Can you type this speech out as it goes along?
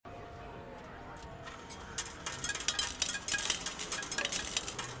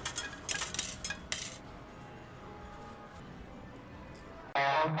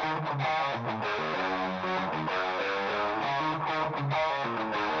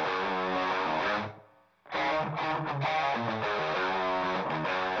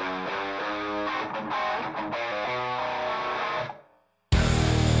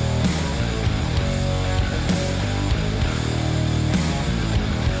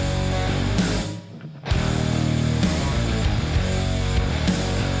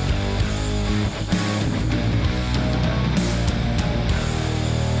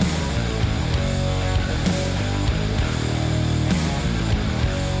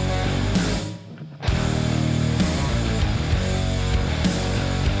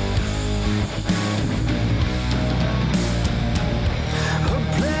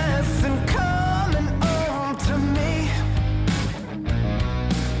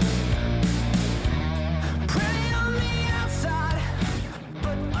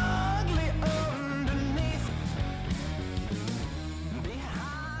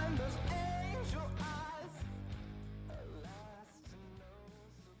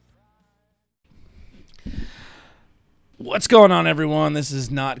What's going on, everyone? This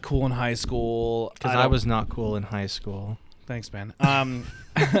is Not Cool in High School. Because I was not cool in high school. Thanks, man. I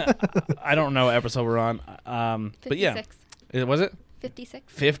don't know what episode we're on. But yeah. Was it?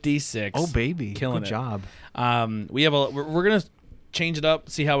 56. 56. Oh, baby. Killing Good it. job. We're going to change it up,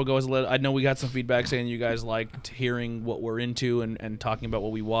 see how it goes. I know we got some feedback saying you guys liked hearing what we're into and talking about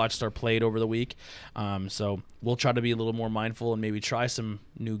what we watched or played over the week. So we'll try to be a little more mindful and maybe try some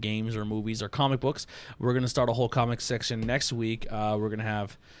new games or movies or comic books. We're going to start a whole comic section next week. We're going to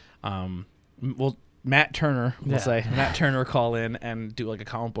have Matt Turner, Matt Turner call in and do like a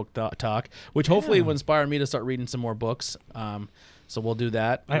comic book talk, which hopefully will inspire me to start reading some more books. So we'll do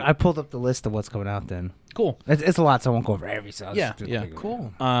that. I pulled up the list of what's coming out then. Cool. It's a lot, so I won't go over every so. Yeah.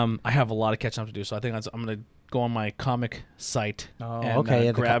 Cool. I have a lot of catching up to do, so I think I'm going to go on my comic site. Oh, and, okay.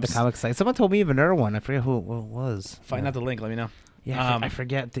 grab the comic site. Someone told me of another one. I forget who it was. Find out the link. Let me know. Yeah, I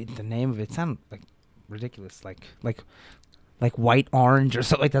forget the name of it. It sounded like ridiculous, like white orange or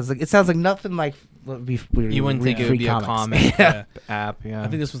something like that. It sounds like nothing like what would be. You wouldn't think it would be a comic app. Yeah. I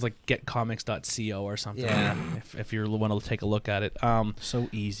think this was like getcomics.co or something. Yeah. If you want to take a look at it. So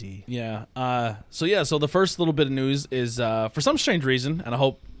easy. Yeah. So the first little bit of news is for some strange reason,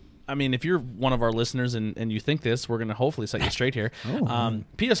 and if you're one of our listeners and you think this, we're going to hopefully set you straight here.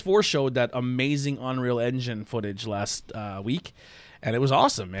 PS4 showed that amazing Unreal Engine footage last week, and it was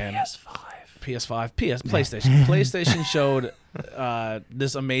awesome, man. PS5, PlayStation. PlayStation showed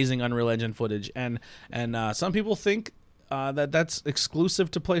this amazing Unreal Engine footage, and some people think that's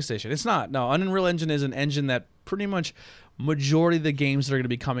exclusive to PlayStation. It's not. No, Unreal Engine is an engine that pretty much majority of the games that are going to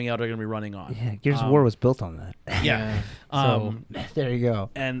be coming out are going to be running on. Yeah, Gears of War was built on that. Yeah. So there you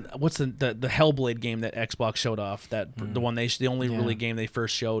go. And what's the Hellblade game that Xbox showed off? That the only really game they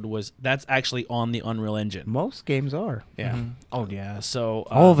first showed that's actually on the Unreal Engine. Most games are. Yeah. Mm-hmm. Oh yeah. So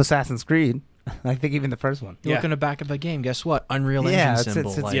all of Assassin's Creed. I think even the first one. You look in the back of the game. Guess what? Unreal Engine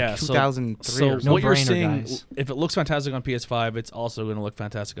symbol. It's 2003. So or what you're no-brainer, seeing, guys. if it looks fantastic on PS5, it's also going to look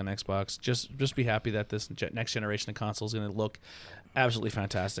fantastic on Xbox. Just be happy that this next generation of console is going to look absolutely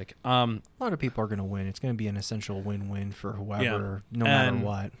fantastic. A lot of people are going to win. It's going to be an essential win-win for whoever, no matter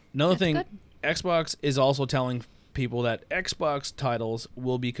what. Another That's thing, good. Xbox is also telling people that Xbox titles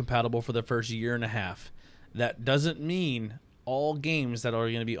will be compatible for the first year and a half. That doesn't mean all games that are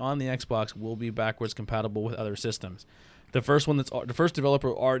going to be on the Xbox will be backwards compatible with other systems. The first developer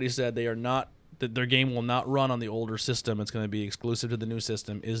already said that their game will not run on the older system. It's going to be exclusive to the new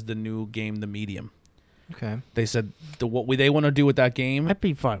system. Is the new game the Medium? Okay. They said what they want to do with that game. I'd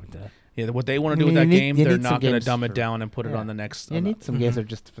be fine with that. Yeah, what they want to do with that game, you they're need some not going to games dumb it for- down and put it on the next. You need some games that are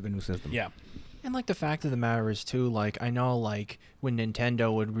just for the new system. Yeah. And like the fact of the matter is too, like I know like when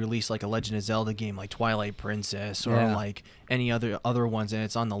Nintendo would release like a Legend of Zelda game like Twilight Princess or like any other ones, and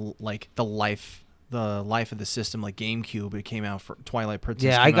it's on the life of the system like GameCube. It came out for Twilight Princess.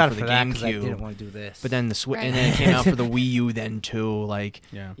 Yeah, came I out got for it the for that because I GameCube. didn't want to do this. But then and then it came out for the Wii U then too. Like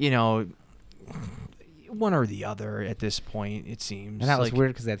one or the other at this point it seems. And that was like,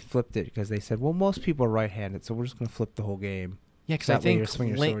 weird because they flipped it because they said, well, most people are right-handed, so we're just going to flip the whole game. Yeah, because That I way think you're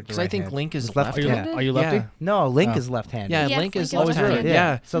swinging your sword to I think right-handed. Link is It's left- left-handed. Are you lefty? Yeah. No, Link is left-handed. Yeah, Yes, Link is Link is left-handed. left-handed.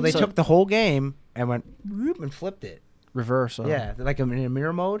 Yeah. So they took the whole game and went whoop, and flipped it. reverse. Yeah, like in a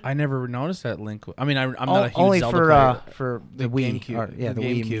mirror mode. I never noticed that Link. I'm not a huge Only Zelda for player. for the The Wii. GameCube. Or, yeah, The the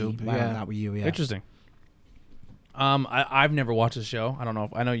Wii GameCube, Wii, yeah. not Wii U. Yeah. Interesting. I've never watched the show. I don't know.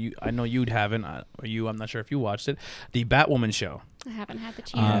 I know you haven't. I'm not sure if you watched it. The Batwoman show. I haven't had the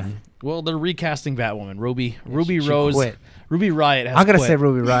chance. Well, they're recasting Batwoman. Ruby she Rose. quit. Ruby Riot has I'm gonna quit. say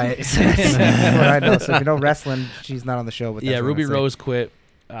Ruby Riot. That's what I know. So if you know wrestling, she's not on the show. But that's Yeah, what I'm Ruby gonna say. Rose quit.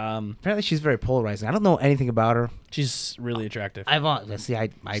 Apparently, she's very polarizing. I don't know anything about her. She's really attractive. See, I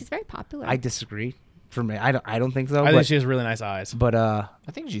She's very popular. I disagree. For me, I don't think so. I but, think she has really nice eyes. But I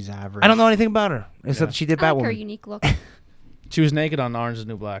think she's average. I don't know anything about her except Yeah. she did I like her Batwoman. unique look. She was naked on Orange is the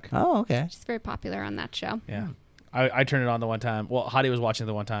New Black. Oh, okay. She's very popular on that show. Yeah. I turned it on the one time. Well, Hadi was watching it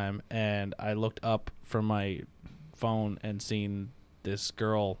the one time, and I looked up from my phone and seen this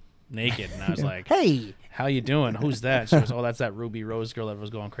girl naked, and I was like, Hey, how you doing? Who's that? She goes, oh, that's that Ruby Rose girl that I was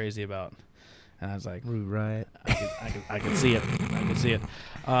going crazy about. And I was like, Ruby Riot. I can see it. I can see it.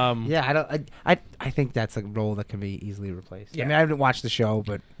 Yeah, I think that's a role that can be easily replaced. Yeah. I mean, I haven't watched the show,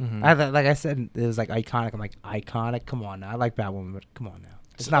 but Mhm. like I said, it was like iconic. I'm like, iconic. Come on now. I like Batwoman, but come on now.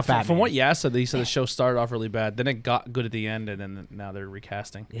 It's not bad. From what Yas said, he said the show started off really bad, then it got good at the end, and then now they're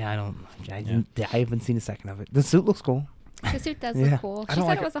recasting. Yeah, I haven't seen a second of it. The suit looks cool. The suit does Yeah. look cool. I She don't said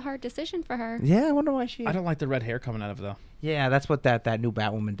like it it. was a hard decision for her. Yeah, I wonder why she. I don't like the red hair coming out of it though. Yeah, that's what that new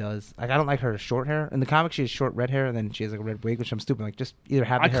Batwoman does. Like, I don't like her short hair. In the comic, she has short red hair, and then she has like a red wig, which I'm stupid. Like, just either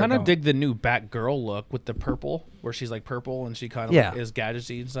have the I hair or kind of don't. dig the new Batgirl look with the purple, where she's like purple and she kind of Yeah. is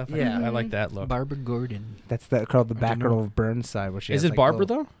gadgety and stuff. Yeah. I like that look. Barbara Gordon. That's called the I don't Batgirl know. of Burnside, where she Is has, it like, Barbara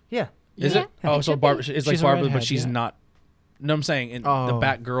little- though? Yeah. Is Yeah, it? I Oh, think so she'll be. Barbara is like She's a Barbara, but redhead, she's yeah. not. No, I'm saying in the Oh.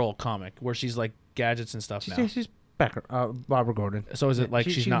 Batgirl comic where she's like gadgets and stuff now. She's Barbara Gordon. So is it like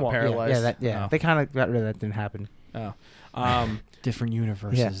she's not walked- paralyzed? Yeah. Oh. They kind of got rid of that. Didn't happen. Oh. Different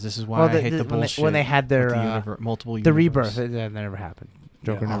universes. Yeah. This is why Well, I hate the when bullshit. they had their with the multiple the universe. rebirth, that never happened.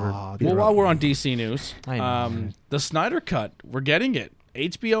 Joker Yeah. never. Aw, beat Well, her while up. we're on DC news, I know. the Snyder Cut, we're getting it.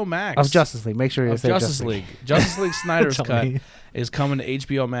 HBO Max of Justice League, make sure you of say Justice League. Justice League Snyder's Tell Cut me. is coming to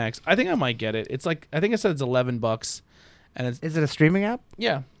HBO Max. I think I might get it. It's like I think it said it's $11, and it's Is it a streaming app?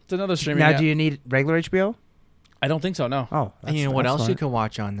 yeah, it's another streaming. Now, app. do you need regular HBO? I don't think so. No. Oh, And you know what that's else you smart. can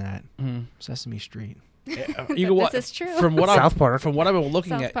watch on that? Mhm. Sesame Street. You can watch. This is true. From what South Park. From what I've been looking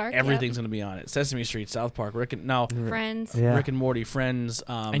South at, Park, everything's going to be on it. Sesame Street, South Park, Rick and Friends. Yeah. Rick and Morty, Friends.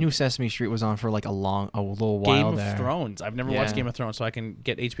 I knew Sesame Street was on for like a little Game while of there. Thrones. I've never watched Yeah. Game of Thrones, so I can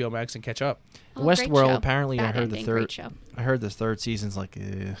get HBO Max and catch up. Oh, great Westworld. show. Apparently, I Bad heard ending, the great third. show. I heard the third season's like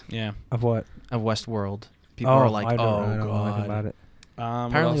Yeah. Of what? of Westworld. People are like, I don't, oh I don't know god. anything about it.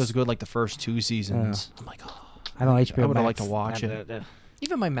 Apparently, it was good like the first 2 seasons. I'm like, oh. I know HBO. I would have liked Max. to watch it.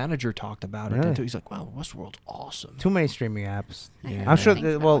 Even my manager talked about it. Really? Too. He's like, wow, Westworld's awesome. Too many streaming apps. Yeah. I'm sure. Thanks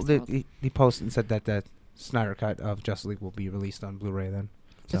about Well, Westworld. he posted and said that the Snyder Cut of Justice League will be released on Blu-ray then.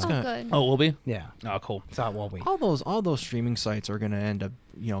 It's Oh, gonna- good. Oh, will be. Yeah. Oh, cool. So it won't be. all those streaming sites are gonna end up,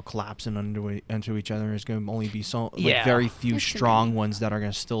 collapsing into each other. There's gonna only be Yeah. very few There's too strong many. ones that are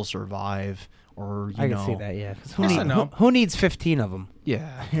gonna still survive. Or I can see that. Yeah. 'Cause Who, Yes need- and no. who needs 15 of them?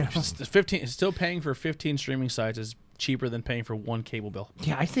 Yeah. Just 15. Still paying for 15 streaming sites is cheaper than paying for one cable bill.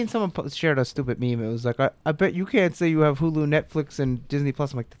 Yeah, I seen someone shared a stupid meme. It was like, I bet you can't say you have Hulu, Netflix, and Disney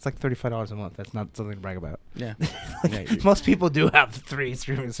Plus. I'm like, that's like $35 a month. That's not something to brag about. Yeah. Most people do have 3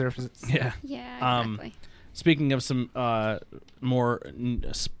 streaming services. Yeah. Yeah, exactly. Speaking of some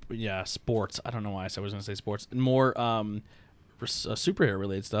sports. I don't know why I said I was going to say sports. More superhero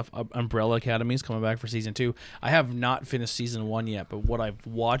related stuff. Umbrella Academy is coming back for season 2. I have not finished season 1 yet, but what I've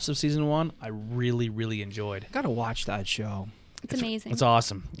watched of season 1, I really, really enjoyed. Gotta watch that show. It's amazing. It's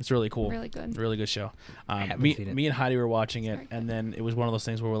awesome. It's really cool. Really good. Really good show. haven't Me seen it. me and Heidi were watching it, Very and good. then it was one of those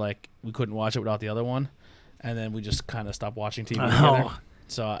things where we're like, we couldn't watch it without the other one, and then we just kind of stopped watching TV together. Oh.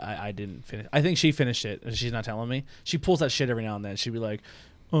 So I didn't finish. I think she finished it. And she's not telling me. She pulls that shit every now and then. She'd be like,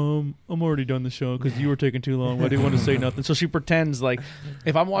 I'm already done the show because you were taking too long. I didn't want to say nothing. So she pretends like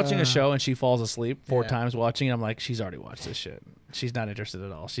if I'm watching a show and she falls asleep 4 Yeah. times watching it, I'm like, she's already watched this shit. She's not interested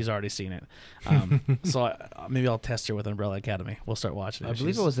at all. She's already seen it. So maybe I'll test her with Umbrella Academy. We'll start watching it. I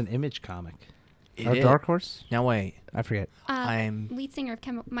believe it was an Image comic. It Or is. Dark Horse? Now wait. I forget. I'm- Lead singer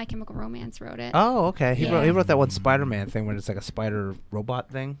of My Chemical Romance wrote it. Oh, okay. He Yeah. wrote that one Spider-Man thing where it's like a spider robot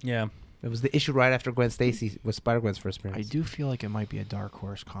thing. Yeah. It was the issue right after Gwen Stacy was Spider-Gwen's first I appearance. do feel like it might be a Dark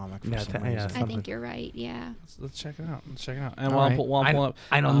Horse comic for Yeah, some yeah, reason. I something. think you're right. Yeah, Let's check it out. Let's check it out. And All while I'm right. while I'm pulling up,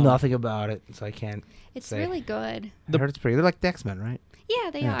 I know nothing about it, so I can't it's say. really good. I heard it's pretty. They're like the X-Men, right? Yeah,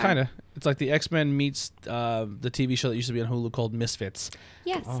 they Yeah. are. kind of. It's like the X-Men meets the TV show that used to be on Hulu called Misfits.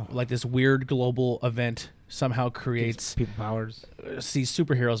 Yes. Oh. Like this weird global event somehow creates People powers. these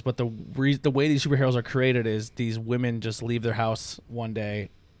superheroes, but the way these superheroes are created is these women just leave their house one day,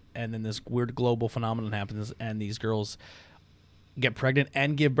 and then this weird global phenomenon happens, and these girls get pregnant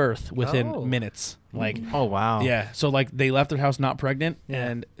and give birth within Oh. minutes. Like, Oh wow. yeah. So like they left their house not pregnant, Yeah.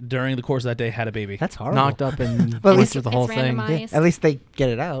 and during the course of that day had a baby. That's horrible. Knocked up and Well, at went least through the it's whole thing. randomized. At least they get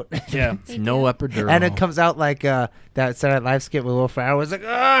it out. yeah. They No do. epidural. And it comes out like that Saturday Night Live skit with Will Ferrell. Was like, they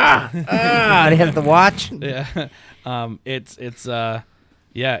have to watch.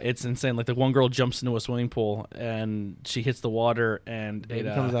 Yeah. It's insane. Like the one girl jumps into a swimming pool and she hits the water and Baby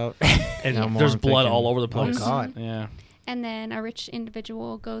it comes out. and No more, there's I'm blood thinking, all over the oh, place. God. Yeah. And then a rich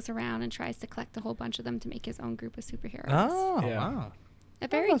individual goes around and tries to collect a whole bunch of them to make his own group of superheroes. Oh, Yeah. wow. A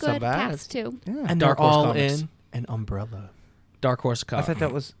very that's not good bad. cast too. Yeah. and Dark they're Horse all Comics. in an umbrella. Dark Horse I Comics. thought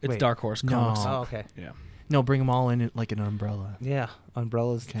that was. It's wait. Dark Horse No. Comics. Oh, okay. Yeah. No, bring them all in it like an umbrella. Yeah.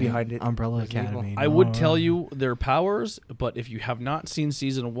 Umbrellas Okay. behind it. Umbrella There's evil. Academy. I would No. tell you their powers, but if you have not seen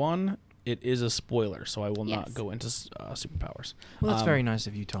season 1, it is a spoiler, so I will not Yes. go into superpowers. Well, that's Um, very nice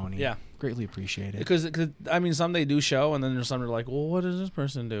of you, Tony. Yeah. Greatly appreciate it. Because I mean, some they do show, and then there's some that are like, well, what does this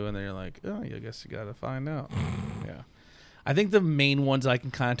person do? And then you're like, oh, I guess you got to find out. Yeah. I think the main ones I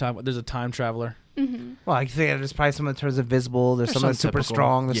can kind of talk about. There's a time traveler. Mm-hmm. Well, I think there's probably someone that turns invisible. There's someone that's some super typical-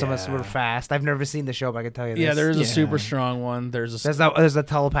 strong. There's someone that's Yeah. super fast. I've never seen the show, but I can tell you this. Yeah, there is a Yeah. super strong one. There's There's a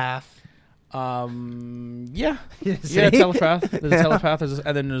telepath. yeah, See? yeah, telepath. There's a telepath.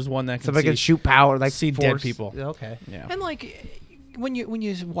 And then there's one that can Somebody see. can shoot power, like see dead force. people. Okay. Yeah. And like when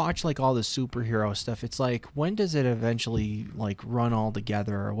you watch like all the superhero stuff, it's like when does it eventually like run all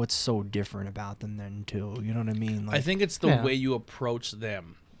together, or what's so different about them then too? You know what I mean? Like, I think it's the Yeah. way you approach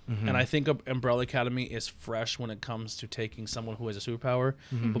them. And I think Umbrella Academy is fresh when it comes to taking someone who has a superpower,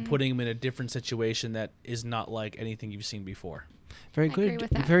 but putting them in a different situation that is not like anything you've seen before. very I agree good, with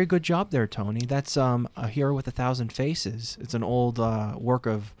that. very good job there, Tony. That's A Hero with 1,000 Faces. It's an old work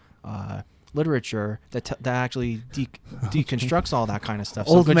of literature that actually deconstructs all that kind of stuff.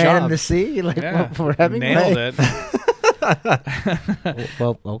 So Old good Man job. in the Sea, like Yeah. for Hemingway. Nailed it.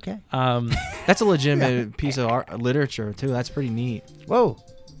 Well, okay. That's a legitimate piece of literature too. That's pretty neat. Whoa.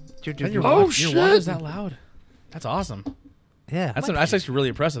 Your Oh, watch shit. is that loud. That's awesome. Yeah. That's actually really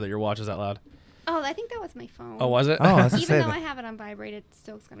impressive that your watch is that loud. Oh, I think that was my phone. Oh, was it? Oh, I was gonna Even say though that. I have it on vibrate, it's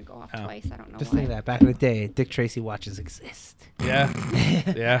still going to go off Oh. twice. I don't know Just why. think that back in the day, Dick Tracy watches exist. Yeah. Yeah.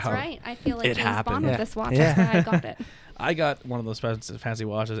 That's right. I feel like It James happened. Bond Yeah. with this watch. Yeah. That's why I got it. I got one of those fancy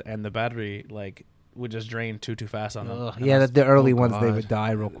watches, and the battery would just drain too fast on them. And I Yeah, was- the early Oh, ones they God. would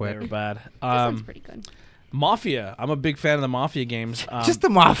die real they quick. were bad. This one's pretty good. Mafia. I'm a big fan of the Mafia games. Just the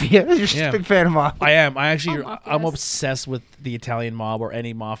Mafia. You're just yeah. a big fan of Mafia. I am. I actually. Oh, Mafias. I'm obsessed with the Italian mob or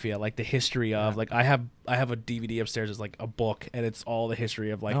any mafia, like the history of. Like I have a DVD upstairs. It's like a book, and it's all the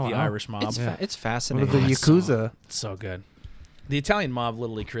history of like Oh, the wow. Irish mob. It's It's, it's What fascinating. about the Yakuza? so good. The Italian mob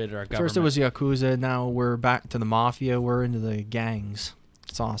literally created our government. First it was Yakuza. Now we're back to the Mafia. We're into the gangs.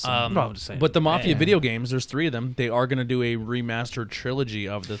 It's awesome. No, I'm just saying. But the Mafia Yeah. video games, there's 3 of them. They are going to do a remastered trilogy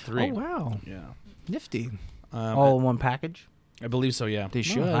of the 3. Oh wow, Yeah. nifty. All in one package? I believe so. Yeah. They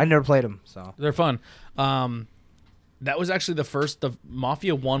should. I never played them, so. They're fun. That was actually the first. The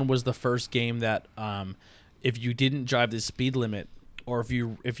Mafia 1 was the first game that, if you didn't drive the speed limit, or if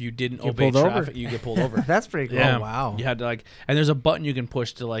you didn't obey pulled over. traffic, you get pulled over. That's pretty cool. Yeah. Oh, wow. You had to and there's a button you can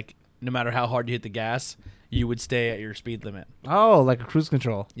push to no matter how hard you hit the gas, you would stay at your speed limit. Oh, like a cruise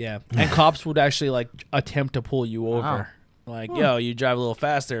control. Yeah. And cops would actually attempt to pull you over. Wow. Yo, you drive a little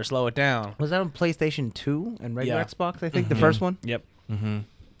faster, slow it down. Was that on PlayStation 2 and regular Yeah. Xbox, I think, the first one? Yep. Mm-hmm.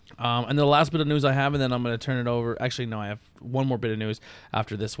 And the last bit of news I have, and then I'm going to turn it over. Actually, no, I have one more bit of news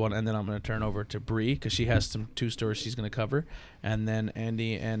after this one, and then I'm going to turn over to Bree because she has 2 stories she's going to cover, and then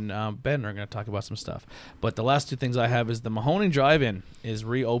Andy and Ben are going to talk about some stuff. But the last 2 things I have is the Mahoning Drive-In is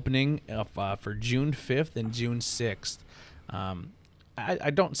reopening for June 5th and June 6th. I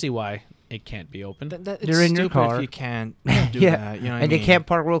don't see why it can't be open. It's You're in your stupid car. if you can't do Yeah. that. You know what And I you mean? can't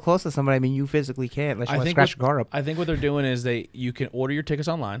park real close to somebody. I mean, you physically can't unless you want to scratch your car up. I think what they're doing is you can order your tickets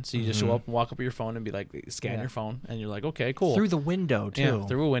online, so you just show up and walk up with your phone and be scan Yeah. your phone, and you're like, okay, cool. through the window too. Yeah,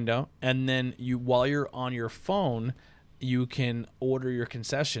 through a window, and then while you're on your phone, you can order your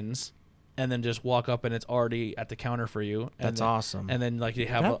concessions, and then just walk up, and it's already at the counter for you. And That's then, awesome. And then they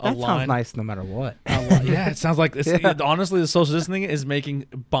have That, a that line. sounds nice no matter what. Yeah, it sounds like Yeah. honestly, the social distancing is making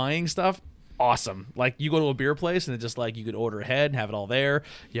buying stuff awesome. Like you go to a beer place and it's just you could order ahead and have it all there.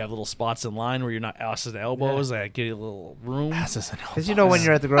 You have little spots in line where you're not asses to elbows. Get you a little room. Asses and Because you know when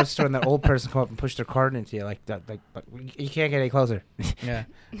you're at the grocery store and that old person come up and push their cart into you, but you can't get any closer.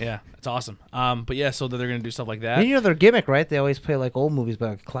 Yeah, it's awesome. But yeah, so they're gonna do stuff like that. And you know their gimmick, right? They always play old movies,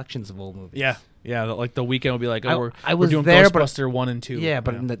 but collections of old movies. Yeah. The weekend will be like, I we're was doing there, but- Ghostbuster 1 and 2. Yeah,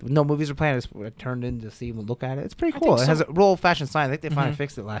 but no movies are playing. I turned in to see and look at it. It's pretty I cool. think It has so. a real old-fashioned sign. I think they finally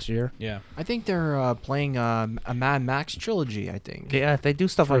fixed it last year. Yeah. I think they're playing a Mad Max trilogy. I think. Yeah, they do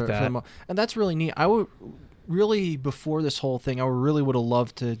stuff like that. And that's really neat. I would really, before this whole thing, I really would have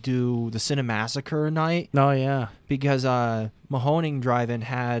loved to do the Cinemassacre night No, yeah. because Mahoning Drive-In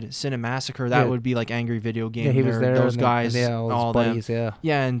had Cinemassacre. That Yeah. would be like Angry Video Game. Yeah, he was Nerd, there. Those and guys, yeah, all all his them. buddies, yeah.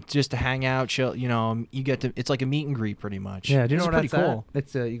 Yeah, and just to hang out, chill. You get to. It's like a meet and greet, pretty much. Yeah, do you know It's where pretty that's cool. at?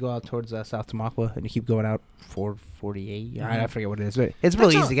 It's you go out towards South Tamaqua and you keep going out 448. I forget what it is. But it's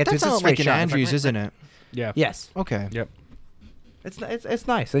really easy to get to. That's It's a not straight like in shot. It's Andrews, isn't it? Yeah. Yes. Okay. Yep. It's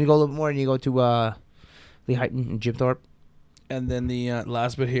nice. Then you go a little more and you go to Lee Heighton and Jim Thorpe. And then the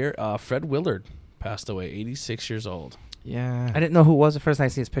last bit here, Fred Willard passed away, 86 years old. Yeah. I didn't know who it was the first time I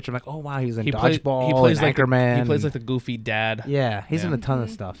see his picture. I'm like, oh wow, he was in Dodgeball. He plays and like Anchorman. he plays like the goofy dad. Yeah, he's in Yeah. a ton of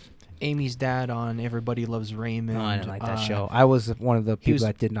stuff. Amy's dad on Everybody Loves Raymond. No, I didn't like that show. I was one of the people was-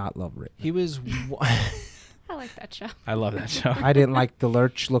 that did not love it. He was. I like that show. I love that show. I didn't like the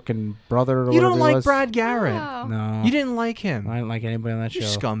lurch-looking brother. Or You don't whatever he like was. Brad Garrett. Oh. No, You didn't like him. I didn't like anybody on that You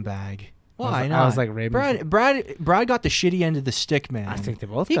show. scumbag. Why I not? was like, Raven. Brad got the shitty end of the stick, man. I think they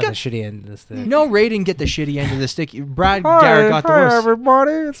both He got got- the shitty end of this thing. No, Ray didn't get the shitty end of the stick. Brad Garrett got the worst.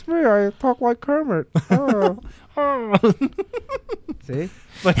 everybody. It's me. I talk like Kermit. See?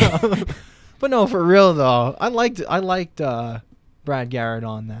 But no, for real though, I liked Brad Garrett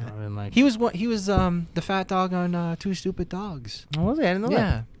on that. I mean, like, He was the fat dog on Two Stupid Dogs. oh, was it? I didn't know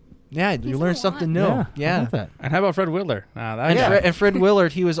that. Yeah, you He's learn in a something new. lot. I Yeah. love that. And how about Fred Whitler? That And, guy. Fred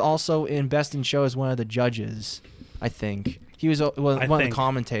Willard, he was also in Best in Show as one of the judges, I think. He was one of the think.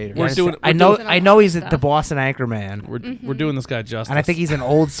 commentators. We're doing- I we're know. doing- I know he's Stuff. the Boston Anchorman, We're doing this guy justice. and I think he's in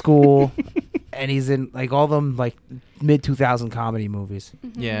Old School, and he's in like all them like mid 2000 comedy movies.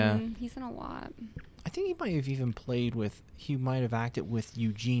 Yeah. He's in a lot. I think he might have even he might have acted with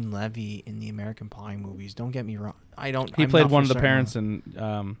Eugene Levy in the American Pie movies. Don't get me wrong. He I'm played not one for of the certain. parents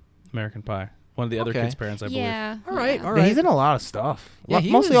in American Pie. One of the other Okay. kids' parents, I believe. Yeah. All right, yeah. all Yeah, right. he's in a lot of stuff. Yeah,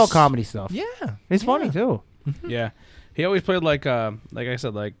 he Mostly all was- comedy stuff. Yeah. He's funny Yeah. too. Yeah, he always played like I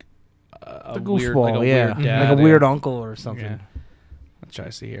said, like a The weird, goofball, like a yeah, weird dad, like a weird uncle or something. Yeah. Let's try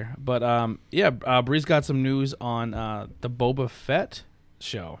to see here, but Bree's got some news on the Boba Fett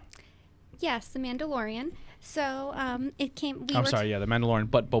show. Yes, The Mandalorian. So it came. I'm sorry, yeah, the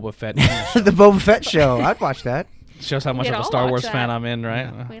Mandalorian, but Boba Fett The Boba Fett show. I'd watch that. shows how much We'd of a all Star watch Wars that. fan I'm in,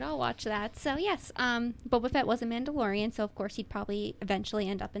 right? We'd all watch that. So yes, Boba Fett was a Mandalorian, so of course he'd probably eventually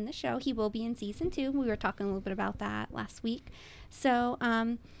end up in the show. He will be in season 2. We were talking a little bit about that last week. So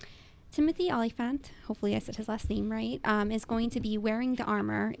Timothy Olyphant, hopefully I said his last name right, is going to be wearing the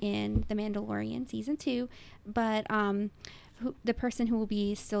armor in The Mandalorian season 2, but the person who will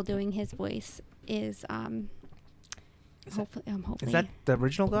be still doing his voice is hopefully. Is that the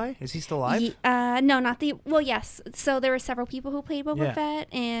original guy? Is he still alive? No, not the. Well, yes. So there were several people who played Boba Yeah.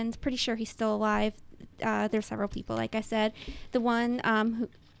 Fett, and pretty sure he's still alive. There's several people, like I said. The one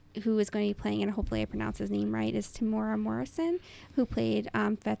who is going to be playing, and hopefully I pronounce his name right, is Tamora Morrison, who played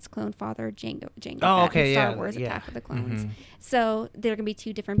Fett's clone father, Jango Oh, Fett okay, in Star yeah, Wars yeah. Attack of the Clones. Mhm. So there are going to be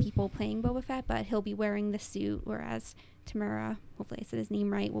 2 different people playing Boba Fett, but he'll be wearing the suit, whereas Tamura, hopefully I said his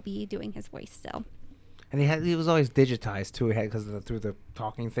name right, will be doing his voice still. And he was always digitized too. He had because through the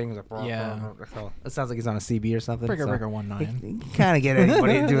talking thing. Like, Yeah. So it sounds like he's on a CB or something. Rigger so Rigger he 19. can kind of get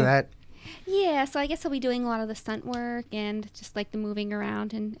anybody to do that. Yeah, so I guess he'll be doing a lot of the stunt work and just like the moving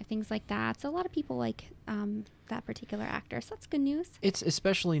around and things like that. So a lot of people like that particular actor. So that's good news. It's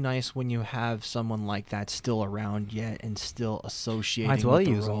especially nice when you have someone like that still around yet and still associating Might as well with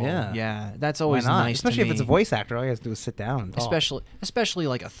the use 'em, role. yeah. Yeah, that's Why always not? nice Especially to if it's a me. voice actor. All you have to do is sit down and talk. especially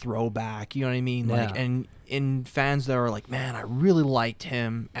like a throwback, you know what I mean? Like, Yeah. and in fans that are like, man, I really liked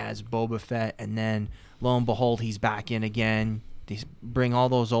him as Boba Fett, and then lo and behold, he's back in again. They bring all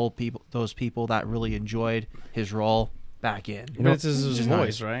those those people that really enjoyed his role back in. You know, But it's his which is voice,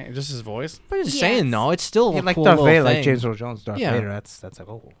 nice. right? Just his voice. But just Yes. saying, no, it's still Yeah, a like cool Darth little Vader, like thing. James Earl Jones, Darth Yeah. Vader. That's like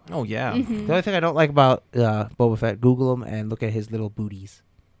oh. Oh yeah. Mhm. The only thing I don't like about Boba Fett, Google him and look at his little booties.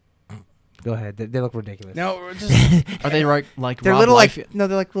 Go ahead, they look ridiculous. No, we're just Are they like they're Rob little Liefeld? like no,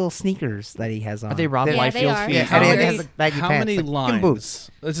 they're like little sneakers that he has on. Are they Rob Yeah, they Liefeld are. feet? Yeah, How and many- it has like baggy how pants, many like fucking lines?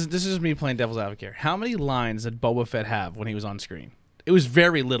 boots. This is just me playing devil's advocate. How many lines did Boba Fett have when he was on screen? It was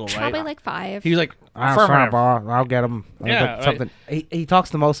very little, right? Probably like 5. He was like, I'll get him. Yeah, Like something. He talks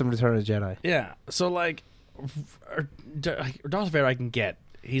the most in Return of the Jedi. yeah. So like, Darth Vader, I can get.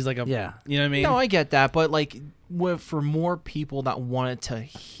 He's like a, Yeah. you know what I mean? No, I get that, but like, for more people that wanted to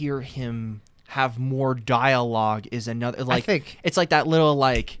hear him have more dialogue is another. Like, think- it's like that little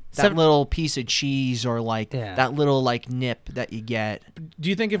that Seven- little piece of cheese or like Yeah. that little like nip that you get. Do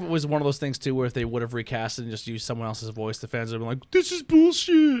you think if it was one of those things too, where if they would have recast it and just used someone else's voice, the fans would have been like, "This is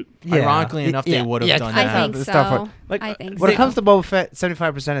bullshit." Ironically enough, they would have done I that. think the so. stuff like, I think When so. it comes to Boba Fett,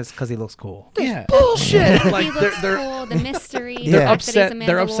 75% is because he looks cool. Yeah. Bullshit. Like he they're looks they're cool. The mystery. They're the they're fact that he's upset. a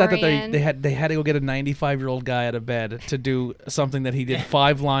They're upset that Mandalorian. they had to go get a 95-year-old guy out of bed to do something that he did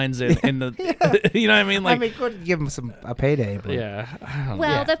 5 lines in the. You know what I mean? Like, I mean, could give him a payday. But yeah. I don't know.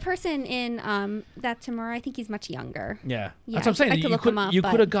 Well, Yeah. the person in that Tamura, I think he's much younger. Yeah, Yeah, that's what I'm saying. I could You look could him up, you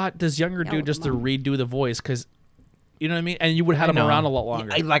but could have got this younger I'll dude look just to him up. redo the voice because, you know what I mean, and you would have had I him know. around a lot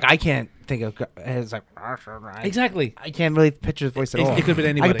longer. I can't think of it's like Exactly. I can't really picture his voice at It- all. it could've been I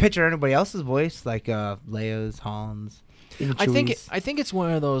anybody. can picture anybody else's voice, like Leia's, Han's. I think it's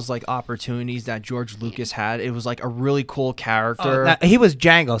one of those like opportunities that George Lucas had. It was like a really cool character. He was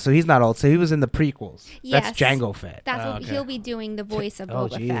Django, so he's not old. So he was in the prequels. Yes. That's Django Fett. That's what okay. he'll be doing the voice of Oh,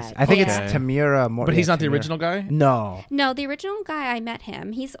 Boba jeez. Fett. I think Yeah. it's Tamira. But he's not the Tamira. original guy? No. No, the original guy, I met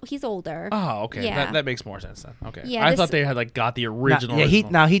him. He's older. Oh, okay. Yeah. That makes more sense then. Okay. Yeah, I this- thought they had like got the original. Yeah,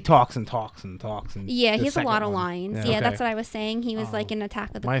 original. he talks and talks and talks and. Yeah, the he has a second lot of one. lines. Yeah. Yeah, Okay. that's what I was saying. He was like in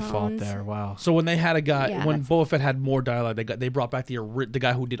Attack of the My Clones. fault there. Wow. So when they had a guy, Yeah, when that's- Boba Fett had more dialogue, they brought back the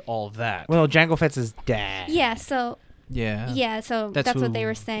guy who did all of that. Well, Django Fett's his dad. Yeah, so Yeah. so That's that's what who- they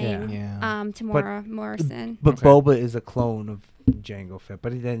were saying. yeah. Tamora Morrison. But Okay. Boba is a clone of Django Fett.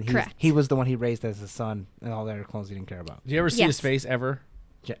 But then Correct. he was the one he raised as his son, and all the other clones he didn't care about. Did you ever see Yes. his face ever?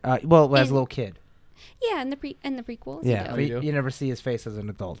 Well, as a In- little kid. Yeah, in the prequels. Yeah, Oh, but you do? you never see his face as an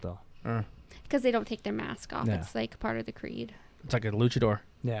adult though. Because they don't take their mask off. Yeah. It's like part of the creed. It's like a luchador,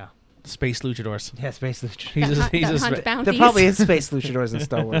 Yeah. space luchadors. Yeah, space luchadors. He's That a- hunt- he's that a hunt spa- bounties. There probably is space luchadors in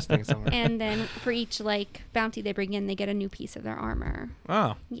Star Wars thing somewhere. And then for each like bounty they bring in, they get a new piece of their armor.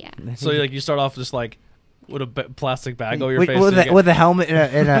 Oh, Yeah. so like you start off just like with a plastic bag over your face. with, and you with a helmet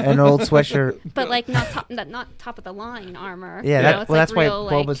and an old sweatshirt. But like not top of the line armor. Yeah, You know, it's, like, that's why real,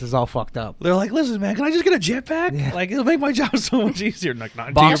 like- Boba's is all fucked up. They're like, listen, man, can I just get a jetpack? Yeah. Like, it'll make my job so much easier. Like,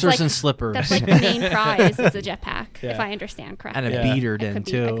 not Boxers like- and slippers. That's like the main prize is the jetpack, Yeah. if I understand correctly. and a Yeah. beater It then could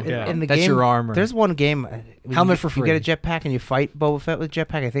be- too. I could be Yeah. wrong. In the That's game, your armor. There's one game. Helmet for You get a free. jetpack and you fight Boba Fett with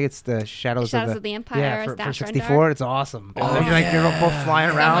jetpack. I think it's the Shadows, Shadows of the Empire Yeah, as for Dash 64. It's awesome. Oh, you're like you're both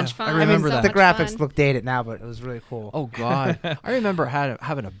flying So around. much fun. I remember so that. The much graphics fun. look dated now, but it was really cool. Oh God, I remember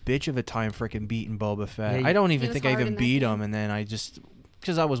having a bitch of a time freaking beating Boba Fett. Yeah, I don't He even was think I hard even in that beat game. him, and then I just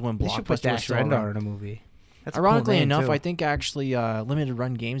because I was when They should put Blockbuster was Dash still Rendar around. in a movie. That's a cool Ironically name, enough, too. I think actually Limited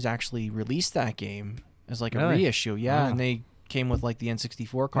Run Games actually released that game as like a Really? reissue. Yeah, Wow. and they came with like the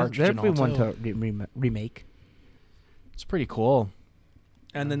N64 cartridge There'd and be all one too. to remake. It's pretty cool.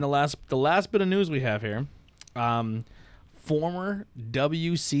 And then the last bit of news we have here, former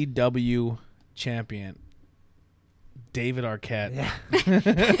WCW champion David Arquette.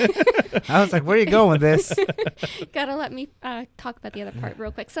 Yeah. I was like, where are you going with this? Gotta let me talk about the other part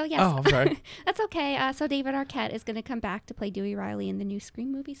real quick. So yes, Oh, I'm sorry. that's okay. So David Arquette is going to come back to play Dewey Riley in the new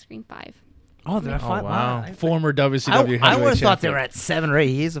Scream movie, Scream 5. Oh, they're Oh, wow. Former WCW I heavyweight would have thought they champion. were at 7 or 8.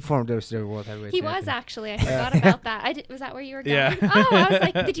 He is a former WCW World Heavyweight He Champion. was actually. I forgot about that. Was that where you were going? Yeah. Oh, I was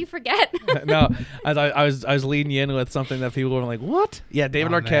like, did you forget? No, I was leading you in with something that people were like, "What?" Yeah,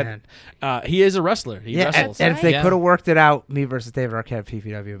 David Oh, Arquette. He is a wrestler. He Yeah, wrestles. and if they Yeah. could have worked it out, me versus David Arquette at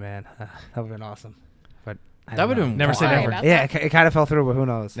PPW, man, that would have been awesome. But I That don't would've know. been Never say Sorry never. about Yeah, that. it kind of fell through, but who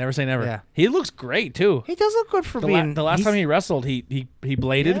knows? Never say never. Yeah. He looks great too. He does look good for The, being. the last he's- time he wrestled, he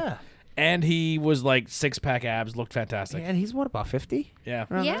bladed, Yeah. and he was like 6-pack abs, looked fantastic. And he's what, about 50? Yeah.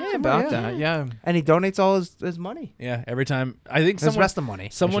 Around Yeah. there? Yeah, about yeah. that. Yeah. And he donates all his money. Yeah, every time I think His wrestling money.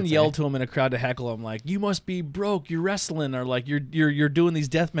 someone yelled to him in a crowd to heckle him like, "You must be broke. You're wrestling, or like you're doing these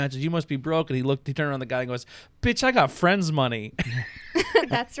death matches. You must be broke." And he turned around the guy and goes, "Bitch, I got friends money."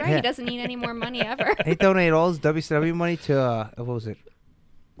 That's right. Yeah. He doesn't need any more money ever. He donated all his WCW money to, what was it?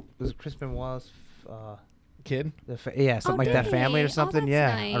 Was it Chris Benoit's, Kid. something like did that family he? or Oh, something? that's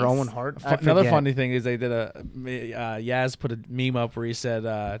Yeah. nice. Or Owen Hart. I Another forget. funny thing is they did Yaz put a meme up where he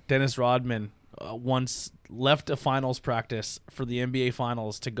said Dennis Rodman once left a finals practice for the NBA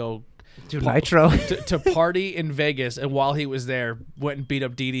finals to go Dude, Nitro. to party in Vegas, and while he was there, went and beat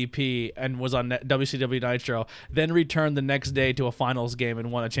up DDP and was on WCW Nitro. Then returned the next day to a finals game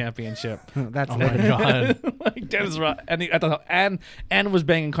and won a championship. That's Oh my god! Like Dennis and was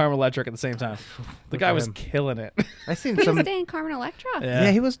banging Carmen Electric at the same time. The Good guy for was him. killing it. I seen He some. was dating Carmen Electra.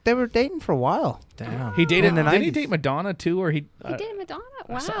 Yeah, they were dating for a while. Damn. He dated. In the Didn't he 90s. date Madonna too, or he? He did Madonna.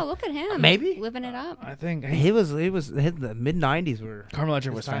 Wow, look at him. Maybe. Living it up. I think He was the mid 90s were. Carmen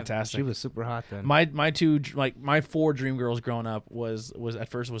Electric his was time. fantastic. She was super hot then. My 4 dream girls growing up was at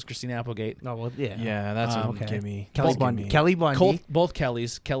first was Christina Applegate. No, well, yeah. Yeah, that's a Okay. gimme. Kelly That's a Bundy. gimme. Kelly Bundy. Both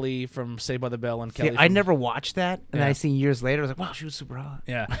Kellys. Kelly from Saved by the Bell and See, Kelly. I from- never watched that, and Yeah. I seen years later. I was like, wow, she was super hot.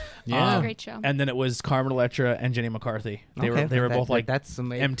 Yeah. Yeah. It's a Um, great show. And then it was Carmen Electra and Jenny McCarthy. They Okay, were that- both like that's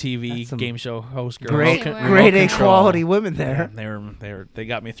amazing. MTV that's some game show host girls. Great, They were. great Remote A control. quality women Yeah, there. they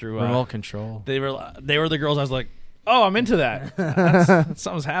got me through. Remote control. They were the girls. I was like, oh, I'm into that.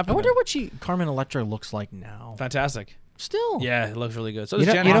 Something's I happening. wonder what Carmen Electra looks like now. Fantastic. Still. Yeah, it looks really good. So You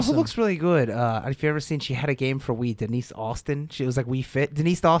does know, Jenny. who Awesome. looks really good? Have you ever seen? She had a game for Wii. Denise Austin. She was like Wii Fit.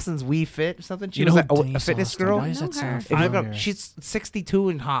 Denise Austin's Wii Fit or something. She You was know like who a Denise fitness Austin. girl. Why does I that know sound her. If you look familiar? up, she's 62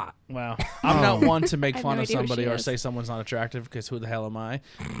 and hot. Wow. I'm not one to make I have fun no of idea who somebody she or is. say someone's not attractive because who the hell am I?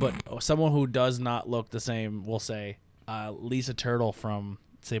 But someone who does not look the same will say Lisa Turtle from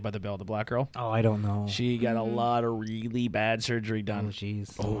Saved by the Bell, the black girl. Oh, I don't know. She got a lot of really bad surgery Oh, done.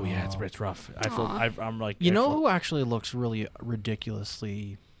 jeez. Oh yeah, it's rough. I'm like, You know who actually looks really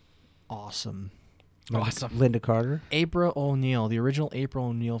ridiculously awesome? awesome. Linda Carter. April O'Neil, the original April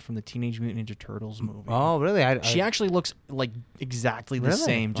O'Neil from the Teenage Mutant Ninja Turtles movie. Oh, really? She actually looks like exactly the Really?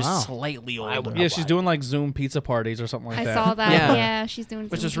 same, just Wow. slightly older. Yeah, she's doing like Zoom pizza parties or something like I that. saw that. Yeah. Yeah, she's doing.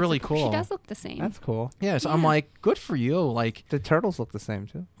 Which some is really pizza- cool. She does look the same. That's cool. Yeah, so I'm Yeah. like, good for you. Like, The turtles look the same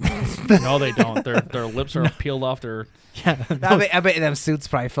too. No, they don't. Their lips are peeled off their. yeah, I bet them suits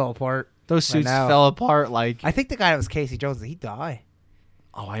probably fell apart. those by suits now. fell apart. Like, I think the guy that was Casey Jones, did he die?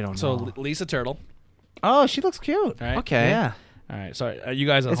 oh, I don't So know. Lisa Turtle. Oh, she looks cute. Right. Okay. Yeah. All right. Sorry, you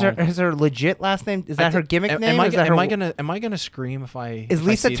guys at Is home. her legit last name? Is that her gimmick name? Am or I, is that am her, I gonna scream if I? Is if I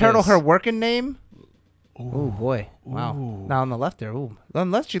Lisa see Turtle this? her working name? Oh boy! Wow. Ooh. Now on the left there. Ooh.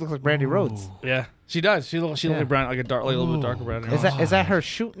 Unless she looks like Brandy Rhodes. Yeah, she does. She looks Yeah. like brown, like a little bit darker brown. hair. Is that her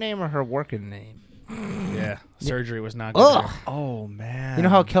shoot name or her working name? Yeah. Surgery was not good. Ugh. there. Oh man. You know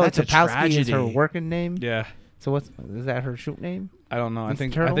how Kelly That's a Kapowski is her tragedy. working name? Yeah. So is that her shoot name? I don't know. I Lisa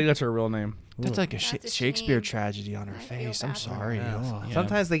think Turtle? That's like a, That's a Shakespeare shame. tragedy on her I feel face. I'm bad for her. sorry. Yeah. Oh, Yeah.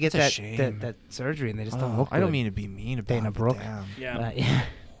 Sometimes they get It's a that shame. that surgery and they just don't Oh, look I don't good. mean to be mean about Dana it, but Brooke. damn. Yeah. Yeah.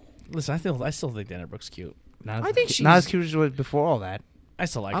 Listen, I still think Dana Brooke's cute. Not I as- think not as she's- cute as she was before all that. I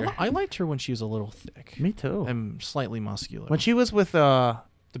still like her. I liked her when she was a little thick Me too. and slightly muscular. When she was with The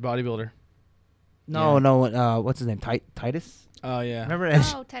bodybuilder. Yeah. what's his name? Titus. Oh yeah. Remember?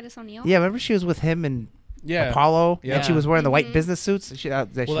 Oh, Titus O'Neil. Yeah, remember she was with him and Yeah. Apollo, Yeah. and she was wearing the white Mhm. business suits. She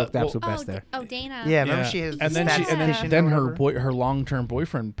looked the well, absolute Oh, best there. Dana. Yeah, remember Yeah. she has And then Yeah. then her whatever? her long-term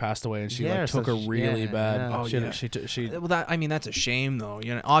boyfriend passed away, and she Yeah, like took so her she- really yeah, bad. yeah. Oh, she, yeah. she Well, that's a shame though.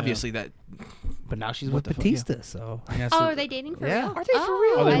 You know, obviously that. But now she's What with the fuck, yeah. Batista, so yeah, Oh, so- are they dating for Yeah. real? Are they for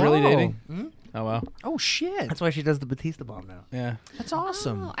real? Are they I- really Oh. dating? Hmm? Oh wow. Oh shit! That's why she does the Batista bomb now. Yeah. That's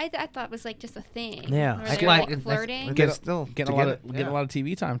awesome. Oh, I thought it was like just a thing. Yeah, Where I they like were flirting. They're still Getting a lot of getting a lot of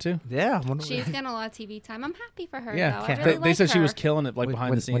TV time too. Yeah, I wonder- She's getting a lot of TV time. I'm happy for her. Yeah, though. I They- really they like said she was her. killing it like behind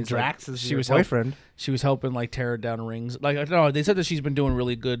when, the scenes. when like, Drax is she your was boyfriend. she was helping like tear down rings. Like no, they said that she's been doing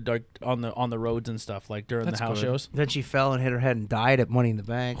really good like on the roads and stuff like during That's the house good. shows. Then she fell and hit her head and died at Money in the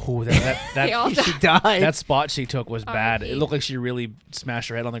Bank. Oh, They all that died. She died. that spot she took was bad. It R.I.P. looked like she really smashed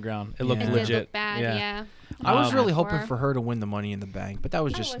her head on the ground. It looked Yeah. It legit. did look bad. Yeah. I was Um, really For hoping her. for her to win the Money in the Bank, but that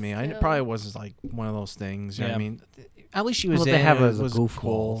was I just was me. too. It probably was like one of those things. You know what I Yeah. mean, at least she was Well, in. they have it her as a was goofball,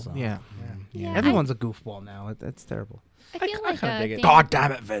 cool. so, Yeah. Yeah. Everyone's a goofball now. That's terrible. I feel I like kinda dig it. Dana, God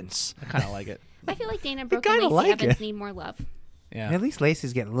damn it, Vince. I kind of like it. I feel like Dana Brooke and kinda Lacey like Evans it. need more love. Yeah. At least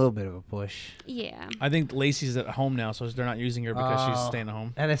Lacey's getting a little bit of a push. Yeah. I think Lacey's at home now, so they're not using her because she's Oh. staying at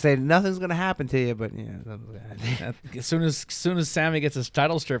home. And they say nothing's gonna happen to you, but yeah, something's gonna happen. As soon as Sammy gets his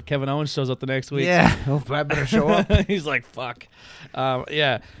title strip, Kevin Owens shows up the next week. Yeah, oh, I better show up. He's like, "Fuck."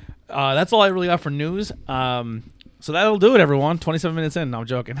 Yeah. That's all I really got for news. So that'll do it, everyone. 27 minutes in. No, I'm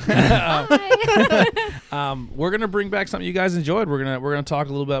joking. Bye. We're gonna bring back something you guys enjoyed. We're gonna talk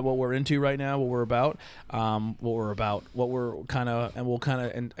a little bit about what we're into right now, what we're about, what we're kind of, and we'll kind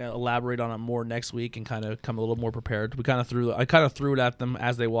of elaborate on it more next week and kind of come a little more prepared. I kind of threw it at them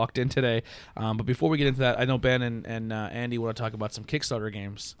as they walked in today. But before we get into that, I know Ben and Andy want to talk about some Kickstarter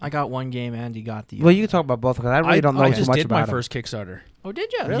games. I got one game. Andy got the. Well, you can talk about both because I really don't know I too just much did about my them. first Kickstarter. Oh,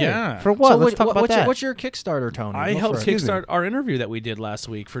 did you? Really? Yeah. For what? So Let's talk about that. what's your Kickstarter, Tony? I Go helped for it. kickstart our interview that we did last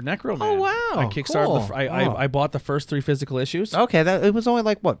week for Necroman. Oh, wow. I kickstarted. Cool. I bought the first 3 physical issues. Okay, that it was only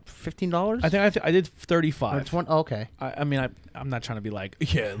like what, $15? I think I did 35. Okay. I mean, I'm not trying to be like,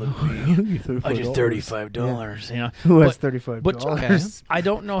 yeah, look at me. I did $35. You know, Who has But- $35? but Okay. I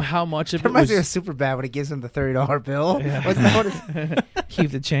don't know how much of it Reminds me of was. super bad when he gives him the $30 bill. What's that? What is- Keep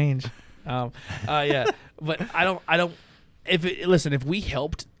the change. Yeah, but I don't. If we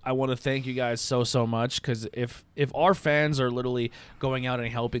helped, I want to thank you guys so much, because if our fans are literally going out and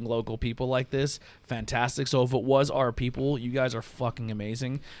helping local people like this, fantastic. So if it was our people, you guys are fucking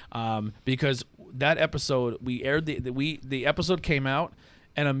amazing. Because that episode we aired, the episode came out,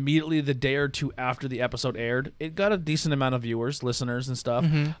 and immediately the day or two after the episode aired, it got a decent amount of viewers, listeners, and stuff.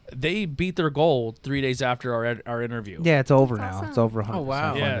 They beat their goal 3 days after our interview. Yeah, it's over That's now. awesome. It's over 100%. Oh,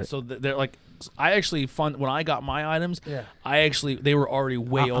 wow. Yeah, funded. so they're like, I actually when I got my items, Yeah. they were already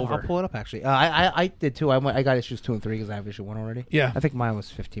way over. I'll pull it up actually. I did too. I got issues 2 and 3 because I have issue 1 already. Yeah. I think mine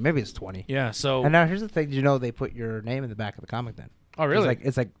was 15. Maybe it's 20. Yeah, so And now here's the thing. Did you know they put your name in the back of the comic then? oh really?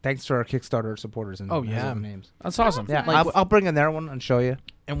 It's like thanks to our Kickstarter supporters and Oh, it has yeah. all the names. That's awesome. Yeah, Nice. I'll bring in their one and show you.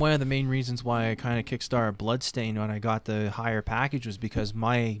 And one of the main reasons why I kind of kickstarted Bloodstain when I got the higher package was because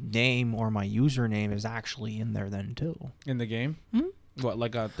my name or my username is actually in there then too. In the game. Hmm? What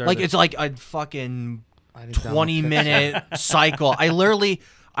like a Like it's like a fucking I didn't download 20-minute cycle.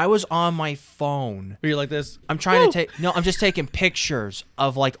 I was on my phone. Were you like this? I'm trying to take. No, I'm just taking pictures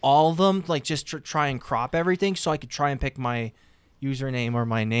of like all of them, like just try and crop everything so I could try and pick my username or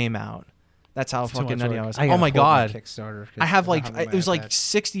my name out. That's how It's too fucking much nutty I work. was. I Oh gotta my pull up god. Kickstarter. 'cause I have like don't have it was my like iPad.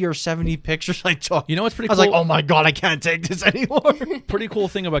 60 or 70 pictures I took. You know what's pretty I was cool? like, oh my god, I can't take this anymore. Pretty cool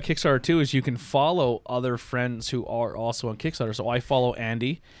thing about Kickstarter too is you can follow other friends who are also on Kickstarter. So I follow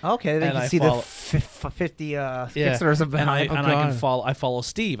Andy. Okay, then and you I can see follow- the 50 Yeah. Kickstarters of and I behind. can follow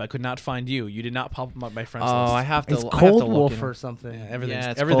Steve. I could not find you. You did not pop up on my friends Oh, list. I have to. It's I have to Cold look Wolf in or it. something.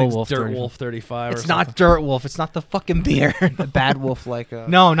 Yeah, it's everything's Cold Wolf Dirt 35. Wolf 35. It's or not Dirt Wolf. It's not the fucking beer. Bad Wolf, like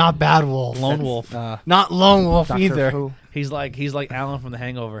No, not Bad Wolf. Lone Wolf. Not Lone Wolf Doctor either. Who. He's like Alan from The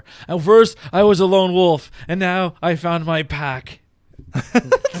Hangover. At first, I was a lone wolf, and now I found my pack.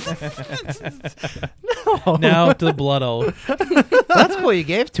 Now to the blood oath. That's cool. You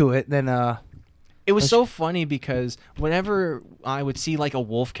gave to it. Then It was so funny because whenever I would see like a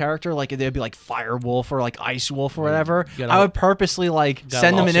wolf character, like they'd be like Fire Wolf or like Ice Wolf or whatever, You gotta- I would purposely like gotta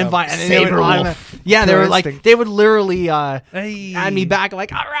send them an also invite and then they would Saber automatic- Wolf. Yeah, they were like Interesting. they would literally Hey. add me back. I'm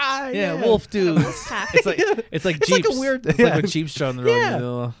like, all right, Yeah, wolf dudes. Pack. It's like it's like It's like Jeeps. a weird- It's yeah. like when Jeeps show on the road. Yeah. You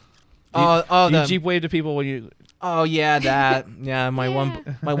know. Oh, Do you the- Jeep wave to people when you? oh yeah, that yeah. My Yeah. one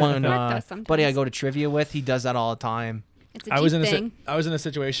That does sometimes. buddy I go to trivia with, he does that all the time. It's a I was Jeep in a thing. I was in a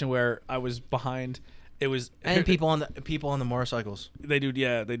situation where I was behind. It was And people on the motorcycles. They do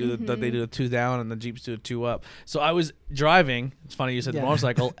they do they do a 2 down and the Jeeps do a 2 up. So I was driving. It's funny you said the Yeah.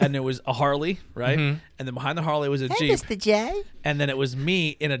 motorcycle, and there was a Harley, right? Mhm. And then behind the Harley was a Jeep, Mr. J. and then it was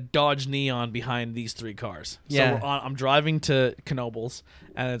me in a Dodge Neon behind these 3 cars. Yeah. So I'm driving to Knoebels,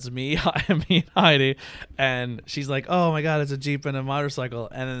 and it's me, me and Heidi, and she's like, "Oh my God, it's a Jeep and a motorcycle,"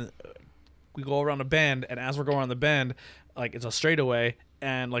 and then we go around a bend, and as we're going around the bend, like it's a straightaway.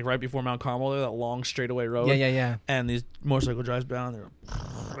 And like right before Mount Carmel, there, that long straightaway road. Yeah. And these motorcycle drives down there,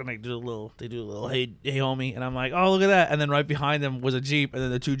 and they do a little, hey homie, and I'm like, oh look at that. And then right behind them was a Jeep, and then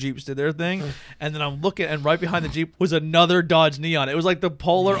the 2 Jeeps did their thing, and then I'm looking, and right behind the Jeep was another Dodge Neon. It was like the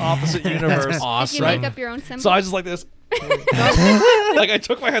polar opposite universe. awesome. Did you right? make up your own symbol? So I was just like this, like I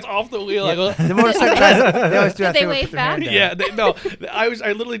took my hands off the wheel. I go, The motorcycle guys, they always do that Did they thing with wave their hand back? down. yeah, I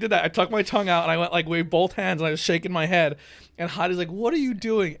literally did that. I tucked my tongue out and I went like waved both hands and I was shaking my head. And Heidi's like, "What are you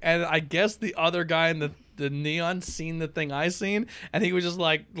doing?" And I guess the other guy in the neon seen the thing I seen, and he was just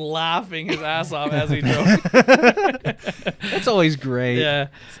like laughing his ass off as he drove. It's always great. Yeah,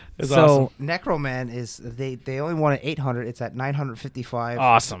 it's So awesome. Necroman is they only wanted 800. It's at 955.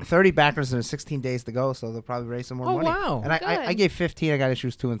 Awesome. 30 backers and there's 16 days to go, so they'll probably raise some more Oh, money. wow. And I Good. gave 15. I got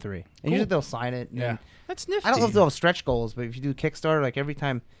issues 2 and 3. And usually they'll sign it. and Yeah. then- That's nifty. I don't know if they'll have stretch goals, but if you do Kickstarter, like every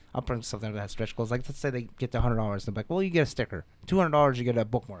time I'll bring something that has stretch goals. Like let's say they get to $100, they're like, well, you get a sticker. $200, you get a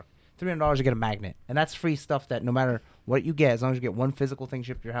bookmark. $300, you get a magnet, and that's free stuff that no matter what you get, as long as you get one physical thing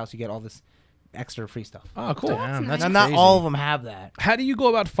shipped to your house, you get all this extra free stuff. Oh, cool. Damn, That's that's Now, crazy. not all of them have that. How do you go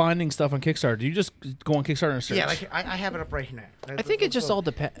about finding stuff on Kickstarter? Do you just go on Kickstarter and search? Yeah, like I have it up right here. I think it just all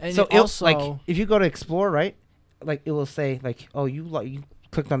depends. So also, like if you go to explore, right? Like it will say like, oh, you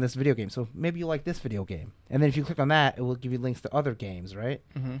clicked on this video game, so maybe you like this video game, and then if you click on that, it will give you links to other games, right?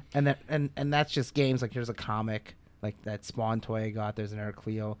 Mm-hmm. And that and that's just games like here's a comic like that Spawn toy I got. There's an Eric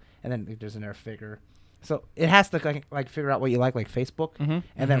Cleo, and then there's an Eric figure. So it has to like figure out what you like Facebook, Mm-hmm.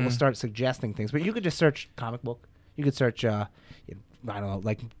 and then it will start suggesting things. But you could just search comic book. You could search I don't know,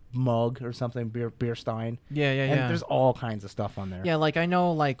 like mug or something, beer stein. yeah. And there's all kinds of stuff on there. Yeah, like I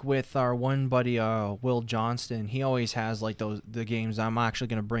know, like with our one buddy, Will Johnston, he always has like the games I'm actually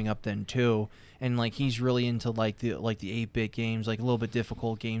gonna bring up then too, and like he's really into like the 8-bit games, like a little bit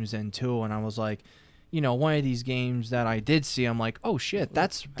difficult games then too. And I was like, one of these games that I did see, I'm like, oh shit,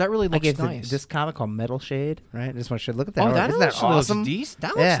 that really I looks gave nice. this comic called Metal Shade, right? This one should look at that. Oh, art. that Isn't that actually awesome? looks decent.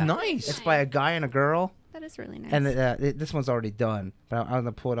 That Yeah. looks nice. It's by a guy and a girl, That is really nice. and this one's already done. But I'm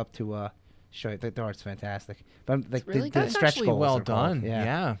gonna pull it up to show you. The art's fantastic. But like really the good. That's stretch actually goals well are called. done.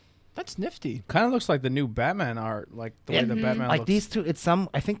 Yeah, that's nifty. Kind of looks like the new Batman art, like the way the Mhm. Batman Like looks. these two, it's some.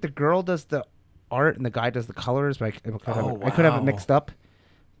 I think the girl does the art and the guy does the colors, but I could have, Oh, I could have it wow. mixed up.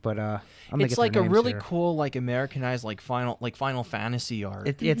 But I'm gonna It's get like their a names really here. cool, like Americanized, like Final Fantasy art.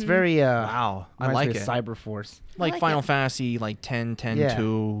 It's very wow, I reminds like me it. of Cyberforce. Like like Final it. Fantasy, like 10, 10, Yeah.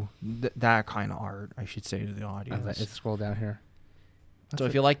 2, that kind of art, I should say to the Let's audience. scroll down here. So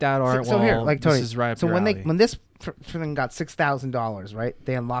if you like that art, So here, like Tony, this is right up so your when alley. when this thing got $6,000, right?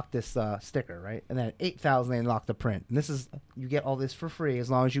 They unlocked this sticker, right? And then at 8,000 they unlocked the print. And this is you get all this for free as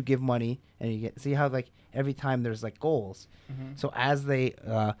long as you give money and you get see how like every time there's like goals. Mm-hmm. So as they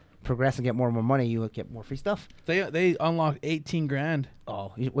progress and get more and more money, you would get more free stuff. They unlocked 18 grand.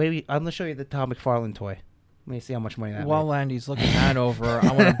 Oh, wait, I'm gonna show you the Todd McFarlane toy. Let me see how much money that. While Andy's looking that over,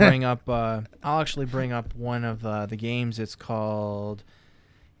 I want to bring up. I'll actually bring up one of the games. It's called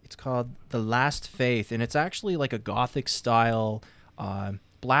The Last Faith, and it's actually like a Gothic style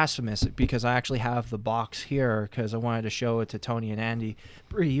Blasphemous, because I actually have the box here because I wanted to show it to Tony and Andy.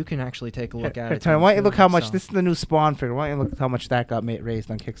 Bree, you can actually take a look at it. Tony, why don't you look how much this is the new Spawn figure? Why don't you look how much that got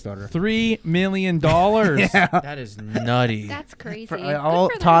raised on Kickstarter? $3 million. Yeah. That is nutty. That's crazy.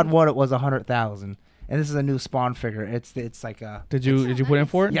 Todd won it was $100,000, and this is a new Spawn figure. It's like a. Did you put in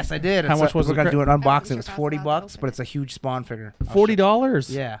for it? Yes, I did. How much was we're it? gonna do an unboxing. It was $40 $40, but it's a huge Spawn figure. $40.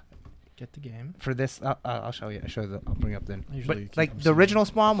 Yeah. Get the game. For this, I'll show you. I'll bring it up then. Usually But like the original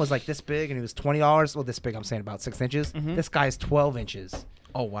Spawn was like this big, and it was $20. Well, this big, I'm saying about 6 inches. Mhm. This guy's 12 inches.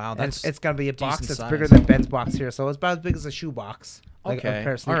 Oh wow, And that's it's gonna be a box decent that's size. bigger than Ben's box here, so it's about as big as a shoe box. Like a okay.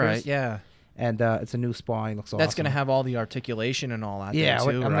 pair of All sneakers. right, yeah. And it's a new Spawn. He looks awesome. That's gonna have all the articulation and all that. yeah,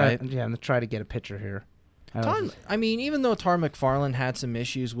 there too, I'm right? Gonna, I'm gonna try to get a picture here. I don't know if I mean, even though Todd McFarlane had some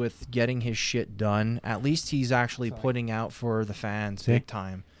issues with getting his shit done, at least he's actually putting out for the fans See? big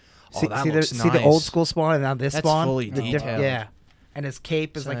time. See, Oh, that see, looks see the nice. old school Spawn and now this That's Spawn. fully The detailed. yeah, and his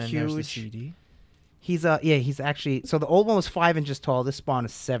cape is So like then there's the huge. CD. He's he's actually, so the old one was 5 inches tall. This Spawn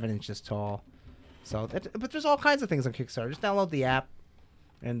is 7 inches tall. So but there's all kinds of things on Kickstarter. Just download the app,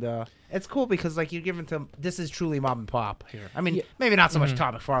 and it's cool because like you're giving to, this is truly mom and pop here. I mean, Yeah. maybe not so much Mhm.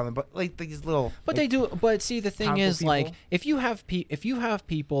 Todd McFarlane, but like these little. But like, they do. But see, the thing comical is, like, people. if you have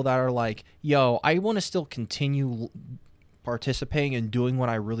people that are like, "Yo, I want to still continue participating and doing what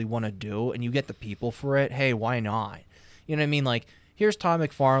I really want to do," and you get the people for it, hey, why not? You know what I mean? Like, here's Todd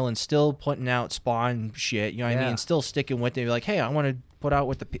McFarlane still putting out Spawn shit. You know what I Yeah. mean? Still sticking with it. Like, hey, I want to put out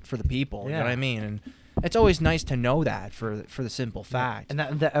with for the people. You know Yeah. what I mean? And it's always nice to know that for the simple fact. And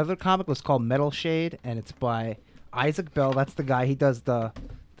the other comic was called Metal Shade, and it's by Isaac Bell. That's the guy. He does the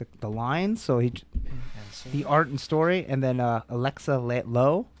lines, so the art and story, and then Alexa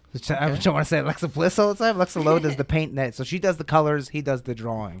Lowe. Which I don't want to say Alexa Bliss all the time. Alexa Lowe does the paint net, so she does the colors, he does the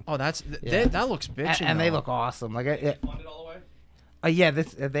drawing. Oh, that's Yeah. that looks bitchin'. And they though. look awesome. Like Funded all the way? yeah,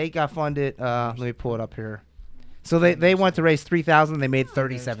 this they got funded. Let me pull it up here. So they wanted to raise 3,000. They made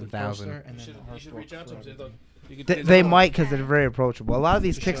 37,000. And then the You should reach out to them. They might because they're very approachable. A lot of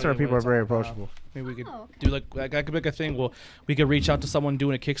these Kickstarter people are very approachable. Maybe we could Oh, okay. do like that could be like a thing. We could reach out to someone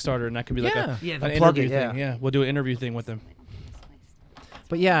doing a Kickstarter, and that could be like Yeah. Yeah, an they'll plug interview it, thing. Yeah, we'll do an interview thing with them.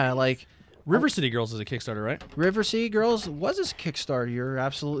 But yeah, like River City Girls is a Kickstarter, right? River City Girls was a Kickstarter. You're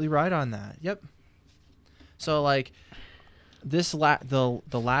absolutely right on that. Yep. So like this the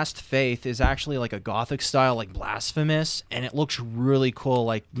Last Faith is actually like a Gothic style, like Blasphemous, and it looks really cool.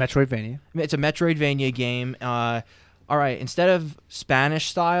 Like Metroidvania. it's a Metroidvania game. All right, instead of Spanish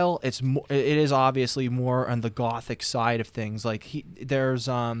style, it is obviously more on the Gothic side of things. Like there's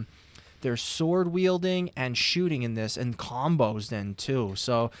sword wielding and shooting in this, and combos then too.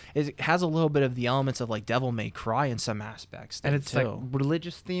 So it has a little bit of the elements of like Devil May Cry in some aspects. And then, it's too. like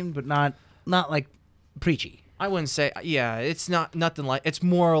religious themed, but not like preachy. I wouldn't say, yeah, it's nothing like. It's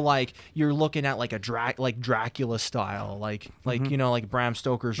more like you're looking at like like Dracula style, like you know, like Bram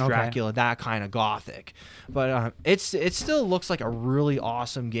Stoker's Okay. Dracula, that kind of gothic. But it still looks like a really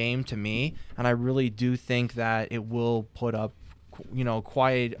awesome game to me, and I really do think that it will put up, you know,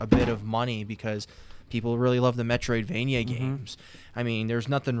 quite a bit of money because people really love the Metroidvania games. I mean, there's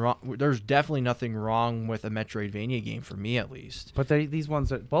nothing wrong. There's definitely nothing wrong with a Metroidvania game for me, at least. But these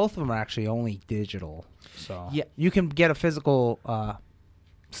ones, both of them are actually only digital. So Yeah. you can get a physical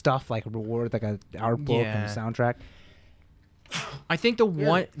stuff like a reward, like a art book and a Yeah. soundtrack. I think the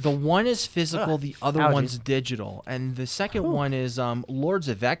one is physical, the other Allergies. one's digital, and the second one is Lords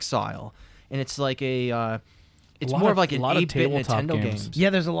of Exile, and it's like it's more of like an 8-bit tabletop Nintendo games. game. Yeah,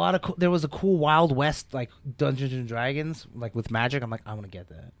 there's a lot of. There was a cool Wild West like Dungeons and Dragons, like with magic. I'm like, I want to get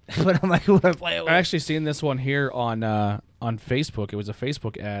that, but I'm like, who would I play it with? I actually seen this one here on Facebook. It was a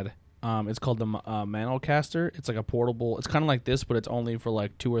Facebook ad. It's called the Manocaster. It's like a portable. It's kind of like this, but it's only for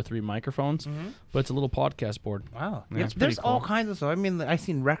like 2 or 3 microphones. But it's a little podcast board. Wow. Yeah, Yeah, it's pretty there's all cool. kinds of stuff. I mean, I've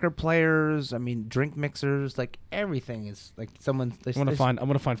seen record players. I mean, drink mixers. Like everything is like someone's. I'm gonna find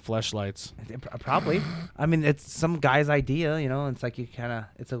fleshlights. Probably. I mean, it's some guy's idea, you know. It's like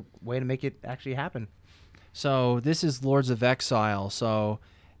it's a way to make it actually happen. So this is Lords of Exile. So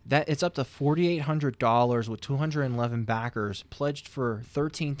that it's up to $4,800 with 211 backers pledged for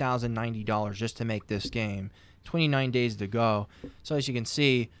 $13,090 just to make this game. 29 days to go. So as you can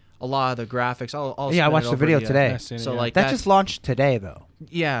see, a lot of the graphics. I'll I spin watched it the over video to you. today. Yeah, seen it, So yeah. like That that's- just launched today, though.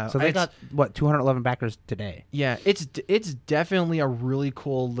 yeah. So they it's- got, what, 211 backers today. Yeah, it's definitely a really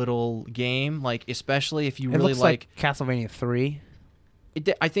cool little game. Like especially if you It really looks like Castlevania 3.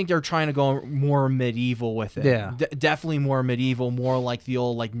 I think they're trying to go more medieval with it. Yeah. Definitely more medieval, more like the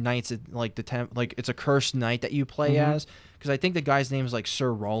old like knights, like like it's a cursed knight that you play as. Because I think the guy's name is like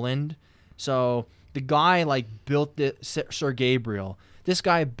Sir Roland. So the guy like built Sir Gabriel. This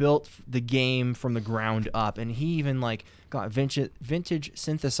guy built the game from the ground up, and he even like got vintage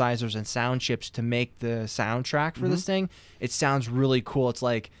synthesizers and sound chips to make the soundtrack for this thing. It sounds really cool. It's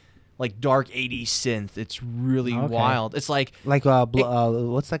like dark 80s synth. It's really Okay. wild. It's like Like,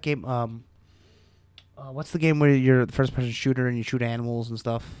 what's that game? What's the game where you're the first person shooter and you shoot animals and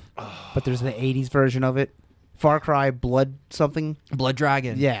stuff? But there's the 80s version of it. Far Cry Blood something. Blood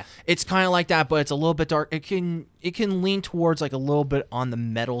Dragon. Yeah. It's kind of like that, but it's a little bit dark. It can lean towards like a little bit on the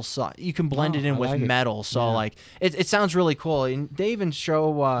metal side. You can blend it in I with like it. metal, so Yeah. like it sounds really cool. And they even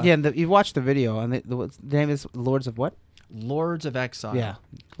show Yeah, and you watched the video, and the name is Lords of what? Lords of Exile. Yeah.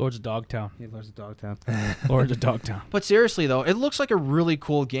 Lords of Dogtown. Yeah, Lords of Dogtown. Lords of Dogtown. But seriously though, it looks like a really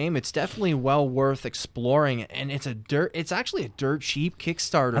cool game. It's definitely well worth exploring, and it's actually a dirt cheap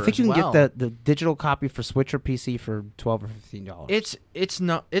Kickstarter. I think you as can well. get the digital copy for Switch or PC for $12 or $15.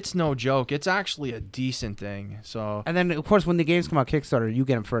 It's no joke. It's actually a decent thing. So And then, of course, when the games come out Kickstarter, you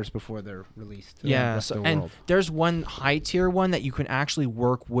get them first before they're released. to the yeah, rest so, of the and world. there's one high tier one that you can actually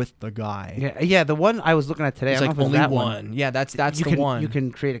work with the guy. Yeah, the one I was looking at today, It's I like don't know if only it's that one. Yeah, that's you the can, one. You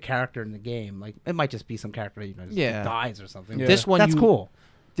can create a character in the game. Like, it might just be some character that just Yeah. dies or something. Yeah. This one, That's cool.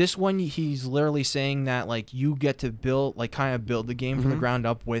 This one, he's literally saying that like you get to build, like kind of build the game from the ground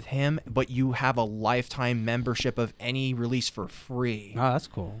up with him, but you have a lifetime membership of any release for free, Oh, that's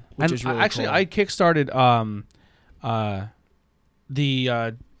cool. which And is really Actually, cool. I kickstarted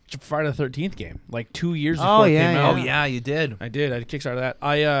the Friday the 13th game like 2 years before Oh, it yeah, came yeah. out. Oh yeah, you did. I did. I kickstarted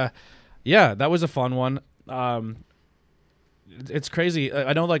that. Yeah, that was a fun one. It's crazy.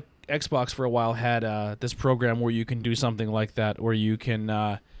 I know, like Xbox for a while had this program where you can do something like that, where you can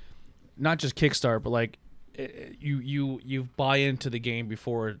not just kickstart, but like you buy into the game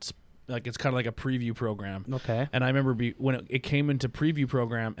before it's kind of like a preview program. Okay. And I remember when it came into preview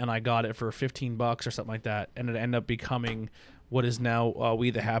program, and I got it for $15 or something like that, and it ended up becoming what is now We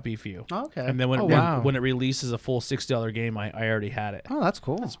the Happy Few. Okay. And then when Oh, wow. when it releases a full $60 game, I already had it. Oh, that's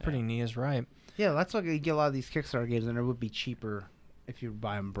cool. That's pretty neat, is right. Yeah, that's why you get a lot of these Kickstarter games, and it would be cheaper if you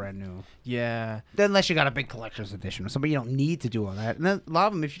buy them brand new. Yeah, Unless you got a big collector's edition or something, you don't need to do all that. And then a lot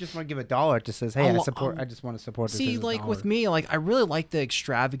of them, if you just want to give $1, it just says, "Hey, I just want to support this." see, as like with $1. me, like I really like the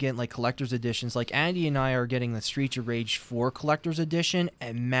extravagant like collector's editions. Like Andy and I are getting the Streets of Rage 4 collector's edition,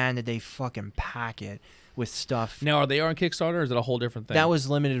 and man, did they fucking pack it with stuff. Now, are they on Kickstarter, or is it a whole different thing? That was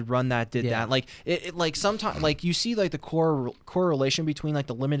limited run that did Yeah. that. Like it like sometimes like you see like the correlation between like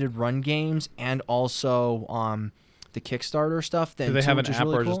the limited run games and also the Kickstarter stuff. Then Do they too, have an which is app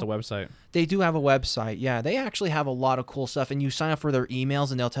really or cool. just a website? They do have a website. Yeah, they actually have a lot of cool stuff, and you sign up for their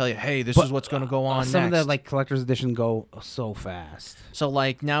emails, and they'll tell you, "Hey, this But, is what's going to go on Some next." of the like collector's edition go so fast. So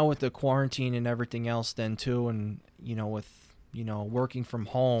like now with the quarantine and everything else, then too, and with working from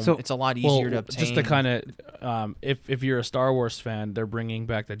home, So- it's a lot easier to obtain. Just to kind of, if you're a Star Wars fan, they're bringing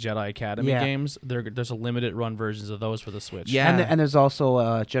back the Jedi Academy Yeah. games. There's a limited run versions of those for the Switch. Yeah. And there's also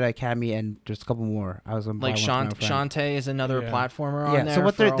Jedi Academy and just a couple more. I was on like Shantae is another Yeah. platformer on Yeah. there. So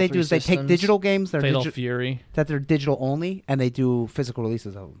what for all they three do is they take systems. digital games that Fatal are Fury. they're digital only, and they do physical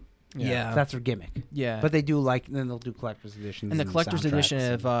releases of them. Yeah. That's their gimmick. Yeah. But they do then they'll do collector's editions. and the collector's edition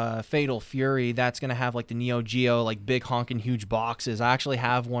soundtracks of Fatal Fury, that's going to have like the Neo Geo, like big honking huge boxes. I actually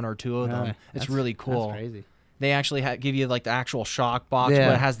have one or two of them. Yeah, It's that's- really cool. That's crazy. They actually give you like the actual shock box, Yeah.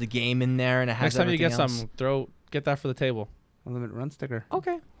 but it has the game in there, and it has Next time you get everything else. get that for the table. Unlimited run sticker.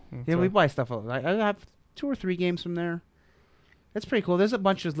 Okay. Yeah, we buy stuff. I have 2 or 3 games from there. It's pretty cool. There's a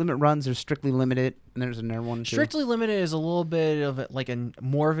bunch of limit runs. There's Strictly Limited, and there's another one too. Strictly Limited is a little bit of like a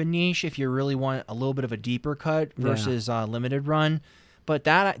more of a niche if you really want a little bit of a deeper cut Yeah. versus Limited Run, but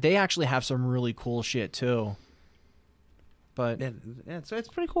that they actually have some really cool shit too. But Yeah, so it's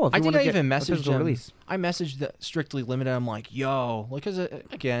pretty cool. If I you think wanna I get even a messaged physical him. release. I messaged the Strictly Limited. I'm like, yo, because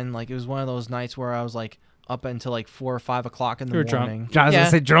again, like it was one of those nights where I was like up until like 4 or 5 o'clock in the You were drunk. morning. John's yeah.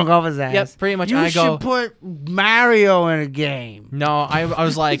 gonna say drunk off his ass. Yep, pretty much. You I should go. put Mario in a game. No, I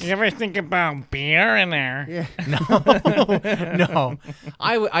was like, ever think about beer in there? Yeah. no.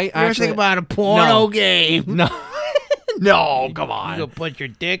 I You ever actually think about a porno No. game? no, no, come on. You go put your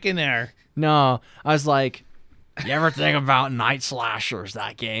dick in there. No, I was like, you ever think about Night Slashers,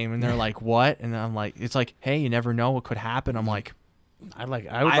 that game? And they're like, what? And I'm like, it's like, hey, you never know what could happen. I'm like, I would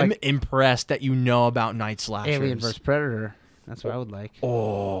I'm like impressed that you know about Night Slashers. Alien vs Predator. That's what I would like.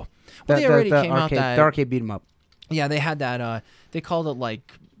 Oh, well, they already came out that the arcade beat 'em up. Yeah, they had that. They called it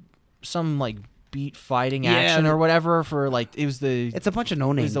like some like beat fighting Yeah, action or whatever for like it was the. It's a bunch of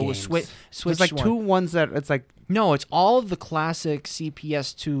no-name It was the games. Switch There's like one. two ones that it's like No, it's all of the classic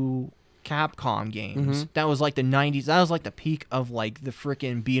CPS2 Capcom games. Mhm. That was like the 90s. That was like the peak of like the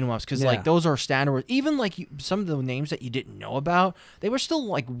freaking beat 'em ups because like Yeah. those are standard. Even like some of the names that you didn't know about, they were still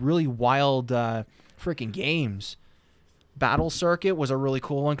like really wild freaking games. Battle Circuit was a really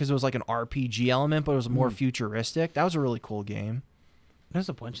cool one because it was like an RPG element, but it was more futuristic. That was a really cool game. there's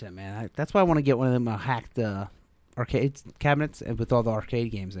a bunch of them, man. That's why I want to get one of them hacked arcade cabinets and with all the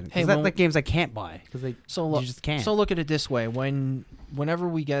arcade games in it. Hey, Hey, well- like games I can't buy because they So you look, just can't. so look at it this way: whenever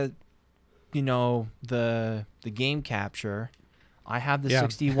we get, the game capture, I have the Yeah.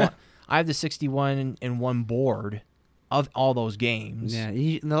 61. I have the 61 in one board of all those games. yeah,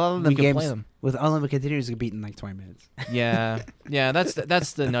 a lot of We them can games play them. with unlimited continues get beat in like 20 minutes. Yeah, yeah. That's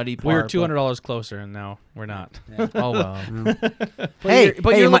the nutty part. We were but- $200 closer, and now we're not. Oh well. Hey,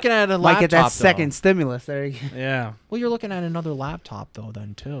 but hey, you're you looking at a Might get that laptop, second though. stimulus. There you go. Yeah. Well, you're looking at another laptop though,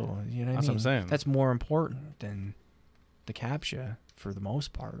 then too. You know what That's I what I'm mean? saying. That's more important than the capture for the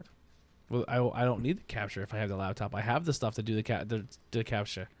most part. Well, I don't need the capture if I have the laptop. I have the stuff to do the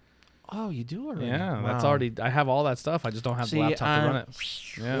capture. Oh, you do already? Yeah, that's Wow. already. I have all that stuff. I just don't have See, the laptop to run it.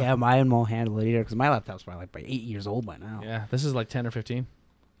 Yeah, Yeah. mine won't handle it either because my laptop's probably like 8 years old by now. Yeah. This is like 10 or 15.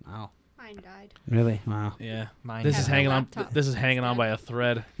 Wow. Mine died. Really? Wow. Yeah. Mine This has is a hanging on. laptop. This is hanging on by a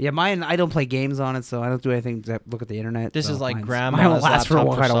thread. Yeah, mine. I don't play games on it, so I don't do anything except look at the internet. This so is like mine grandma's won't last for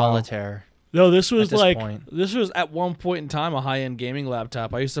laptop for quite a while. solitaire. No, this was this like point. this was at one point in time a high-end gaming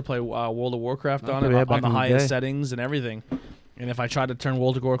laptop. I used to play World of Warcraft on Okay, it yeah, back on the in the highest day. settings and everything. And if I tried to turn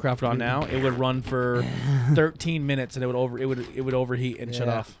World of Warcraft on now, it would run for 13 minutes and it would overheat and shut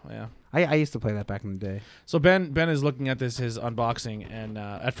Yeah. off. Yeah. I used to play that back in the day. So Ben is looking at his unboxing, and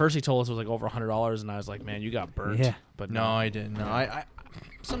at first he told us it was like over $100, and I was like, man, you got burnt. Yeah. But No, I didn't. No, I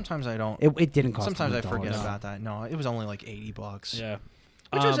sometimes I don't. It didn't cost. Sometimes I $100. forget about that. No, it was only like $80. Yeah.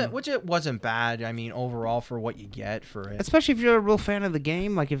 Which it wasn't bad. I mean, overall for what you get for it. Especially if you're a real fan of the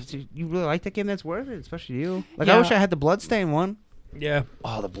game, like if you really like that game, that's worth it. Especially you. Like I Yeah. wish I had the Bloodstain one. Yeah.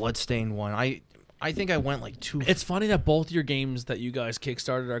 Oh, the Bloodstained one. I think I went like two. It's funny that both your games that you guys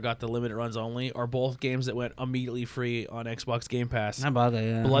kickstarted or got the limited runs only are both games that went immediately free on Xbox Game Pass. How about that?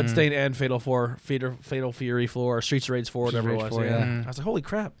 Yeah. Bloodstain and Fatal Fury 4, or Streets of Rage 4, whatever it Rage was. 4, yeah. yeah. I was like, holy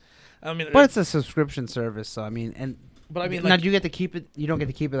crap. I mean, But it's a subscription service, so I mean, but I mean, now like, do you get to keep it? You don't get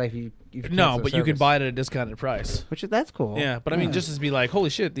to keep it like if you no, cancel the but you could service. buy it at a discounted price. That's cool. Yeah, but I mean, just to be like, holy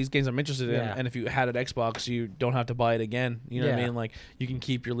shit, these games I'm interested in, Yeah. and if you had an Xbox, you don't have to buy it again. You know what I Yeah. mean? Like, you can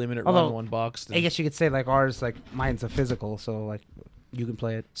keep your limited Although, run $1. I guess you could say like ours, like mine's a physical, so like you can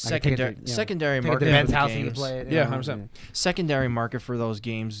play it. I can take it to, secondary take it market to for Ben's the house and you games. play it. Yeah, you know, 100%. Secondary market for those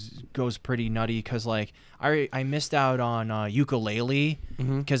games goes pretty nutty because like I missed out on Ukulele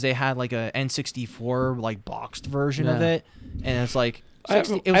because they had like a N64 like boxed version of Yeah. it, and it's like I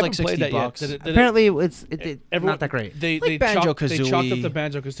haven't- it I was like haven't played that yet. $60. Did it- Apparently, it's everyone- not that great. They Like chalked up Banjo-Kazooie. the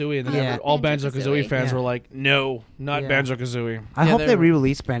Banjo Kazooie, and then Yeah. all Banjo Kazooie Banjo-Kazooie. fans Yeah. were like, "No, not Yeah. Banjo Kazooie." I Yeah, hope they they're-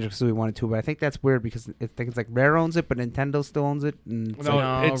 re-release Banjo-Kazooie 1 and 2, but I think that's weird because I think it's like Rare owns it, but Nintendo still owns it. And it's No,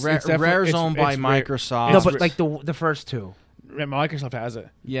 like- it's definitely- Rare's it's- owned by it's Rare. Microsoft. no, it's but re- like the first two. Microsoft has it.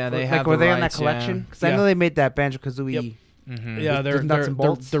 yeah, they like, have. were the they on that rights, collection? Because I Yeah. know they made that Banjo-Kazooie. Yep. Mhm. Yeah, With nuts and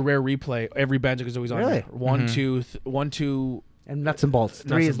bolts? the rare replay. Every Banjo Kazooie's on Really? there. One, Mhm. two, one, two. And Nuts and Bolts.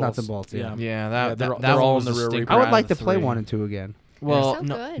 3 is Nuts and Bolts. Yeah. Yeah, Yeah, they're that all was in the the rear stinker replay. I would out like of to the play three. 1 and 2 again. Well, so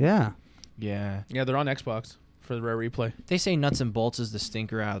no, good. Yeah. yeah, Yeah, they're on Xbox for the rare replay. they say Nuts and Bolts is the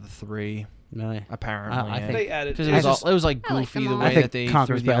stinker out of the three. Really. Apparently, I think- They added because it it was, just- it was like I like goofy them the all. way I think that they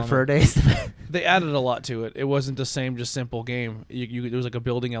Conker's threw the bad for a element. day. They added a lot to it. It wasn't the same, just simple game. There was like a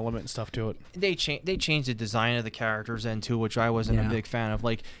building element and stuff to it. They changed the design of the characters then too, which I wasn't a Yeah. big fan of.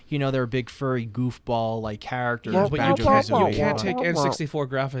 Like, they're big furry goofball like characters. Yeah, but you Banjo-Kazooie, can't but- take N64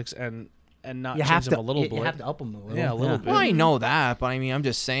 graphics and not You change have them to a little you bit. have to up them a little. Yeah, a little bit. Well, I know that, but I mean, I'm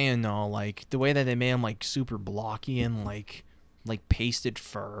just saying though, like the way that they made them like super blocky and like pasted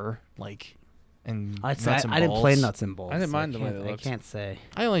fur, like, and I nuts and didn't play bolts. Nuts and Bolts. I didn't so mind the way can't- they I looked. can't say.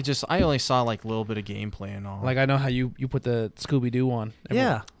 I only saw like a little bit of gameplay and all. Like I know how you put the Scooby Doo on.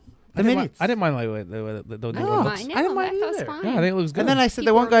 Yeah. I didn't mind the way the I new didn't one looks. mind it. I didn't I mind thought it was either. fine. Yeah, I think it looks good. And then I said, the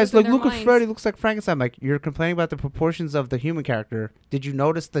People one are guy's losing like, their look at minds. Freddy, looks like Frankenstein. I'm like, you're complaining about the proportions of the human character. Did you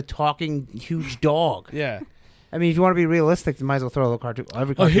notice the talking huge dog? yeah. I mean, if you want to be realistic, you might as well throw a little cartoon,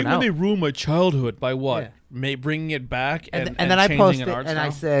 every I hate cartoon when out. they ruin my childhood by what? Yeah. Bringing it back and And then I changing posted an art and I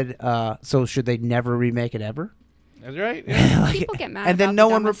style? said, so should they never remake it ever? That's right. Yeah. Like, People get mad and then about no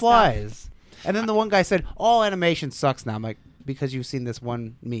the one dumbest replies. And then the one guy said, "All animation sucks now." I'm like, because you've seen this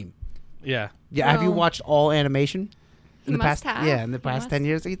one meme. Yeah. Yeah, have you Well- watched all animation? He must have. Yeah, in the He past must. 10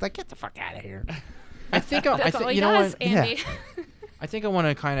 years, he's like, get the fuck out of here. I think That's all he you know does, what? Andy. I think I want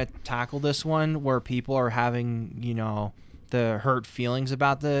to kind of tackle this one where people are having, the hurt feelings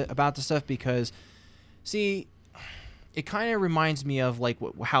about the stuff because, see, it kind of reminds me of like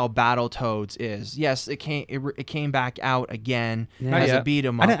how Battletoads is. Yes, it came back out again Yeah. as Not a yet. beat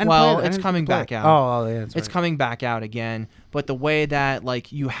 'em I up. didn't Well, play it. I it's didn't coming play back it. out. Oh, yeah, that's It's right. coming back out again, but the way that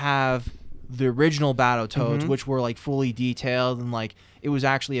like you have the original Battletoads, Mhm. which were like fully detailed and like it was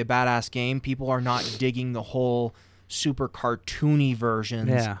actually a badass game, people are not digging the whole super cartoony versions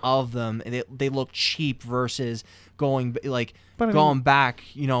Yeah. of them. They look cheap versus going like But I going mean, back,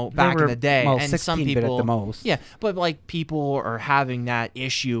 back in were, the day. well, And some 16-bit at people, the most. yeah, but like people are having that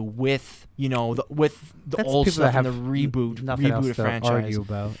issue with with the That's old people that stuff and the have nothing else reboot to franchise. argue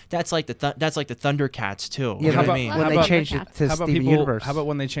about. That's like that's like the Thundercats too. Yeah, You know how what I about- mean? how when they about- changed it to How about Steven people? Universe. How about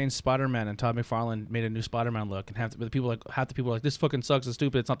when they changed Spider-Man and Todd McFarlane made a new Spider-Man look, and half the people are like, this fucking sucks. It's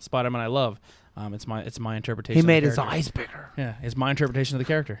stupid. It's not the Spider-Man I love. It's my interpretation. He of the made his character. eyes bigger. Yeah, it's my interpretation of the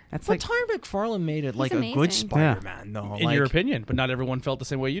character. That's But like, Todd McFarlane made it like a amazing. good Yeah. Spider-Man, though. In your opinion, but not everyone felt the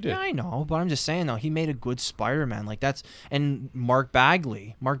same way you did. Yeah, I know, but I'm just saying though, he made a good Spider-Man. Like that's and Mark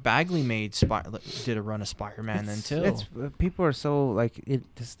Bagley made did a run of Spider-Man then too. It's people are so like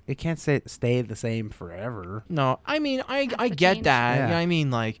it can't stay the same forever. No, I mean I to get change. that. Yeah. You know what I mean,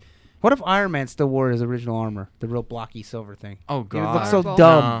 like, What if Iron Man still wore his original armor, the real blocky silver thing? oh It would god, look so Horrible.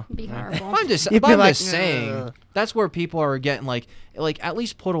 dumb. Be horrible. I'm just, You'd but be I'm like, just saying "Ugh." that's where people are getting like at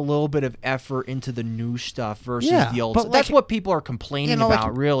least put a little bit of effort into the new stuff versus Yeah, the old. but Stuff. That's like- what people are complaining like-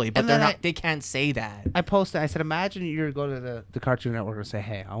 about, really. But and they're then not. They can't say that. I posted. I said, imagine you go to the Cartoon Network and say,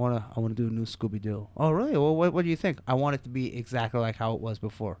 "Hey, I wanna do a new Scooby Doo." Oh, really? Well, what do you think? I want it to be exactly like how it was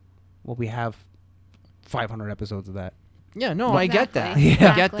before. Well, we have 500 episodes of that. Yeah, no, I get that. Exactly.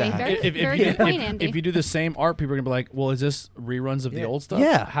 I get Exactly. that. Very- If very you good do, point, Andy. if you do the same art, people are gonna be like, "Well, is this reruns of the Yeah. old stuff?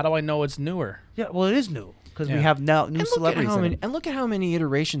 Yeah. How do I know it's newer?" Yeah, well, it is new because we Yeah. have now new And celebrities. in it. look at how many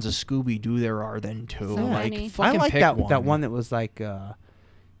iterations of Scooby Doo there are then too. So Like many. I fucking like pick that one. one that was like it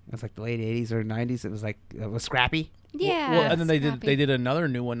was like the late 80s or 90s. It was like it was Scrappy. Yeah. Well, and then Scrappy. they did another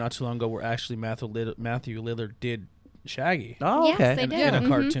new one not too long ago where actually Matthew Lillard did Shaggy Oh, Yes, okay. they did. in a Mhm.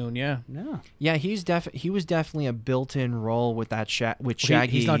 cartoon. Yeah, Yeah. Yeah, he was definitely a built-in role with that with Well,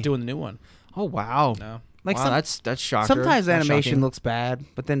 Shaggy. he's not doing the new one. Oh wow. No. Like wow, that's shocking. sometimes That's animation shocking. looks bad,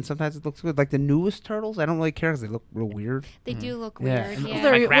 but then sometimes it looks good. Like the newest Turtles, I don't really care because they look real weird. They do look Yeah. weird. And, Yeah. Well,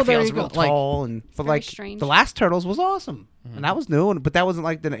 there like you- well, there Raphael's you real go. Like- tall, and but very like strange. the last Turtles was awesome, and that was new, but that wasn't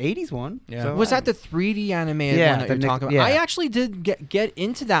like the 80s one. Yeah. So Was that the 3D animated Yeah, one that the you're Nick- talking about? yeah. I actually did get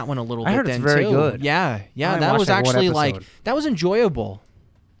into that one a little I bit heard it's then very too. good. Yeah, I only that watched, was like, one actually like episode. that was enjoyable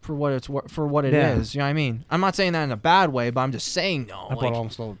for what it Yeah. is. You know what I mean? I'm not saying that in a bad way, but I'm just saying no. I bought Like,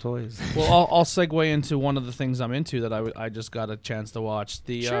 almost all the toys. Well, I'll segue into one of the things I'm into that I just got a chance to watch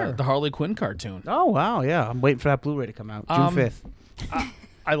the Sure. Harley Quinn cartoon. Oh wow, yeah, I'm waiting for that Blu-ray to come out June 5th.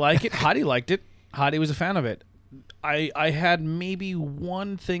 I like it. Hottie liked it. Hottie was a fan of it. I had maybe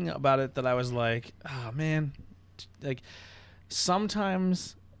one thing about it that I was like, oh man, like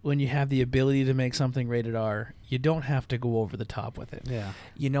sometimes when you have the ability to make something rated R, you don't have to go over the top with it. Yeah,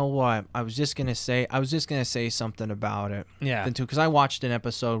 you know what? I was just gonna say something about it. Yeah. Then too, because I watched an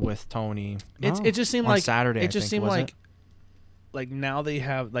episode with Tony. It just seemed On like Saturday, I It just think, seemed was like it? like now they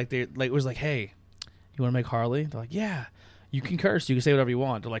have like they like it was like, hey, you want to make Harley? They're like, yeah. You can curse. You can say whatever you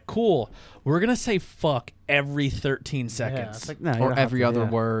want. They're like, cool. We're gonna say fuck every 13 seconds. Yeah, it's like, no, you Or don't have every to, other yeah.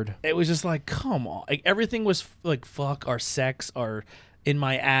 word. It was just like, come on. Like everything was like fuck or sex or in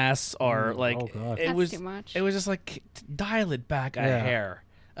my ass or like oh, God. it That's was too much. It was just like dial it back a Yeah.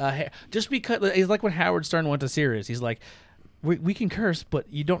 hair. Just because it's like when Howard Stern went to Sirius. He's like, we can curse,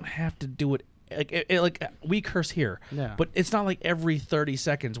 but you don't have to do it. Like we curse here, Yeah. but it's not like every 30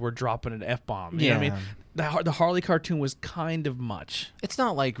 seconds we're dropping an F bomb. You know what I Yeah. mean? The Harley cartoon was kind of much. It's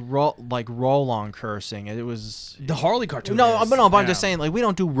not like roll on cursing. It was The Harley cartoon. no, is. but I'm Yeah. just saying like we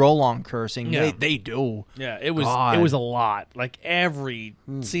don't do roll on cursing. Yeah. They do. Yeah, it was God. it was a lot. Like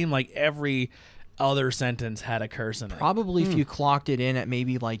seemed like every other sentence had a curse in it. Probably if you clocked it in at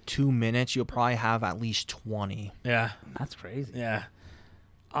maybe like 2 minutes, you'll probably have at least 20. Yeah, That's crazy. yeah.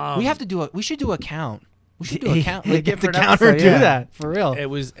 We have to do we should do a count. We should do a count. Like, get the Different counter episode, do yeah. that for real. It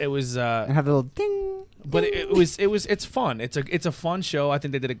was And have the little ding. but it's fun. It's a fun show. I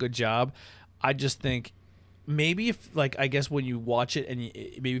think they did a good job. I just think maybe if like I guess when you watch it and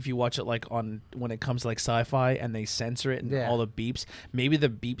maybe if you watch it like on when it comes to like sci-fi and they censor it and Yeah. all the beeps, maybe the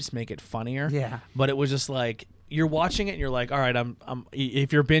beeps make it funnier. Yeah. But it was just like you're watching it and you're like, all right,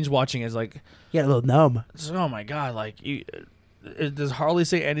 if you're binge watching, it's like, Yeah, a little numb. oh my god, like, does Harley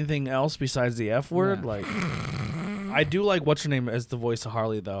say anything else besides the F word? Yeah. Like, I do like what's her name as the voice of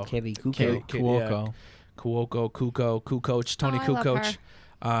Harley though. Kaylee Cuoco. Cuoco. Kukoc, Tony Oh, I love Kukoc.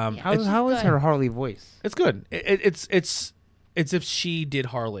 her. Um, Yeah. How it's, how is good. her Harley voice? it's good. It's if she did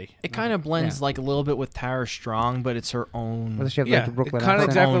Harley. It kind of blends Yeah. like a little bit with Tara Strong, but it's her own. Or does she have Yeah, like a Brooklyn kind of accent?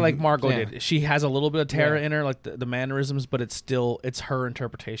 exactly Own- like Margot yeah. did. She has a little bit of Tara Yeah. in her, like the mannerisms, but it's her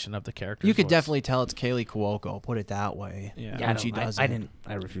interpretation of the character. You could definitely tell it's Kaylee Cuoco. Put it that way. Yeah. Yeah, when I she don't- does I it. didn't.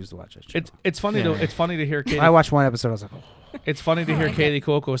 I refuse to watch it. It's funny Yeah. to hear Katie. I watched one episode. I was like, oh. It's funny to I hear like Kaylee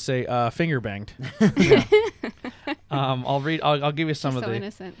Cuoco say finger banged. I'll give you some She's of so the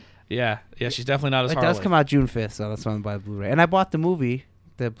innocent. yeah. She's definitely not as It Harley. does come out June 5th, so that's when I buy the Blu-ray. And I bought the movie,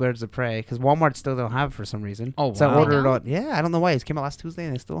 The Birds of Prey, because Walmart still don't have it for some reason. Oh, So I wow. ordered it They on. Yeah, I don't know why. It came out last Tuesday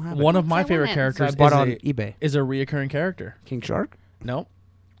and they still don't have One it. of my So favorite when? So I characters bought is on a, eBay. is a reoccurring character. King Shark? Nope.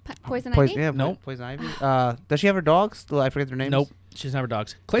 Poison Poison, Ivy. yeah, Nope. Poison Ivy. Does she have her dogs? I forget their names. Nope. She's never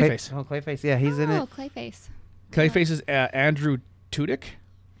dogs. Clayface. Oh, Clayface. Yeah, he's in Oh, it. Clayface. Clayface is Andrew Tudyk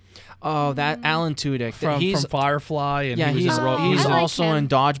Oh, that Alan Tudyk. from Firefly, and yeah, he was he's in Oh, he's I like also him. in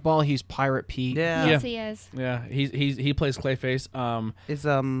Dodgeball. He's Pirate Pete. Yeah. Yes, he is. Yeah, he plays Clayface. Is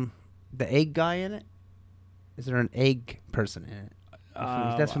the egg guy in it? Is there an egg person in it?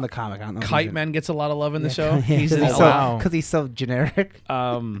 That's from the comic. I don't know. Kite Man gets a lot of love in the show. Yeah, He's in it. Wow. because he's so generic.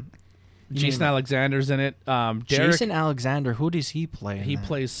 Jason Alexander's in it. Derek, Jason Alexander. Who does he play? in he that?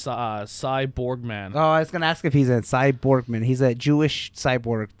 plays Cyborg Man. Oh, I was gonna ask if he's a cyborgman. He's a Jewish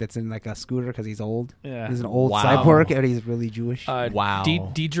cyborg that's in like a scooter because he's old. Yeah. He's an old Wow. cyborg and he's really Jewish. Wow.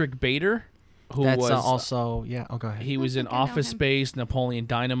 Diedrich Bader, who That's was also yeah. Oh, go ahead. he was in think I know Office him. Space, Napoleon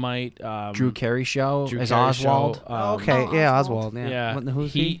Dynamite, Drew Carey show Drew as Carey Oswald. Show, Oh, okay, Oh, yeah, Oswald. Oswald. Yeah. Yeah,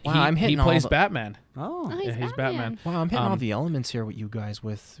 Who's he? Wow, I'm hitting he all plays the- Batman. Oh, Oh, he's, Yeah, he's Batman. Wow, I'm hitting all Um, the elements here with you guys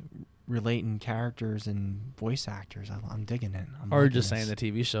with relating characters and voice actors. I'm digging it. I'm Or liking just this. saying the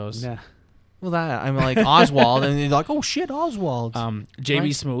TV shows. yeah. Well, that I'm like Oswald, and they're like, oh shit, Oswald. JB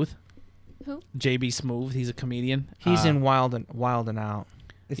Right. Smooth. Who? JB Smooth. He's a comedian. He's Uh, in Wild and Out.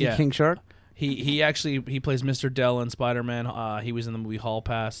 Is Yeah. he King Shark? He actually plays Mr. Dell in Spider-Man. He was in the movie Hall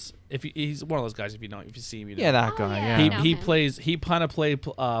Pass. He's one of those guys. If you see him, you know. Yeah, that Oh, guy. yeah. Yeah. He know he him. plays he kind of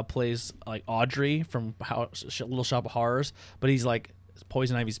plays like Audrey from Little Shop of Horrors, but he's like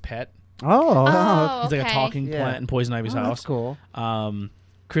Poison Ivy's pet. Oh, Oh, He's like a okay. talking Yeah. plant in Poison Ivy's that's house. cool.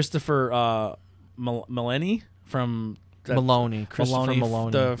 Christopher Maloney from Maloney, Christopher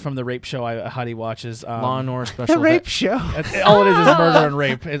Maloney. from the rape show Heidi watches. Law and Order The Special. rape show. All it is murder and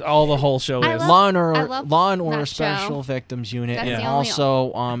rape. All the whole show I is. love- Law and Order that show. Special Victims Unit, That's and the only-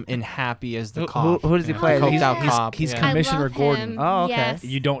 also in Happy as the cop. Who does he play? The coked He's- out he's- cop. he's yeah. Commissioner I love Gordon. Him. Oh, okay. Yes.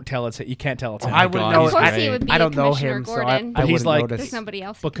 You don't tell it's. You can't tell it's him. Oh my I wouldn't God, know. he's Of course great. he would be I don't know Commissioner him, so Gordon. But he's like- There's nobody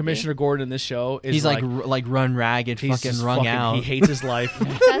else. But Commissioner Gordon in this show is He's like run ragged, he's fucking just wrung fucking- out. He hates his life.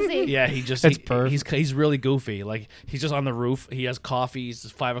 Does he? Yeah, he just It's he's really goofy. Like he's just on the roof. He has coffee.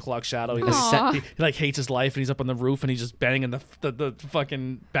 He's 5 o'clock shadow. He, Aw. he like hates his life, and he's up on the roof, and he's just banging the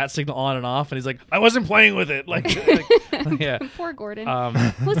fucking bat signal on and off. And he's like, I wasn't playing with it. Like yeah. Poor Gordon. Um,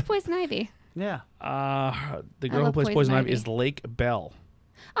 Who's Poison Ivy? Yeah. the girl who love plays Poison Poison Ivy Ivy. is Lake Bell.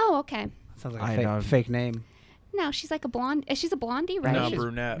 Oh, okay. Sounds I like a know. fake name. No, she's like a blonde. She's a blondie, right? No, she's-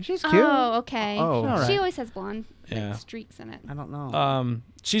 brunette. She's cute. Oh, okay. Oh. All She right. always has blonde Yeah. streaks in it. I don't know.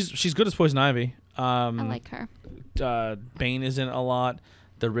 She's good as Poison Ivy. I like her. Bane is in it a lot.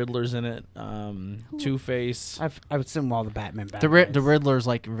 The Riddler's in it. Two Face. I would assume all the Batman. the Riddler's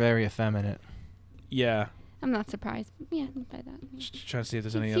like very effeminate. Yeah. I'm not surprised. Yeah, by that. Just trying to see if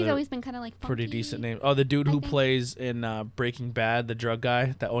there's any He's other always been kind of like pretty funky. decent names. Oh, the dude I who think. plays in Breaking Bad, the drug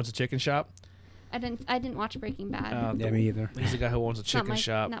guy that owns a chicken shop. I didn't watch Breaking Bad. Yeah, me either. He's the guy who owns a It's not chicken my,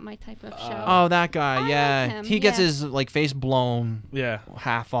 shop. Not my type of show. Oh, that guy. I yeah, like him, he gets yeah. his like face blown Yeah.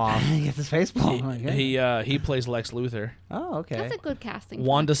 half off. He gets his face blown. like, yeah. He plays Lex Luthor. Oh, okay. That's a good casting. for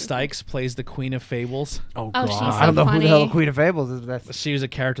Wanda Lex Luthor. Stikes plays the Queen of Fables. Oh Oh, god. she's I don't know who the hell funny. Queen of Fables is. But that's She was a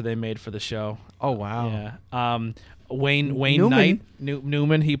character they made for the show. Oh wow. Yeah. Wayne Newman. Knight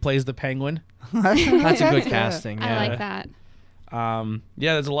Newman. He plays the Penguin. That's a good casting. Yeah. I like that.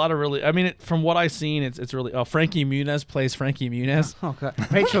 Yeah, there's a lot of really. I mean, from what I've seen, it's really. Oh, Frankie Muniz plays Frankie Muniz. Oh god.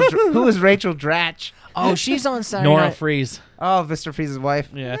 Who is Rachel Dratch? Oh, she's on Saturday Nora Night, Freeze. Oh, Mr. Freeze's wife.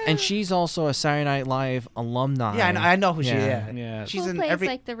 Yeah. and she's also a Saturday Night Live alumni. Yeah, I know who she is. Yeah. Yeah. She's Who in plays every.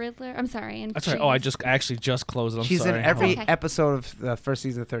 like the Riddler? I'm sorry. And That's right. Oh, I actually just closed it. I'm She's sorry. in every Okay. episode of the first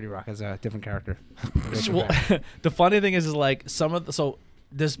season of 30 Rock as a different character. Well, the funny thing is like some of the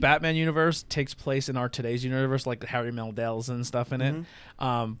this Batman universe takes place in our today's universe, like Harry Meldel's and stuff in it.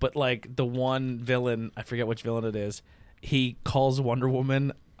 But like the one villain, I forget which villain it is, he calls Wonder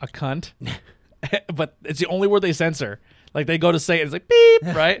Woman a cunt, but it's the only word they censor. Like they go to say it, it's like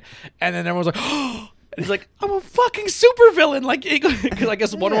beep, right? And then everyone's like, oh. And he's like, I'm a fucking super villain. Like, because I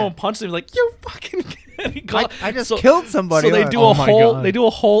guess Wonder Woman punched him. He's like, you're fucking. I just killed somebody. So they like, do they do a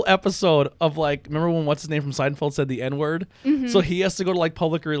whole episode of like, remember when what's his name from Seinfeld said the N-word? So he has to go to like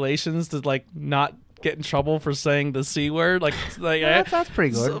public relations to like not get in trouble for saying the C word. Like, that's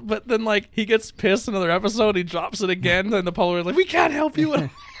pretty good. So, but then like he gets pissed another episode, he drops it again, and the public is like, we can't help you.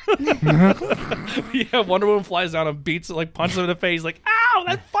 Yeah, Wonder Woman flies down and beats it, like punches him in the face, like, ow,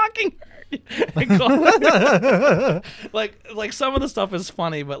 that fucking hurt. like some of the stuff is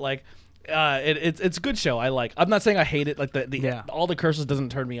funny, but like it's a good show. I'm not saying I hate it, like the all the curses doesn't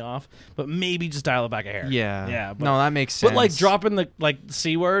turn me off, but maybe just dial it back a hair. Yeah. But, No, that makes sense. But like dropping the like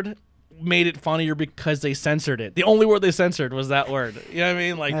C word made it funnier because they censored it. The only word they censored was that word. You know what I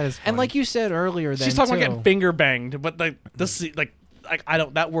mean? Like, and like you said earlier, then she's talking too. about getting finger banged, but like like I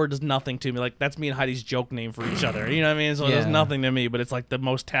don't. That word does nothing to me. Like that's me and Heidi's joke name for each other. You know what I mean? So it does nothing to me. But it's like the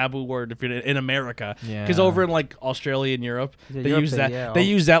most taboo word if you're in America. Because over in like Australia and Europe, they use that. Yeah, they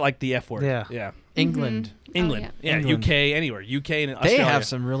use that like the F word. Yeah. England. England. Oh, yeah. England. UK, anywhere. UK and Australia. They have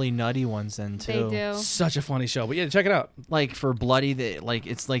some really nutty ones then too. They do. Such a funny show. But yeah, check it out. Like for bloody, like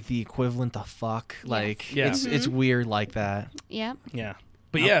it's like the equivalent of fuck. Like it's weird like that. Yep. Yeah.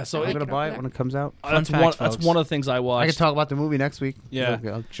 But yeah, so I'm gonna buy it when it comes out. that's one of the things I watched. I can talk about the movie next week. Yeah.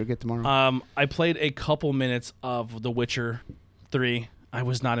 I should get tomorrow. I played a couple minutes of The Witcher 3. I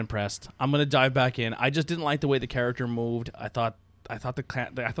was not impressed. I'm gonna dive back in. I just didn't like the way the character moved. I thought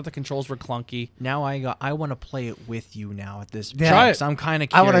the controls were clunky. Now I want to play it with you now at this. Yeah. Try it. So I'm kind of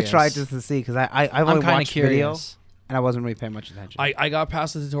I curious. want to try it just to see because I've only watched video and I wasn't really paying much attention. I got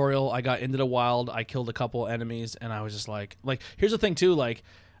past the tutorial. I got into the wild. I killed a couple enemies, and I was just like here's the thing too, like.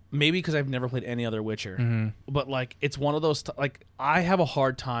 Maybe because I've never played any other Witcher, but like it's one of those like I have a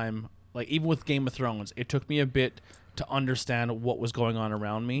hard time, like even with Game of Thrones, it took me a bit to understand what was going on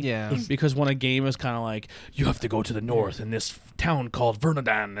around me. Yeah. Because when a game is kind of like you have to go to the north in this town called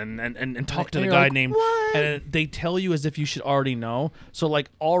Vernodan and talk to the guy named, and they tell you as if you should already know. So like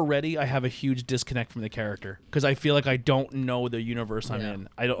already I have a huge disconnect from the character because I feel like I don't know the universe I'm in.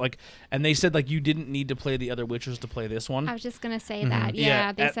 I don't like, and they said like you didn't need to play the other Witchers to play this one. I was just gonna say that.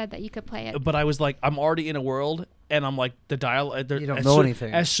 Yeah, they said that you could play it. But I was like, I'm already in a world, and I'm like the dialogue. You don't know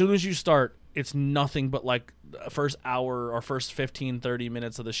anything. As soon as you start, it's nothing but like first hour or first 15, 30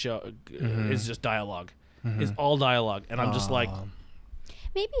 minutes of the show is just dialogue. It's all dialogue, and I'm just like.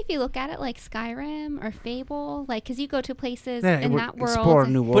 Maybe if you look at it like Skyrim or Fable, like because you go to places Yeah, in that world. explore a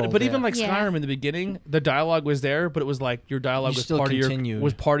new world. But even like Yeah. Skyrim in the beginning, the dialogue was there, but it was like your dialogue You was still part continued. of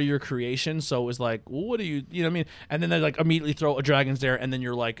your part of your creation. So it was like, well, what do you know what I mean? And then they like immediately throw a dragon's there, and then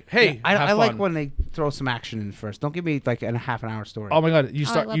you're like, hey, I have like fun. when they throw some action in first. Don't give me like a half an hour story. Oh my god! You I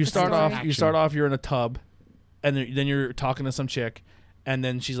start love you the start story. off you start off you're in a tub, and then you're talking to some chick, and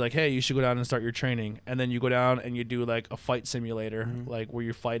then she's like, hey, you should go down and start your training, and then you go down and you do like a fight simulator, like where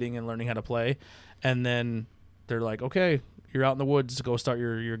you're fighting and learning how to play, and then they're like, okay, you're out in the woods to go start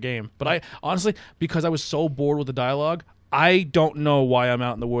your game. But I honestly, because I was so bored with the dialogue, I don't know why I'm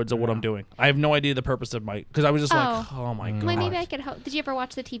out in the woods or what I'm doing. I have no idea the purpose of my because I was just like, oh my god. Well, maybe I could help. Did you ever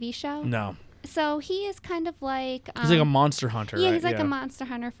watch the TV show? No. So he is kind of like He's like a monster hunter. Yeah, right? he's like a monster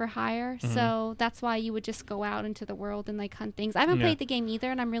hunter for hire. So that's why you would just go out into the world and like hunt things. I haven't played the game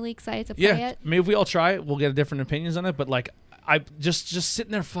either, and I'm really excited to play it. Maybe if we all try it, we'll get different opinions on it. But like, I just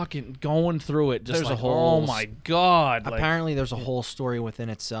sitting there fucking going through it. Just There's like, a whole oh my god! Like, Apparently, there's a whole story within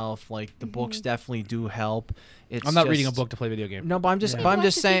itself. Like the books definitely do help. It's I'm not reading a just- book to play a video game. No, but I'm just, Yeah. but I'm Watch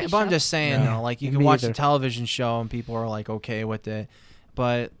just the saying, TV but I'm show. just saying though, like you Me can watch either. the television show and people are like okay with it,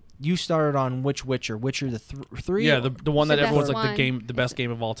 but you started on which Witcher? Witcher the 3? Yeah, the one The that everyone's best like the one. best game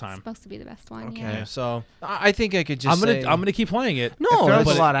of all time. Supposed to be the best one. Okay, Yeah. so I think I could just I'm gonna keep playing it. no, it throws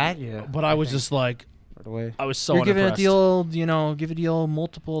that's- a lot at you. But I was just like, Right away. I was so you're giving it unimpressed. the old, give it the old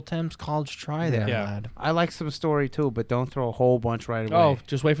multiple attempts college try there, Yeah. lad. I like some story too, but don't throw a whole bunch right away. Oh,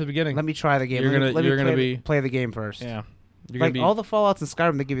 just wait for the beginning. Let me try the game. You're Let me gonna- you're gonna play, be- play the game first. yeah, you're Like gonna be. all the Fallouts in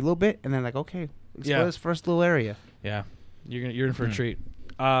Skyrim, they give you a little bit, and then like okay, explore this first little area. Yeah, you're in for a treat.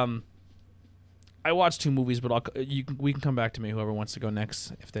 I watched 2 movies, but we can come back to me. Whoever wants to go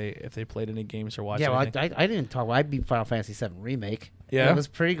next, if they played any games or watched. Yeah, well, anything. I didn't talk. I beat Final Fantasy VII Remake. Yeah? That was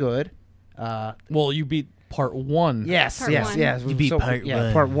pretty good. Well, you beat part 1. Yes, Part yes, one. yes. You beat part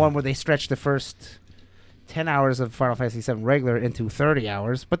one. part 1 where they stretched the first 10 hours of Final Fantasy VII regular into 30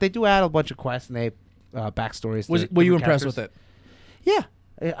 hours, but they do add a bunch of quests and they backstories. Were you impressed with it? Yeah,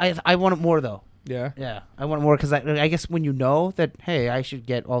 I want it more though. Yeah. Yeah, I want more because I guess when you know that, hey, I should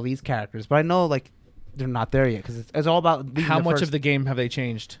get all these characters, but I know like they're not there yet because it's all about How much of the game have they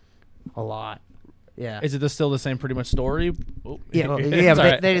changed? a lot. Yeah, Is it still the same pretty much story? Oh. yeah, well, It's yeah. all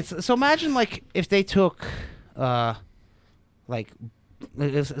But right. so imagine like if they took, like,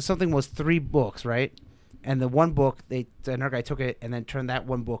 if something was 3 books, right, and the one book another guy took it and then turned that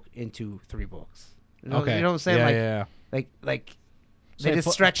one book into 3 books. You know, Okay. you know what I'm saying? Yeah, like, yeah. like. So They they just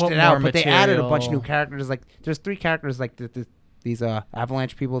put- stretched put it out, more but they added a bunch of new material. characters. Like, there's 3 characters, like these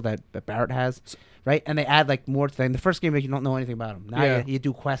Avalanche people that Barrett has, right? And they add like more thing. The first game, like, you don't know anything about them. Now Yeah. you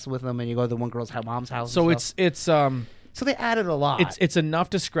do quests with them, and you go to the one girl's mom's house. So and stuff. it's so they added a lot. it's enough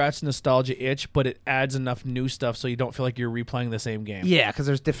to scratch nostalgia itch, but it adds enough new stuff so you don't feel like you're replaying the same game. yeah, because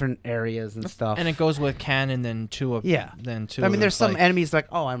there's different areas and stuff. And it goes with canon then two of Yeah. then two. I mean, there's of, some like, enemies like,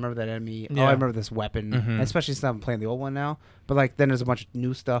 oh, I remember that enemy. Oh, Yeah. I remember this weapon. Mhm. Especially since I'm playing the old one now. But like, then there's a bunch of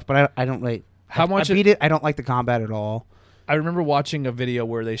new stuff. But I don't like. How much I beat it? I don't like the combat at all. I remember watching a video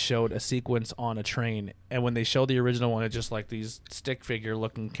where they showed a sequence on a train, and when they showed the original one, it's just like these stick figure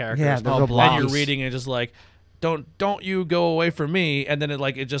looking characters. Yeah, they're Oh, real blobs. and you're reading it just like, don't you go away from me, and then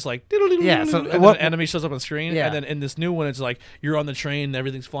it just like Yeah, so and then what- the enemy shows up on the screen, Yeah. and then in this new one it's like you're on the train and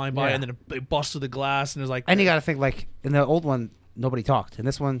everything's flying by, Yeah. and then it busts through the glass and there's like And you got to think like in the old one, nobody talked. In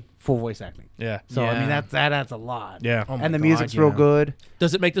this one, full voice acting. yeah. So I mean Yeah. that adds a lot. Yeah. Oh my and the God, music's real yeah. good.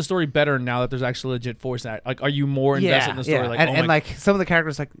 Does it make the story better now that there's actually legit voice act? Like, are you more invested in the story? yeah. Like, and, oh and my, like some of the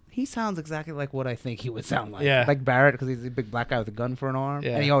characters, like he sounds exactly like what I think he would sound like. Yeah. Like Barrett, because he's a big black guy with a gun for an arm,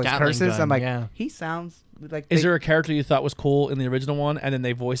 Yeah. and he always Gatling curses. gun, I'm like, yeah. he sounds like. is there a character you thought was cool in the original one, and then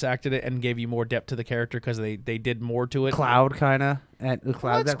they voice acted it and gave you more depth to the character because they did more to it? Cloud kind of and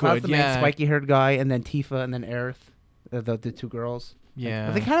Cloud? that's Cloud's good, the main yeah. spiky haired guy, and then Tifa, and then Aerith, the 2 girls. Yeah.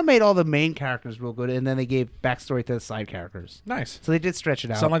 But they kind of made all the main characters real good, and then they gave backstory to the side characters. Nice. So they did stretch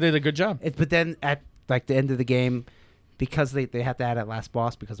it out. Sound like they did a good job. But then at like the end of the game, because they had to add that last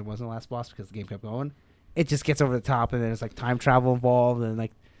boss because there wasn't a last boss because the game kept going, it just gets over the top, and then there's like time travel involved, and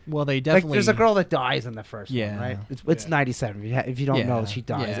like well, they definitely. there's a girl that dies in the first Yeah. one, right? It's Yeah. 97. If you don't know, Yeah. she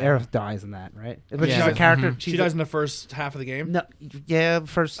dies. Yeah. Aerith dies in that, right? But she's Yeah. a character. Mhm. She dies in the first half of the game. No, yeah,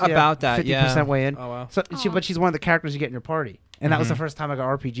 first About that, 50% yeah. way in. Oh wow. So Aw. but she's one of the characters you get in your party, and that was the Mhm. first time like an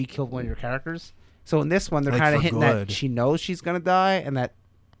RPG killed one of your characters. So in this one, they're Like kind of for hinting that good. she knows she's gonna die, and that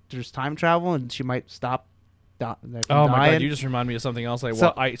there's time travel, and she might stop. Oh my dying. god, you just remind me of something else.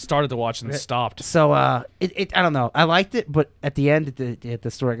 So- I started to watch and stopped. So it I don't know. I liked it, but at the end, the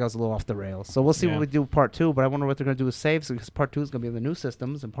story goes a little off the rails. So we'll see Yeah. what we do with part 2. But I wonder what they're gonna do with saves because part 2 is gonna be on the new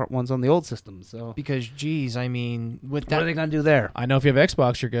systems and part 1's on the old systems. So because geez, I mean, with what are they that, gonna do there? I know if you have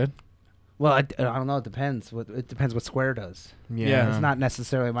Xbox, you're good. Well, I don't know. It depends. It depends what Square does. Yeah. It's not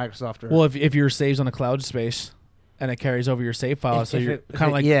necessarily Microsoft or. Well, if your saves on a cloud space and it carries over your save file, so if you're it- kind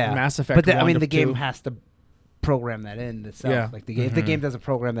of like yeah. Mass Effect. But I 1 mean, to the game 2. has to program that in itself. Yeah. Like if the Mhm. game doesn't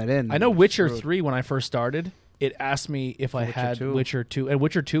program that in, I know then Witcher screwed. 3 when I first started, it asked me if I Witcher had 2. Witcher 2, and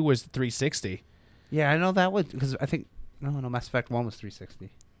Witcher 2 was 360. Yeah, I know that would because I think no, Mass Effect 1 was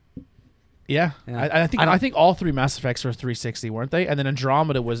 360. Yeah, Yeah. I don't- think all 3 Mass Effects were 360, weren't they? And then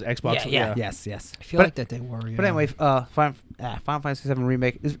Andromeda was Xbox. Yes. I feel But- like that they were. Yeah. But anyway, Final Fantasy VII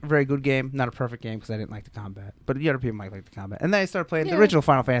Remake is a very good game. Not a perfect game because I didn't like the combat, but the other people might like the combat. And then I started playing the Yeah. original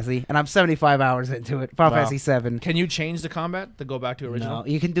Final Fantasy, and I'm 75 hours into it. Final Wow. Fantasy VII. Can you change the combat to go back to original? No,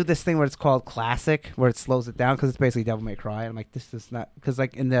 you can do this thing where it's called Classic, where it slows it down because it's basically Devil May Cry. I'm like, this is not because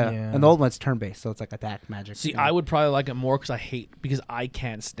like in the Yeah. old one it's turn based, so it's like attack magic. See, you know. I would probably like it more because I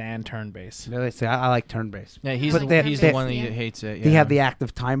can't stand turn based. Really say I like turn based. Yeah, he's But the, he's they- the one that Yeah. hates it. Yeah. They have the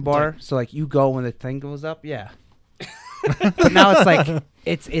active time bar, so like you go when the thing goes up. Yeah. But now it's like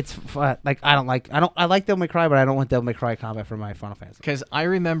like I like Devil May Cry, but I don't want Devil May Cry combat for my Final Fantasy. Because I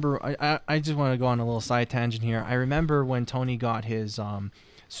remember, I just want to go on a little side tangent here. I remember when Tony got his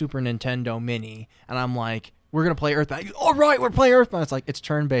Super Nintendo Mini, and I'm like, we're going to play Earthbound. He goes, all right, we're playing Earthbound. It's like, it's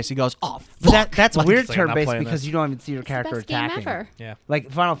turn-based. He goes, oh, But fuck. that's Like, weird it's like, I'm not turn based playing because this. you don't even see your It's the character best game attacking. ever. Yeah. Like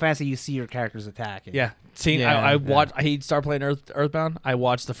Final Fantasy, you see your characters attacking. Yeah. See, Yeah, I yeah. watched. He started playing Earthbound. I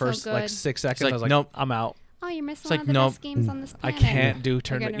watched the So first like good. 6 seconds. like, I was like, nope. I'm out. Oh, you're missing like, one of the nope. best games on this I planet. can't do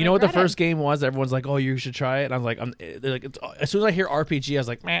turn. gonna You know what the regret first it. game was? Everyone's like, "Oh, you should try it." And I was like, they're like, as soon as I hear RPG, I was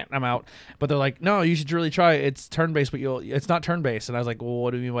like, "Man, I'm out." But they're like, "No, you should really try it. It's turn based, but it's not turn based." And I was like, "Well, what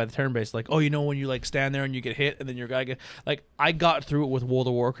do you mean by the turn based?" Like, "Oh, you know when you like stand there and you get hit, and then your guy get like." I got through it with World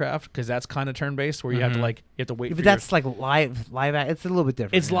of Warcraft because that's kind of turn based, where you have to Mhm. wait. But for that's like live. It's a little bit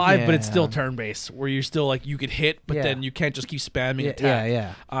different. it's live, but it's still Yeah. turn based, where you're still like you get hit, but Yeah. then you can't just keep spamming Yeah, attack.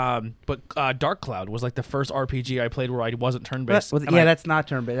 yeah. But Dark Cloud was like the first RPG I played where I wasn't turn But, based. well, yeah, that's not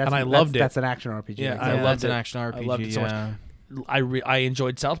turn based. and I loved it. That's an action RPG. Yeah, exactly. I Yeah, loved that's an it. action I RPG. loved it so much. yeah. I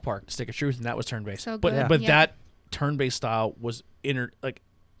enjoyed South Park, Stick of Truth, and that was turn based. So but good. but Yeah. that turn based style was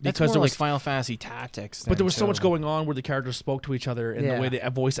That's because more there like was Final Fantasy Tactics. but there then, was so much too. going on where the characters spoke to each other and Yeah. the way the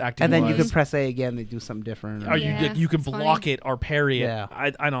voice acting And then you was. could press A again, they do something different. Or Yeah, you can it's block funny. it or parry it. Yeah.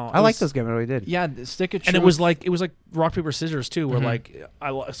 I know. I like those games. I really did. Yeah, the Stick of Truth. And it was like rock paper scissors too, where Mhm. like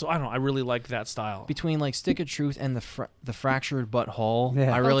so I don't know. I really like that style. between like Stick of Truth and the Fractured But Whole.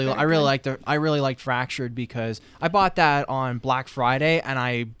 Yeah. I Both really very I really good. liked I really liked Fractured because I bought that on Black Friday and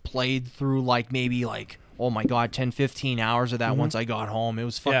I played through like maybe like oh my god 10-15 hours of that once I got home. It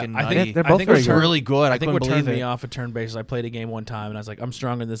was Yeah, fucking I nutty. think They're I both think it very was good. really good. I I think couldn't what turned believe me it. off at turn based is I played a game one time and I was like, I'm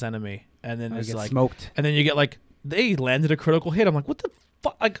stronger than this enemy, and then I it's get like smoked. and then you get like they landed a critical hit. I'm like, what the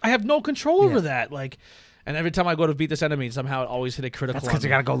fuck? Like, I have no control over that. Like, and every time I go to beat this enemy, somehow it always hit a critical. That's because on you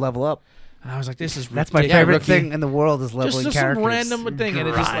me. gotta go level up. And I was like, this is That's my ridiculous. favorite rookie. thing in the world is leveling Just characters. some random thing, and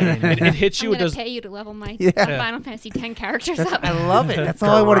it just like, Grind. it hits you. I'm It gonna does. pay you to level my Yeah. Final Fantasy X characters up. I love it. That's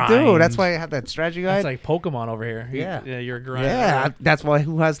all I want to do. Grind. That's why I have that strategy guide. It's like Pokemon over here. Yeah. You're a grinder. Yeah, that's why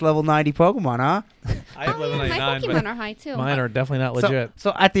who has level 90 Pokemon, huh? I have Oh, level yeah, my 99, Pokemon but are high too. mine are definitely not legit.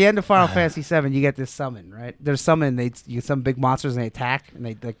 So at the end of Final Fantasy 7, you get this summon, right? There's summon. You get some big monsters and they attack and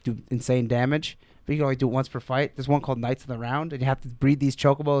they like do insane damage. But you can only do it once per fight. There's one called Knights of the Round, and you have to breed these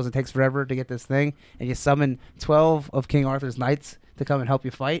chocobos. It takes forever to get this thing, and you summon 12 of King Arthur's knights to come and help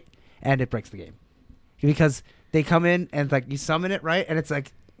you fight, and it breaks the game because they come in and like you summon it, right? And it's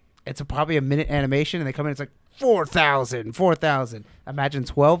like probably a minute animation, and they come in. It's like 4,000. Imagine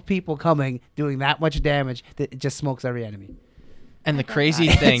 12 people coming doing that much damage that it just smokes every enemy. And the I crazy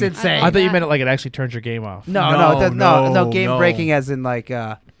It's thing, insane. I thought you that. meant it like it actually turns your game off. No, game breaking as in like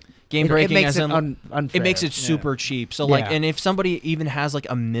game breaking it makes as it in unfair. it makes it Yeah. super cheap. So like, Yeah. and if somebody even has like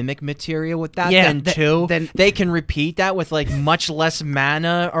a mimic material with that, Yeah, then then- they can repeat that with like much less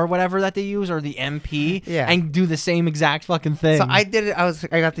mana or whatever that they use or the MP, Yeah. and do the same exact fucking thing. So I did it.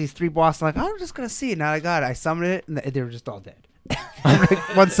 I got these 3 bosses. I'm like, I'm just gonna see it. Now I got it. I summoned it, and they were just all dead.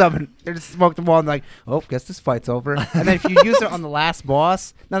 One summon, they just smoked them all. And like, oh, guess this fight's over. And then if you use it on the last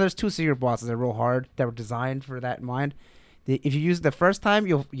boss, now there's 2 secret bosses that are real hard that were designed for that in mind. If you use it the first time,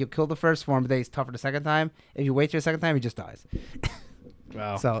 you'll kill the first form, but then he's tougher the second time. If you wait till the second time, he just dies.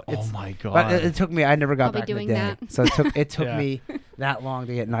 Wow. So oh it's, my god! but it took me. I never got I'll be back in the doing day. that. So it took Yeah. me that long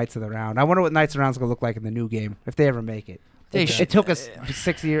to get Knights of the Round. I wonder what Knights of the Round's gonna look like in the new game if they ever make it. They It should- took us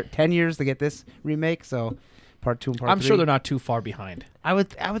 10 years to get this remake. So part 2 and part 3. I'm sure they're not too far behind. I would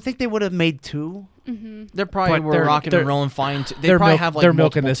think they would have made 2. Mm-hmm. They're probably But were they're- rocking they're- and rolling fine. They They're probably milk- have like they're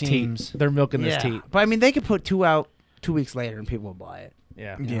milking multiple this teams. teat. They're milking this teat. But I mean, they could put 2 out 2 weeks later and people will buy it.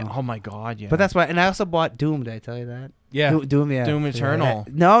 Yeah. Yeah. Oh my god. Yeah. But that's why. And I also bought Doom. Did I tell you that? Yeah. Doom. Yeah. Doom Eternal.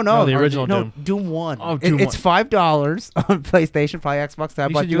 Yeah. No, No, the original no, Doom. Doom 1. Oh, Doom It's $5 on PlayStation, probably Xbox. I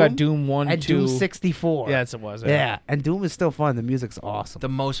You bought said you got Doom 1, and 2. Doom 64. Yes, it was. Yeah, and Doom is still fun. The music's awesome. the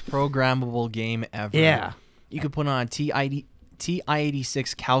most programmable game ever. Yeah. You could put on a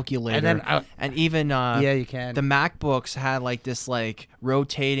TI-86 calculator, And then and even yeah, you can. the MacBooks had like this like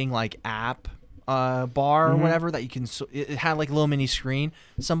rotating like app bar or Mhm. whatever that you can. It had like a little mini screen.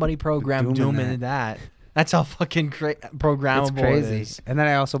 Somebody programmed Doom in Doom into that. That's how fucking programmable It's crazy. it is. And then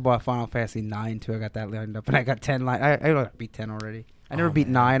I also bought Final Fantasy 9 too. I got that lined up, and I got 10. I beat 10 already. I never Oh, beat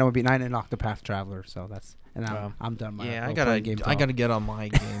man. 9. I beat 9 and Octopath Traveler. So that's Wow. I'm done. My Yeah, I role-playing game I talk. gotta get on my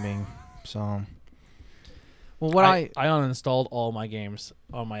gaming. So, well, what I I uninstalled all my games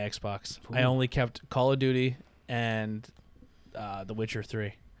on my Xbox. I Ooh. only kept Call of Duty and The Witcher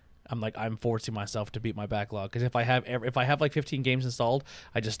 3. I'm forcing myself to beat my backlog because if I have like 15 games installed,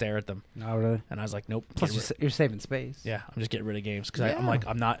 I just stare at them, No, really. and I was like, nope. Plus, get rid- you're saving space. yeah, I'm just getting rid of games because I'm Yeah. like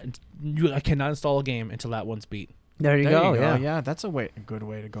I cannot install a game until that one's beat. There you there go. you go. Yeah. Yeah, that's a good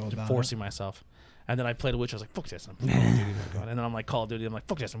way to go about Forcing myself. And then I played Witcher. I was like, fuck this. I'm Call of Duty. And then I'm like, Call of Duty. I'm like,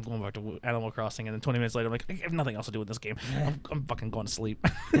 fuck this. I'm going back to Animal Crossing. And then 20 minutes later, I'm like, I have nothing else to do with this game. I'm fucking going to sleep.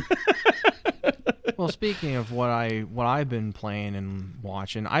 Well, speaking of what I've been playing and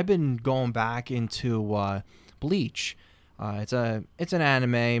watching, I've been going back into Bleach. It's an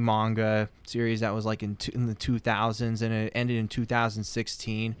anime manga series that was like in the 2000s and it ended in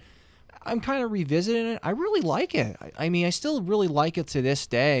 2016. I'm kind of revisiting it. I really like it. I mean, I still really like it to this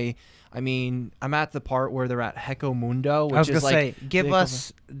day. I mean, I'm at the part where they're at Heko Mundo, which I was is gonna like say, give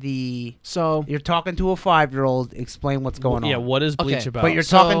us the. so. You're talking to a 5-year-old. Explain what's going Yeah, on. what is Bleach Okay, about? But you're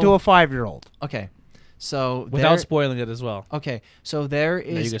So- talking to a 5-year-old. Okay, so Without there, spoiling it as well. okay, so there No,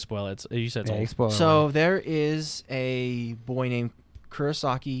 you is can spoil it. You said it's Yeah, old. explain So there is a boy named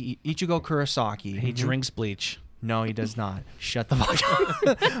Kurosaki, Ichigo Kurosaki. He drinks bleach. No, he does not. Shut the fuck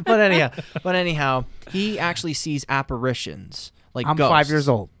up. But anyhow, he actually sees apparitions like I'm ghosts. 5 years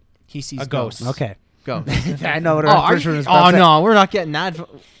old. He sees A ghost. ghosts. Okay. Ghosts. I know what Oh, our first one is about. no, we're not getting that.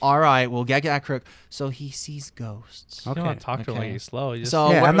 All right, we'll get that correct. So he sees ghosts. You don't Okay. talk to him like Okay. he's slow. You just, So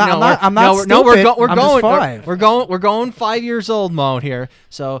Yeah, we're- I'm not- no, I'm not- we're- I'm not no, we're- no, we're, stupid. we're I'm just going. five. We're going 5 years old mode here.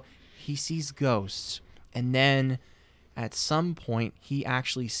 So he sees ghosts, and then at some point he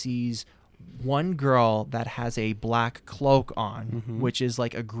actually sees one girl that has a black cloak on, which is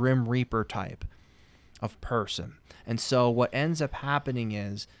like a Grim Reaper type of person. And so what ends up happening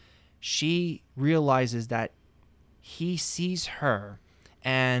is she realizes that he sees her,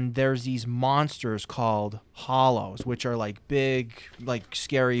 and there's these monsters called hollows, which are like big, like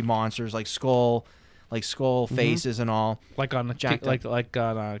scary monsters, like skull faces and all. like on Jacked up. like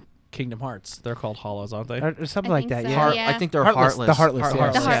on Kingdom Hearts, they're called hollows, aren't they? Or something I like think that. so, Yeah. yeah. I think they're Heartless. heartless. The Heartless,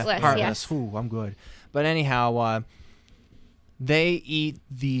 yeah. The Heartless, Heartless. yes. Ooh, I'm good. But anyhow, they eat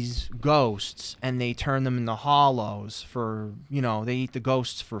these ghosts and they turn them into hollows for, they eat the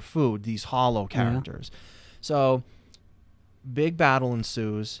ghosts for food, these hollow characters. So, big battle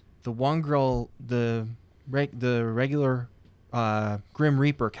ensues. The one girl, the regular Grim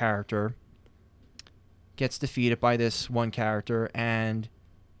Reaper character, gets defeated by this one character, and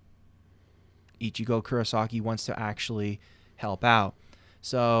Ichigo Kurosaki wants to actually help out.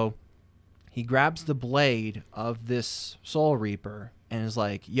 So he grabs the blade of this Soul Reaper and is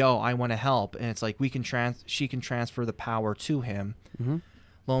like, "Yo, I want to help." And it's like she can transfer the power to him. Mm-hmm.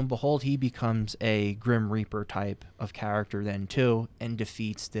 Lo and behold, he becomes a Grim Reaper type of character then too, and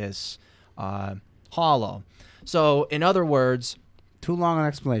defeats this Hollow. So in other words, Too long an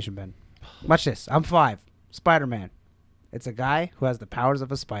explanation, Ben. Watch this. I'm 5. Spider-Man. It's a guy who has the powers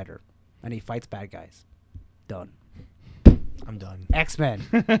of a spider, and he fights bad guys. Done. I'm done. X-Men.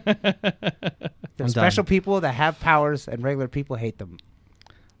 I'm There's done. special people that have powers, and regular people hate them.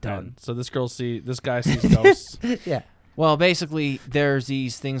 Done. So this guy sees ghosts. Yeah. Well, basically, there's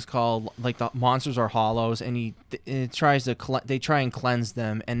these things called, like, the monsters are hollows, and it tries to they try and cleanse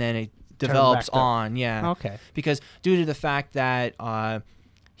them, and then it develops back up. on, Okay. because due to the fact that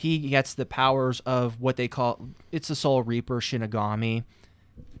he gets the powers of what they call, it's the Soul Reaper Shinigami.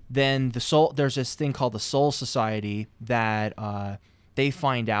 Then there's this thing called the Soul Society that they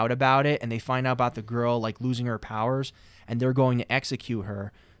find out about it, and they find out about the girl like losing her powers, and they're going to execute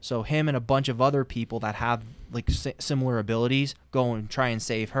her. So him and a bunch of other people that have like similar abilities go and try and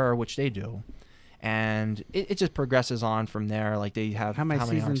save her, which they do. And it just progresses on from there. Like they have How many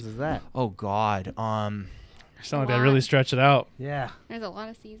seasons hours? is that? Oh God, Sound like they really stretch it out. Yeah. There's a lot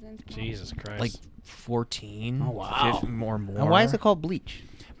of seasons. Jesus Christ. like 14. Oh, wow. 15, more. And why is it called Bleach?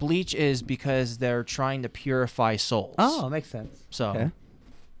 Bleach? Is because they're trying to purify souls. Oh, makes sense. So, Okay.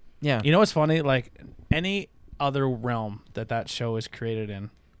 yeah. You know what's funny? Like any other realm that show is created in,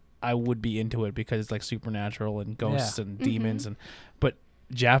 I would be into it because it's like supernatural and ghosts and demons but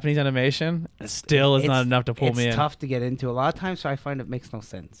Japanese animation still is not enough to pull me in. It's tough to get into a lot of times, so I find it makes no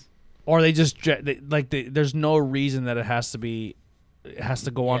sense. Or they just there's no reason that it has to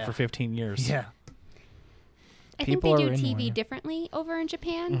go on Yeah. for 15 years. I think People they are do in TV one. differently over in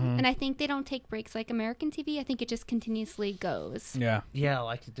Japan, and I think they don't take breaks like American TV. I think it just continuously goes. Yeah. Yeah, I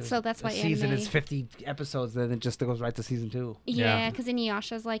like to do. So that's why season anime- is 50 episodes, then it just goes right to season 2. Yeah. Yeah, because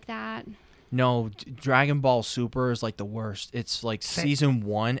Inuyasha's like that. No, Dragon Ball Super is like the worst. It's like season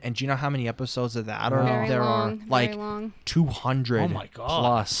 1, and do you know how many episodes of that are? Very There long. are like very long. 200 Oh my God.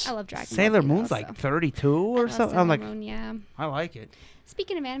 plus. I love Dragon Ball. Sailor Z, Moon's though, like so. 32 I or love something. Sailor I'm like, Moon, yeah. I like it.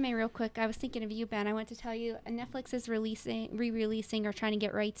 Speaking of anime, real quick, I was thinking of you, Ben. I want to tell you, Netflix is re-releasing or trying to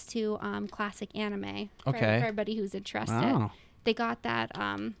get rights to classic anime. For Okay. everybody who's interested, Wow. they got that.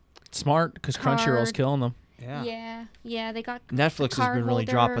 Smart, because Crunchyroll's Card. killing them. Yeah, they got Netflix has card been really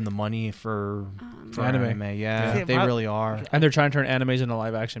holder. dropping the money for anime. anime. Yeah, Yeah. they really are. And they're trying to turn animes into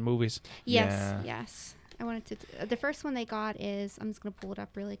live action movies. Yes, Yeah. yes. I wanted to. The first one they got is. I'm just gonna pull it up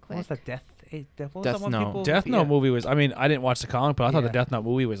really What quick. was that? What was Death that one Note. people? Death Note yeah. movie was, I mean, I didn't watch the comic, but I thought the Yeah. Death Note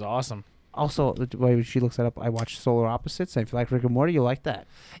movie was awesome. Also, the way she looks that up, I watched Solar Opposites, and if you like Rick and Morty, you'll like that.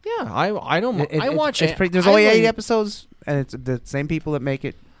 Yeah, I don't. I watch it's it. pretty, there's only 8 episodes, and it's the same people that make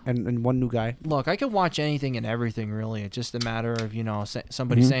it, and one new guy. Look, I can watch anything and everything. Really, it's just a matter of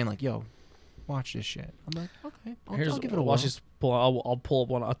somebody Mhm. saying like, "Yo, watch this shit." I'm like, okay, I'll give it a watch. I'll pull up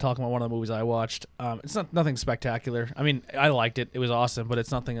one. I'll talk about one of the movies I watched. It's nothing spectacular. I mean, I liked it. It was awesome, but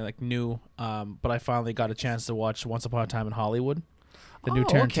it's nothing like new. But I finally got a chance to watch Once Upon a Time in Hollywood, the new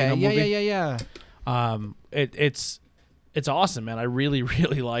Tarantino okay. movie. Yeah. It's awesome, man. I really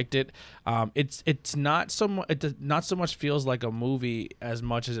really liked it. It's not so not so much feels like a movie as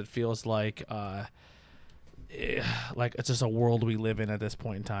much as it feels like it's just a world we live in at this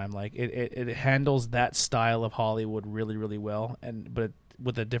point in time. Like it handles that style of Hollywood really really well, but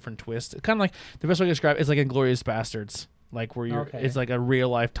with a different twist. Kind of like the best way to describe it is like Inglourious Bastards, like where you're it's like a real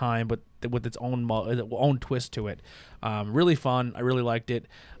life time, but with its own twist to it. Really fun. I really liked it.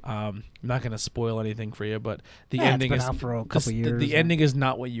 I'm not gonna spoil anything for you, but the ending it's is been out for a couple years. The ending is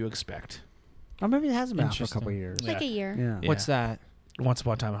not what you expect. Or maybe it hasn't been out for a couple of years. Like a year. Yeah. What's that? Once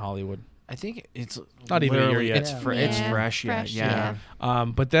Upon a Time in Hollywood. I think it's Not even a year literally- yet. It's it's Yeah. fresh yet. Fresh, Yeah.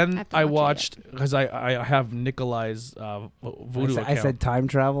 But then have to I watch it watched because I have Nikolai's Voodoo account. I said time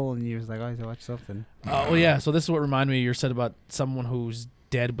travel, and you was like, "Oh, I should watch something." Oh yeah, so this is what reminded me. You said about someone who's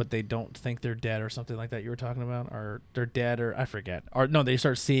dead, but they don't think they're dead, or something like that. You were talking about, or they're dead, or I forget. Or no, they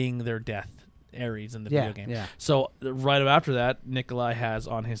start seeing their death. Ares in the video game. Yeah. So right after that, Nikolai has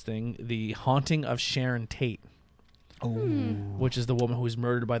on his thing The Haunting of Sharon Tate, which is the woman who was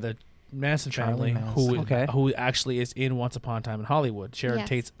murdered by the Manson Charlie family, Manson. who actually is in Once Upon a Time in Hollywood. Sharon Yes.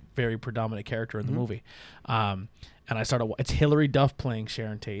 Tate's very predominant character in the movie. And I started. It's Hilary Duff playing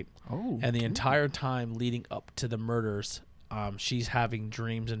Sharon Tate. Oh. And the entire time leading up to the murders, she's having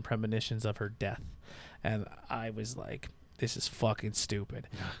dreams and premonitions of her death. And I was like, this is fucking stupid.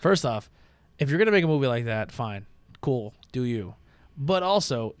 First off, if you're going to make a movie like that, fine. Cool. Do you. But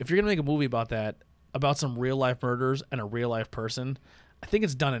also, if you're going to make a movie about that, about some real life murders and a real life person, I think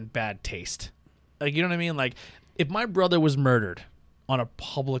it's done in bad taste. Like, you know what I mean? Like, if my brother was murdered on a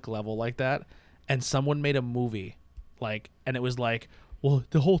public level like that, and someone made a movie, like, and it was like, well,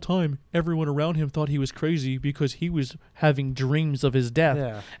 the whole time everyone around him thought he was crazy because he was having dreams of his death.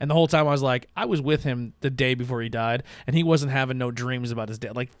 Yeah. And the whole time I was like, I was with him the day before he died, and he wasn't having no dreams about his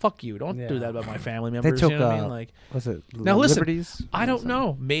death. Like, fuck you. Don't do Yeah. that about my family They members. took, you know what I mean? Like, was it now listen, Liberties? I don't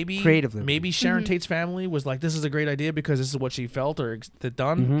know. Maybe Creative maybe liberties. Sharon Tate's family was like, this is a great idea because this is what she felt or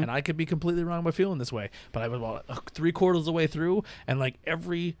done, and I could be completely wrong by feeling this way. But I was about 3/4 of the way through, and like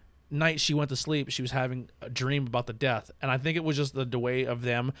every night she went to sleep, she was having a dream about the death, and I think it was just the way of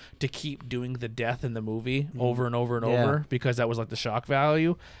them to keep doing the death in the movie over and over and over, because that was like the shock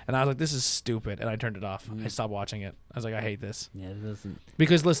value. And I was like, this is stupid, and I turned it off. I stopped watching it. I was like, I hate this. Yeah, it doesn't.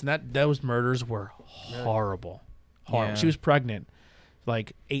 Because listen, those murders were horrible. Yeah. She was pregnant,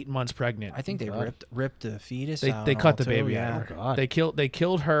 like 8 months pregnant. I think they God. ripped the fetus They out. they and cut all, the too, baby yeah. out of her. God. They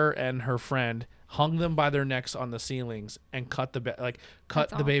killed her and her friend, hung them by their necks on the ceilings, and cut the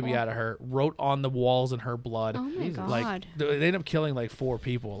That's the baby awful. out of her. Wrote on the walls in her blood. Oh my god. Like they ended up killing like 4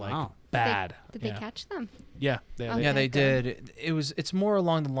 people. Like Wow. bad. Did yeah. they catch them? Yeah. They, Oh, they- Yeah, they good. did. It's more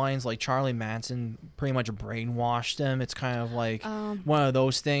along the lines like Charlie Manson pretty much brainwashed them. It's kind of like one of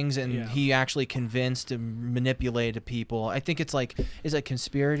those things, and Yeah. he actually convinced and manipulated people. I think it's like, is it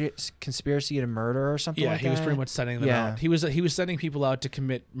conspiracy to murder or something Yeah, like that? he was pretty much setting them Yeah. out. He was sending people out to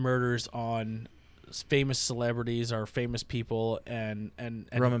commit murders on famous celebrities or famous people, and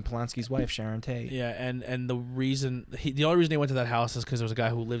Roman Polanski's wife, Sharon Tate. yeah, and the only reason he went to that house is because there was a guy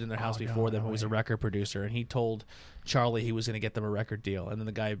who lived in their house before them who was a record producer, and he told Charlie he was going to get them a record deal, and then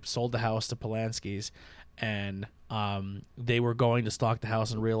the guy sold the house to Polanski's, and they were going to stalk the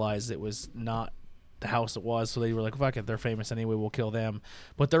house and realized it was not the house it was, so they were like, fuck it, they're famous anyway, we'll kill them.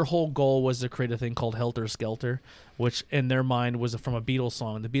 But their whole goal was to create a thing called Helter Skelter, which in their mind was from a Beatles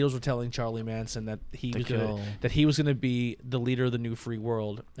song. The Beatles were telling Charlie Manson that he was going to be the leader of the new free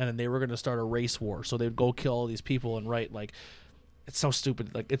world, and then they were going to start a race war. So they'd go kill all these people and write like, it's so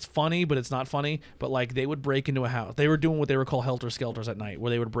stupid. Like, it's funny, but it's not funny. But like, they would break into a house. They were doing what they were called Helter Skelters at night,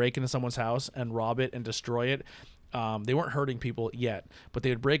 where they would break into someone's house and rob it and destroy it. They weren't hurting people yet, but they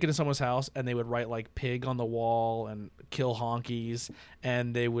would break into someone's house and they would write like pig on the wall and kill honkies,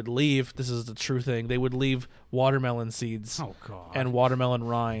 and they would leave. This is the true thing. They would leave watermelon seeds Oh God. and watermelon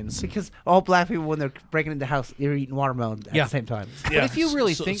rinds. Because all black people, when they're breaking into the house, they're eating watermelon at Yeah. the same time. But if you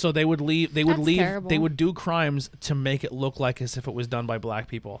really so, think, so they would leave. They would That's leave. terrible. They would do crimes to make it look like as if it was done by black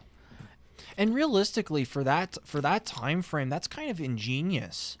people. and realistically for that time frame, that's kind of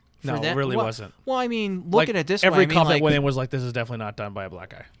ingenious. No, it really wasn't. Well, I mean, look Like, at it this every way. I mean, cop like, that went in was like, "This is definitely not done by a black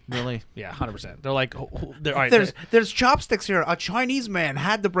guy." really. Yeah, 100%. They're like, they're, all right, There's chopsticks here. A Chinese man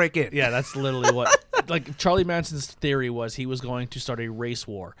had to break it. yeah, that's literally what. Like Charlie Manson's theory was he was going to start a race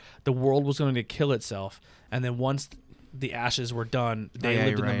war. The world was going to kill itself, and then once the ashes were done, they yeah,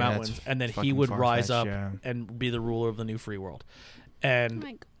 lived in you're the right. mountains, That's and then he fucking would rise up far-fetched, yeah. and be the ruler of the new free world. And Oh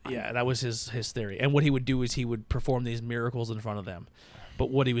my God. yeah, that was his theory. And what he would do is he would perform these miracles in front of them. But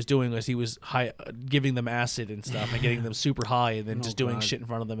what he was doing was he was giving them acid and stuff and getting them super high, and then just doing God. shit in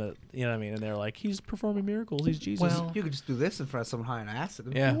front of them. You know what I mean? And they're like, he's performing miracles. He's Jesus. Well, You could just do this in front of someone high on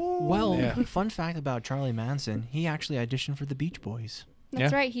acid. yeah. Well, Yeah. fun fact about Charlie Manson, he actually auditioned for the Beach Boys.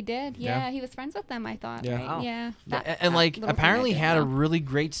 That's Yeah. right. He did. Yeah. Yeah, he was friends with them. I thought. Yeah. Right? Wow. Yeah. And like little thing I apparently didn't had a know. really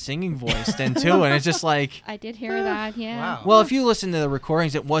great singing voice then too, and it's just like, I did hear that. Yeah. Wow. well, if you listen to the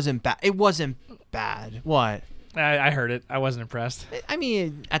recordings, it wasn't bad. It wasn't bad. What? I heard it. I wasn't impressed. I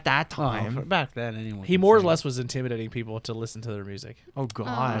mean, at that Well, time. back then, anyway. He more or less was intimidating people to listen to their music. Oh Oh,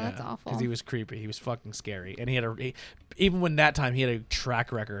 God. that's awful. Because he was creepy. He was fucking scary. And he had even when that time, he had a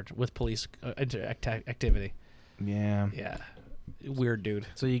track record with police activity. Yeah. Yeah. Weird dude.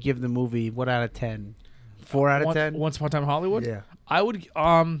 So you give the movie what out of 10? 4 out of 10. Once Upon a Time in Hollywood? Yeah. I would, it's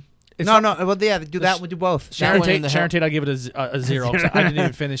No, not- no. Well, yeah, do that. We'll do both. Sharon one in Tate, the Sharon hell- Tate, I'll give it a 0. 'Cause I didn't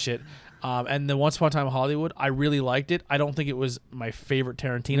even finish it. And the Once Upon a Time in Hollywood, I really liked it. I don't think it was my favorite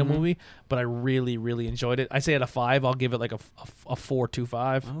Tarantino movie, but I really, really enjoyed it. I say at a 5, I'll give it like a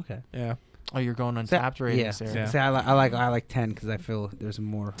 4.25. Oh, okay. Yeah. Oh, you're going on So- tapped ratings yeah. there. Yeah. See, I like 10 because I feel there's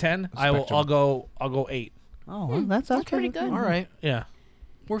more. 10. Spectrum. I'll go 8. Oh, well, that's pretty good. All right. Yeah.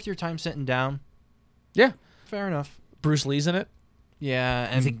 Worth your time sitting down. Yeah. Fair enough. Bruce Lee's in it. Yeah,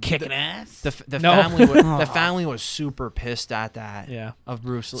 and Is he kicking ass? the No. family the family was super pissed at that. Yeah. Of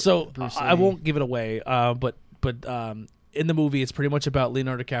Bruce. So Bruce I Lee. won't give it away. But in the movie, it's pretty much about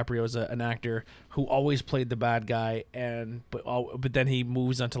Leonardo DiCaprio as an actor who always played the bad guy, but then he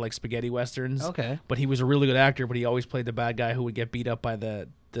moves onto like spaghetti westerns. Okay. But he was a really good actor, but he always played the bad guy who would get beat up by the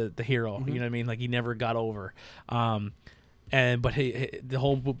hero. Mm-hmm. You know what I mean? Like he never got over. But the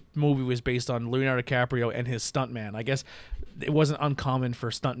whole movie was based on Leonardo DiCaprio and his stuntman. I guess it wasn't uncommon for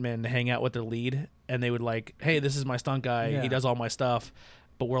stuntmen to hang out with their lead, and they would like, hey, this is my stunt guy. Yeah. He does all my stuff,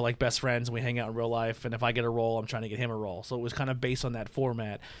 but we're like best friends and we hang out in real life. And if I get a role, I'm trying to get him a role. So it was kind of based on that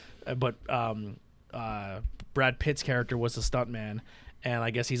format. But Brad Pitt's character was the stuntman, and I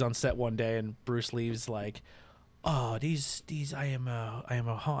guess he's on set one day, and Bruce Lee's like, oh, these I'm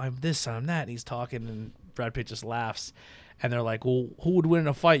this, I'm that. And he's talking, and Brad Pitt just laughs. And they're like, well, who would win in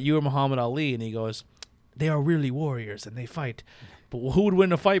a fight, you or Muhammad Ali? And he goes, they are really warriors and they fight. But who would win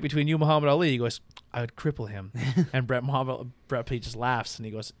in a fight between you and Muhammad Ali? He goes, I would cripple him. And Brad Pitt just laughs. And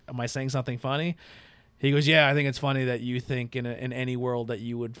he goes, am I saying something funny? He goes, yeah, I think it's funny that you think in any world that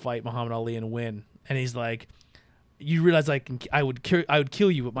you would fight Muhammad Ali and win. And he's like, you realize I would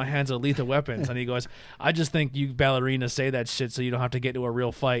kill you with my hands are lethal weapons. And he goes, I just think you ballerinas say that shit so you don't have to get into a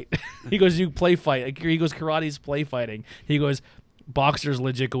real fight. He goes, you play fight. He goes, karate's play fighting. He goes, boxers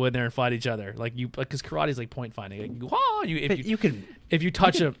legit go in there and fight each other. Because karate's like point fighting. Like, if you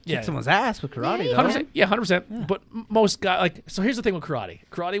touch him, kick someone's ass with karate. Yeah, though. 100%. Yeah, 100%. But most guys so here's the thing with karate.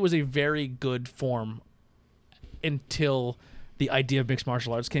 Karate was a very good form until the idea of mixed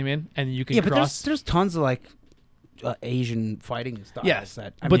martial arts came in, and you can Yeah, but cross. there's tons of like Asian fighting styles. Yes,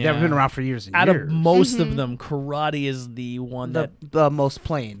 that but but they've yeah. been around for years and Out years. of most of them, karate is the one that the most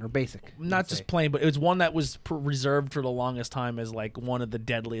plain or basic. not I'd just say. plain, but it was one that was reserved for the longest time as like one of the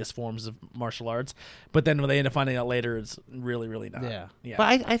deadliest forms of martial arts. But then when they end up finding out later, it's really, really not. Yeah.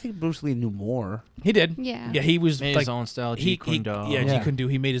 But I think Bruce Lee knew more. He did. Yeah. Yeah, he was Made like his own style. he Jeet Kune Do. yeah, Yeah. Jeet Kune Do.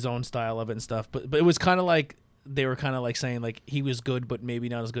 He made his own style of it and stuff. But it was kind of like they were kind of like saying like he was good, but maybe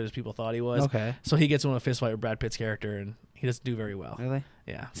not as good as people thought he was. Okay. So he gets in a fist fight with Brad Pitt's character, and he doesn't do very well. Really?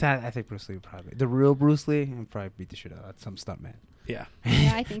 Yeah. So I think Bruce Lee would probably the real Bruce Lee would probably beat the shit out of some stuntman. Yeah.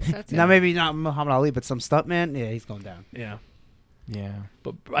 Yeah, I think so too. Now maybe not Muhammad Ali, but some stuntman. Yeah, he's going down. Yeah. Yeah.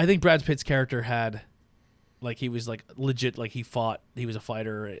 But I think Brad Pitt's character had, like, he was like legit, like he fought, he was a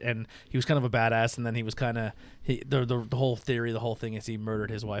fighter, and he was kind of a badass. And then he was kind of the whole theory, the whole thing is he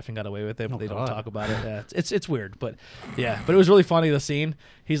murdered his wife and got away with it. But Oh, they don't God. talk about it. Yeah, it's weird, but yeah. But it was really funny, the scene.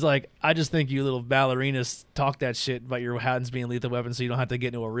 He's like, I just think you little ballerinas talk that shit about your hands being lethal weapons, so you don't have to get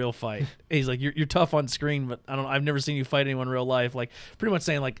into a real fight. He's like, you're tough on screen, but I've never seen you fight anyone in real life. Like pretty much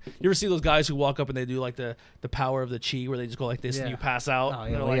saying like, you ever see those guys who walk up and they do like the power of the chi where they just go like this and Yeah. you pass out. Oh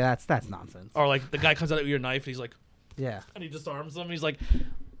And yeah, they're well, like, yeah, that's nonsense. or like the guy comes out with your knife and he's like, Yeah. and he disarms them. He's like,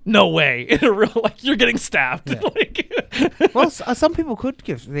 no way. In a real, like, you're getting stabbed. Yeah. Like, Well, some people could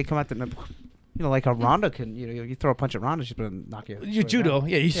give. They come out to, like a Ronda can. You throw a punch at Ronda, she's gonna knock you. you judo.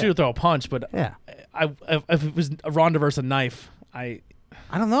 Yeah, you should throw a punch, but Yeah. if it was a Ronda versus a knife, I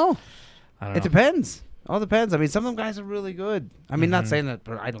I don't know. don't It know. depends. All depends. I mean, some of them guys are really good. I mean, not Mhm. saying that,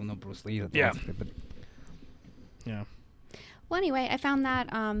 but I don't know Bruce Lee. Yeah. But Yeah. Well, anyway, I found that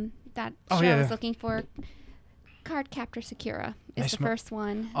that Oh, show yeah, I was yeah. looking for. Card Captor Sakura is Nice the first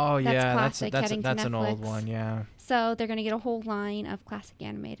one. Oh yeah, classic, heading to that's an old Netflix. one. Yeah. So they're gonna get a whole line of classic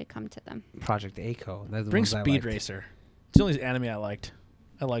anime to come to them. Project A-ko. That's the Bring ones I Speed liked. Racer. It's the only anime I liked.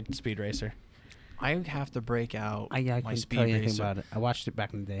 I liked Speed Racer. I have to break out I my can't Speed tell you anything Racer. about it. I watched it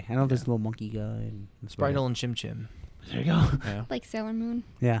back in the day. I know this Yeah. little monkey guy and Spritle and Chim Chim. There you go. Yeah. Like Sailor Moon.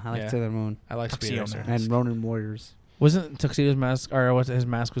 Yeah, I like Yeah. Sailor Moon I like Speed Tuxedo Racer. Man. and Ronin Warriors. Wasn't Tuxedo's mask, or was his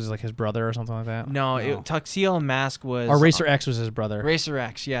mask was like his brother or something like that? No, No. Tuxedo Mask was Or Racer X was his brother. Racer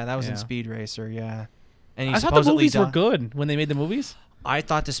X. Yeah, that was in Yeah. Speed Racer. Yeah, and he I thought the supposedly movies were died. good when they made the movies. I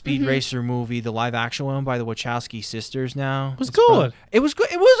thought the Speed Racer movie, the live action one by the Wachowski sisters, now Was it's probably- good. It was good.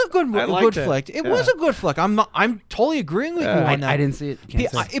 It was a good, I a liked good it. flick. It Yeah. was a good flick. I'm totally agreeing with you on that. I didn't see it.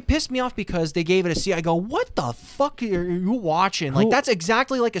 Can't say. It pissed me off because they gave it a C. I go, what the fuck are you watching? Like, Who- that's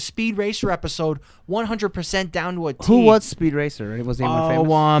exactly like a Speed Racer episode, 100% down to a T. Who was Speed Racer? Was anyone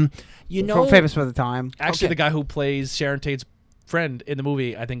famous? You know, Famous for the time. Actually, Okay. the guy who plays Sharon Tate's friend in the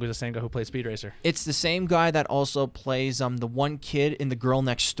movie, I think, was the same guy who played Speed Racer. it's the same guy that also plays the one kid in The Girl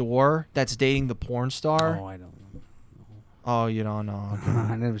Next Door that's dating the porn star. I don't know. Oh, you don't know.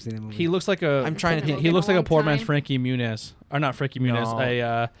 I never seen the movie. He looks like a. I'm trying to been think. He a looks like a long poor man's time. Frankie Muniz, or not Frankie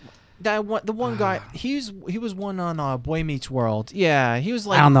Muniz. No. The one guy. He was one on Boy Meets World. Yeah, he was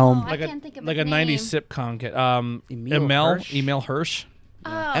like. I don't know Oh, him. I like a can't think of like his a name. '90s sitcom kid. Emil Hirsch?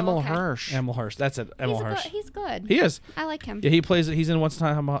 Oh, Emil okay. Hirsch. Emil Hirsch. That's it. Emil Hirsch. He's good. He is. I like him. Yeah, he plays. He's in Once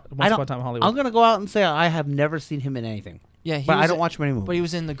Upon a Time in Hollywood. I'm gonna go out and say I have never seen him in anything. Yeah, he But was I don't watch many movies. But he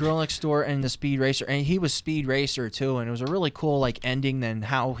was in The Girl Next Door and the Speed Racer, and he was Speed Racer too, and it was a really cool like ending. Then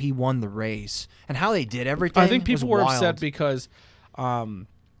how he won the race and how they did everything. I think was people were wild. upset because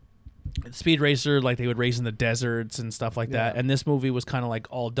Speed Racer, like they would race in the deserts and stuff like that, and this movie was kind of like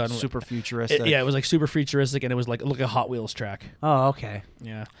all done super with, futuristic. yeah, it was like super futuristic, and it was like a Hot Wheels track. Oh, okay.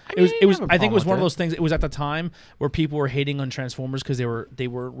 Yeah, I it was. mean, It was. I have a I think it was problem one of with those things. It was at the time where people were hating on Transformers because they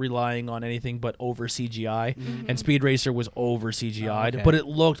were relying on anything but over CGI, and Speed Racer was over CGI'd, okay. but it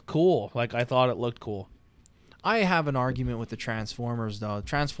looked cool. Like I thought it looked cool. I have an argument with the Transformers though.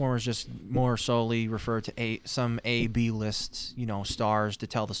 Transformers just more solely refer to some A/B list, stars to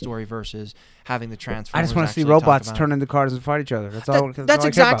tell the story versus having the Transformers. I just want to see actually talk robots about turn it. into cars and fight each other. That's all. That's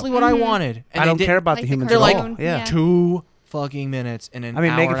exactly what I wanted. And I they don't did care about like the the humans They're at like all. cartoon, Yeah. yeah. 2 fucking minutes in an I mean,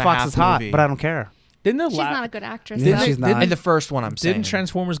 hour Megan and a Fox half is hot, movie. but I don't care. Didn't the She's not a good actress. Yeah, though. she's not. In the first one, I'm saying. Didn't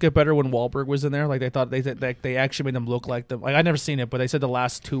Transformers get better when Wahlberg was in there? Like they thought they actually made them look like them. Like I never seen it, but they said the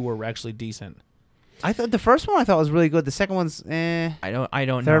last two were actually decent. I thought the first one I thought was really good. The second one's I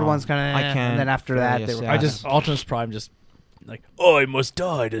don't Third know. one's kind of. I can't. And then after that, really they were. assess. I just Optimus Prime just like I must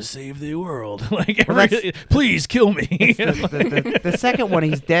die to save the world. Like Well, that's- please kill me. the second one,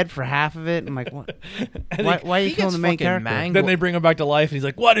 he's dead for half of it. I'm like, what? And Why are you he killing gets the main fucking character? mangled. then they bring him back to life, and he's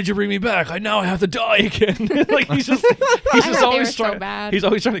like, "Why did you bring me back? I now have to die again." Like he's just I heard they were always so trying. bad. He's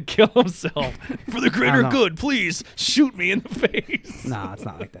always trying to kill himself for the greater know. good. Please shoot me in the face. No, it's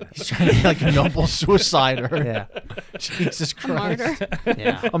not like that. He's trying to be like a noble suicider. Yeah, Jesus A Christ. martyr.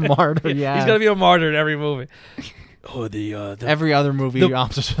 yeah. A martyr, yeah. He's got to be a martyr in every movie. Oh, the Every other movie, the-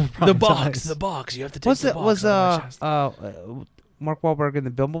 Optimus Prime the box, dies. the box. You have to take Was the it box was out of my chest. Mark Wahlberg in the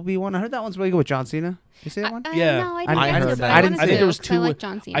Bumblebee one? I heard that one's really good with John Cena. You see that one? Yeah. No, I I didn't. heard but that. I I didn't. think See there was I two- like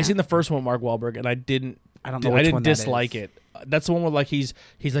John Cena. I seen the first one with Mark Wahlberg, and I didn't I don't know which one that dislike is. it. That's the one where like he's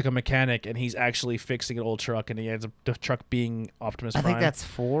like a mechanic and he's actually fixing an old truck, and he ends up the truck being Optimus I Prime. think that's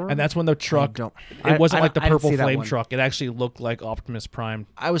 4. and that's when the truck. don't- It wasn't I like the didn't purple see that flame one. truck. It actually looked like Optimus Prime.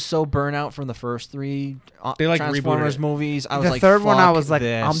 I was so burnt out from the first 3 They, like, Transformers rebooted it. movies. I was The like, third one, I fuck was like,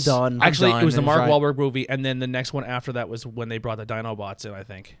 this. I'm done. Actually, done. it was the And Mark right- Wahlberg movie, and then the next one after that was when they brought the Dinobots in. I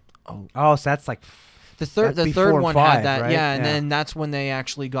think. Oh, so that's like The third That's before one 5, had that, right? yeah, and Yeah. then that's when they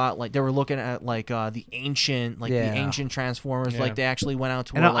actually got like they were looking at like the ancient Transformers, Yeah. like they actually went out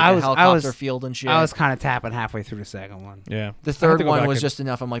to And where, I like was- a I helicopter was- field and shit. I was kind of tapping halfway through the second one. Yeah. The I have third to go one back was and- just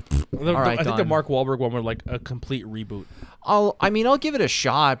enough. I'm like, The- all right, I think the done. Mark Wahlberg one was like a complete reboot. I'll give it a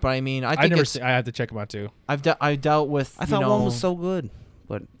shot, but I mean, I I think never. it's, I had to check them out too. I dealt with. I thought one was so good,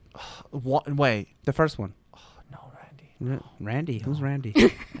 but Wait, the first one. no, Randy, Randy, who's Randy?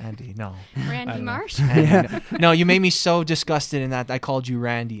 Andy, no. Randy know. Marsh. Andy, no, you made me so disgusted in that I called you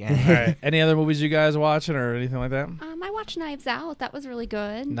Randy. Andy. All right. Any other movies you guys watching or anything like that? I watched Knives Out. That was really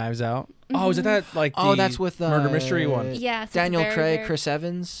good. Knives Out. Oh, is it that like? Oh, the that's with murder mystery one. Yes. it's Daniel very, Craig, very- Chris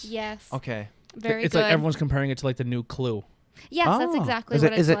Evans. Yes. Okay. Very It's good. like everyone's comparing it to like the new Clue. Yes, that's Oh. exactly is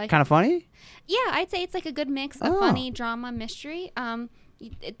what it, it's is it like. kind of funny? Yeah, I'd say it's like a good mix of Oh. funny, drama, mystery.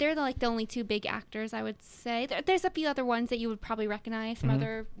 They're like the only 2 big actors, I would say. There's a few other ones that you would probably recognize from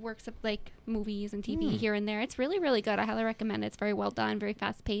other works of like movies and TV here and there. It's really, really good. I highly recommend it. It's very well done, very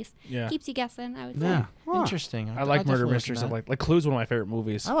fast paced. Yeah. Keeps you guessing, I would say. Yeah. Huh. Interesting. I like murder definitely mysteries. I listen to like Clue's one of my favorite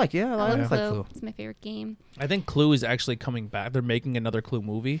movies. I like. Yeah, I I like, love like Clue. Clue. It's my favorite game. I think Clue is actually coming back. They're making another Clue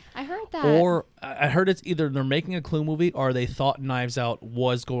movie. I heard that. Or I heard it's either they're making a Clue movie or they thought Knives Out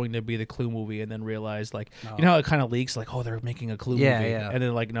was going to be the Clue movie and then realized like you know how it kind of leaks like, oh, they're making a Clue Yeah, movie, yeah. and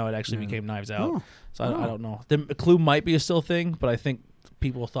then like no, it actually became Knives Out. Oh. So I don't know. The Clue might be a still thing, but I think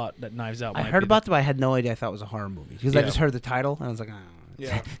people thought that Knives Out. I might heard be about it, but I had no idea. I thought it was a horror movie because I Yeah. just heard the title and I was like,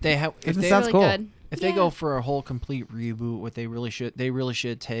 Yeah. They have if It they sounds really cool. good. if Yeah. they go for a whole complete reboot, what they really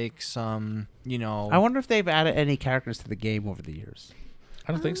should take some, I wonder if they've added any characters to the game over the years.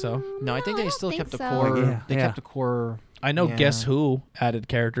 I don't think so. No, I think they don't still think kept the so. core. Yeah, They yeah. kept the core. I know Yeah. Guess Who added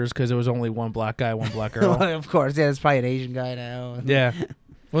characters because there was only one black guy, one black girl. Of course, yeah. It's probably an Asian guy now. Yeah.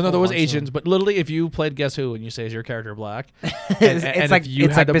 Well, no, there was Oh, so- Asians, but literally, if you played Guess Who and you say is your character black, it's and like if you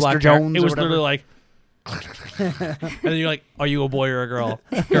it's had like the Mr. black Jones. it was or whatever. literally like, and then you're like, are you a boy or a girl?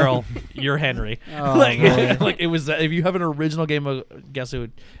 Girl, you're Henry. Oh, like, boy. like it was. If you have an original game of Guess Who,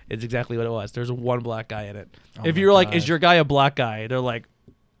 it's exactly what it was. There's one black guy in it. Oh if my you're like, God. is your guy a black guy? They're like,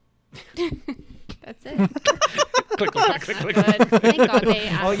 That's it. click, click, That's click, not click, click. good. Thank God they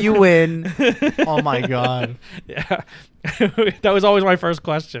Oh, added you win. Oh my God. Yeah, that was always my first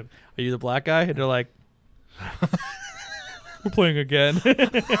question. Are you the black guy? And they're like, we're playing again.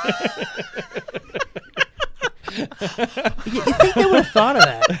 You think they would have thought of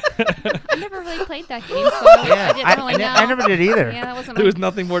that? I never really played that game, so I didn't really know. I never did either. Yeah, that wasn't There my was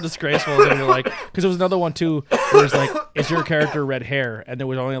nothing more disgraceful than you're like, because there was another one too. Where it's like, is your character red hair? And there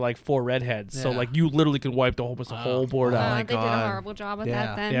was only like 4 redheads, so Yeah. like you literally could wipe the whole board out. my they did a God. horrible job with Yeah.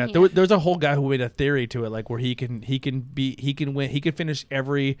 that then. Yeah, there's a whole guy who made a theory to it, like where he can finish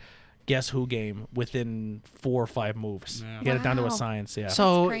every Guess Who game within 4 or 5 moves. Yeah. He had it down to a Wow. science. Yeah.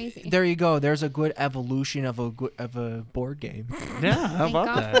 So crazy. there you go. There's a good evolution of a board game. Yeah, how Thank about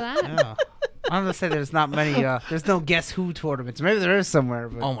God that? for that. Yeah. I'm gonna say there's not many. There's no Guess Who tournaments. Maybe there is somewhere,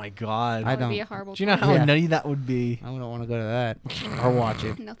 but Oh my God. I That would be don't. a horrible Do you know choice. how Yeah. nutty that would be? I don't want to go to that or watch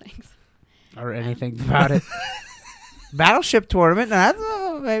it No thanks. or anything about it. Battleship tournament. Now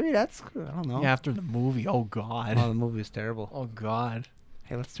that's maybe that's. I don't know. Yeah, after the movie. Oh God. Oh, the movie was terrible. Oh God.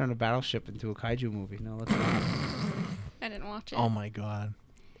 Hey, let's turn a Battleship into a kaiju movie. No, let's not. I didn't watch it. Oh my God.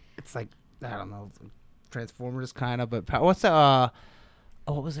 It's like I don't know, it's like Transformers kind of. But what's the?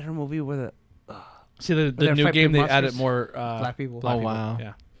 What was their movie where the See the They're new fight game big they added monsters? more black people? Oh, wow.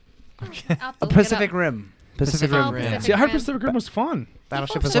 Yeah. I'll have to look it Pacific up. Rim. Pacific Oh, Rim. Pacific See, I heard Rim. Pacific Rim was fun.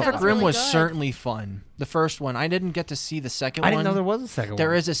 Battleship People is said Pacific that was Rim really was good. certainly fun. The first one. I didn't get to see the second I one. didn't know there was a second There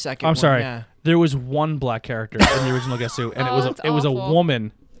one. is a second I'm one. sorry. Yeah. There was one black character in the original Guess Who, and Oh, that's it was a awful.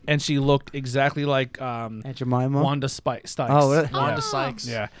 woman, and she looked exactly like Aunt Jemima. Wanda Sykes. Oh, really? Wanda Oh. Sykes.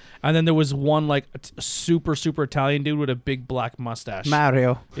 Yeah, and then there was one like a super Italian dude with a big black mustache.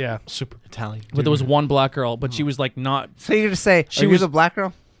 Mario. Yeah, Super Italian. but there was one black girl, but she was like not. So you're gonna say She she was- was a black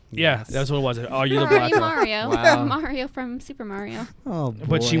girl? Yeah, Yes. that's what it was. Oh, you're the Or black are you girl. Mario? Wow. Mario from Super Mario. Oh, boy.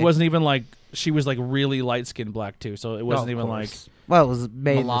 But she wasn't even like she was like really light skinned black too, so it wasn't Of even like. course. Well, it was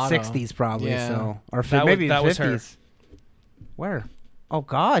made Mulatto. in the '60s probably. Yeah. So or That was- maybe that the was her. '50s. Where? Oh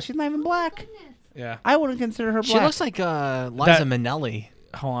God, she's not even black. Yeah. I wouldn't consider her black. She looks like Liza That- Minnelli.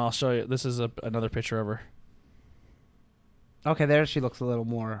 Hold on, I'll show you. This is another picture of her. Okay, there she looks a little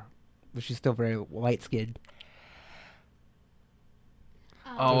more, but she's still very light skinned.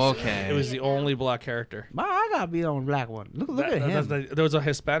 Oh, okay. It was the only black character. I gotta be the only black one. Look That- at him. there was a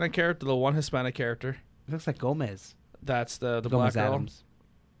Hispanic character, the one Hispanic character. Looks like Gomez. That's the black Gomez girl, Adams.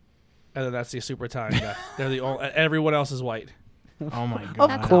 and then that's the super Italian guy. They're the only. Everyone else is white. Oh my God. Of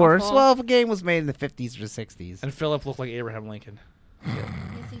That's course. awful. Well, if a game was made in the '50s or '60s. And Philip looked like Abraham Lincoln. Yes,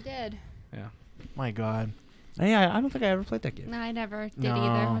 he did. Yeah. My God. Yeah, I don't think I ever played that game. No, I never did No.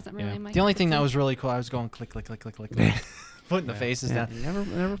 either. It wasn't really Yeah. my The only cup thing of that tea. was really cool, I was going click, click, click, click, click, putting the Yeah. faces Yeah, down. never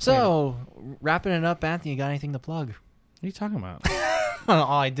played it. So, wrapping it up, Anthony, you got anything to plug? What are you talking about? Oh,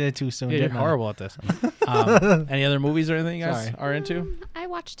 I did it too soon. Yeah, you're didn't I? horrible at this. Any other movies or anything you guys Sorry. are into? I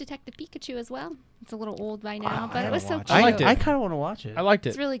watched Detective Pikachu as well. It's a little old by I now, but it was so haven't cute. I liked it. I kind of want to watch it. I liked it.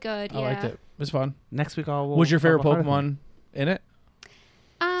 It's really good. I Yeah. liked it. It was fun. Next week I'll. Was your favorite I'll- Pokemon in it?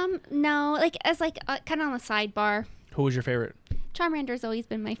 No, like as like kind of on the sidebar. Who was your favorite? Charmander's always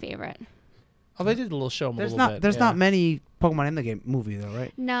been my favorite. Oh, they did a little show. There's a little not. bit. There's yeah. not many Pokemon in the game movie though,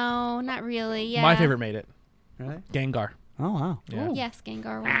 right? No, not really. Yeah. My favorite made it. Really? Gengar. Oh wow. Yeah. Yes,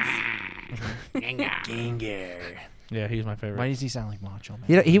 Gengar was. Gengar. Yeah, he's my favorite. Why does he sound like Macho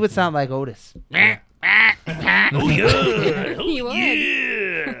Man? He would sound like Otis. He would.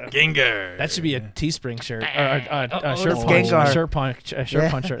 Gengar. That should be a Teespring shirt. Or a shirt Otis punch. Gengar. A shirt punch. A shirt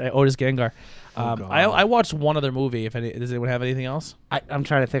Yeah. punch shirt. Otis Gengar. God. I watched one other movie. Does anyone have anything else? I'm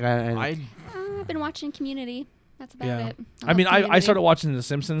trying to think. I I've been watching Community. That's about Yeah. it. I mean, love I Community. started watching The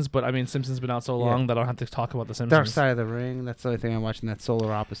Simpsons, but I mean, Simpsons been out so long that I don't have to talk about The Simpsons. Dark Side of the Ring. That's the only thing I'm watching. That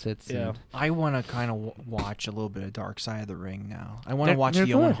Solar Opposites. Yeah. and- I want to kind of watch a little bit of Dark Side of the Ring now. I want to They're- watch they're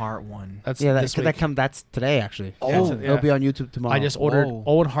the Owen good. Hart one. That's Yeah, this week. that's today actually. Oh, it'll be on YouTube tomorrow. I just ordered. Whoa.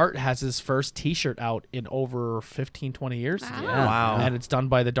 Owen Hart has his first T-shirt out in over 15, 20 years. Wow. Yeah. Wow. And it's done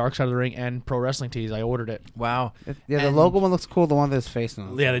by the Dark Side of the Ring and Pro Wrestling Tees. I ordered it. Wow. Yeah, the And- logo one looks cool. The one with his face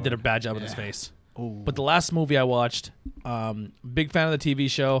on. Yeah, they did a bad job in his face. Oh. But the last movie I watched, big fan of the TV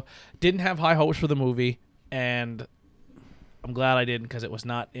show. Didn't have high hopes for the movie, and I'm glad I didn't because it was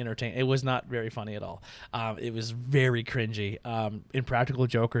not entertaining. It was not very funny at all. It was very cringy. Impractical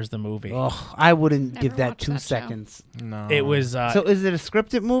Jokers, the movie. Oh, I wouldn't Never give that watched 2 that show. seconds. No. It was. So is it a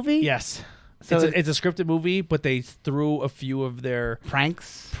scripted movie? Yes. So it's a scripted movie, but they threw a few of their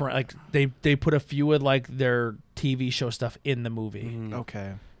pranks. like they put a few of like their TV show stuff in the movie.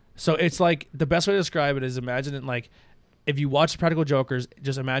 Okay. So it's like the best way to describe it is imagine it like if you watch Practical Jokers,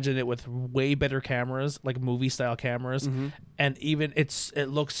 just imagine it with way better cameras, like movie style cameras, and even it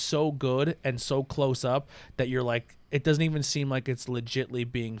looks so good and so close up that you're like it doesn't even seem like it's legitly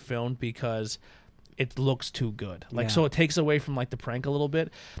being filmed because it looks too good. Like Yeah. so it takes away from like the prank a little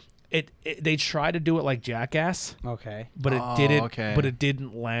bit. They try to do it like Jackass, Okay. but it Oh, didn't. okay. But it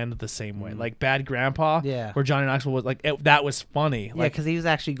didn't land the same way. Like Bad Grandpa, Yeah. where Johnny Knoxville was like that was funny. Yeah, Like because he was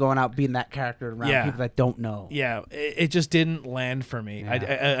actually going out being that character around Yeah. people that don't know. yeah, it just didn't land for me. Yeah.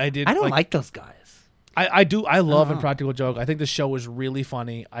 I did. I don't like those guys. I do. I love Uh-huh. Impractical Joke. I think the show was really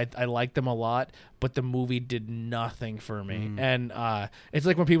funny. I like them a lot, but the movie did nothing for me. And it's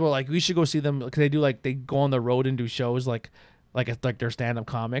like when people are like, we should go see them because they go on the road and do shows like they're stand-up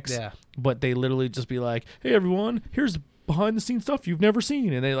comics. Yeah. But they literally just be like, hey everyone, here's behind the scenes stuff you've never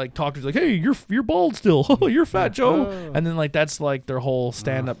seen, and they like talk to you like, hey, you're bald still. Oh, you're fat, Joe. Oh. And then like that's like their whole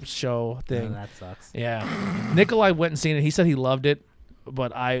stand-up show Yeah, thing. that sucks. Yeah. Nikolai went and seen it. He said he loved it,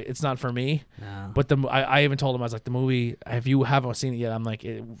 but it's not for me. No. But I even told him I was like the movie. If you haven't seen it yet, I'm like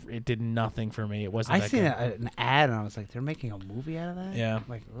it did nothing for me. It wasn't. I that seen good. an ad and I was like, they're making a movie out of that. Yeah. I'm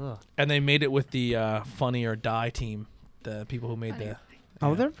like, ugh. And they made it with the Funny or Die team, the people who made the. Oh,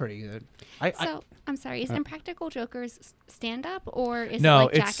 Yeah. they're pretty good. So I'm sorry. Is Impractical Jokers stand up or is No, it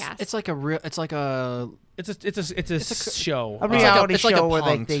like it's- Jackass? It's like a real. It's like a. It's a show. A It's like reality it's like show a where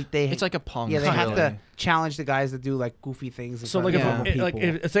punked. they It's like a punk. yeah they have really. to challenge the guys that do like goofy things. in So front like of Yeah. normal if like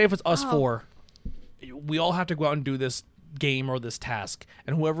people. say if it's us Oh. four, we all have to go out and do this game or this task,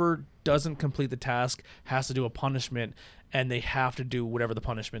 and whoever doesn't complete the task has to do a punishment, and they have to do whatever the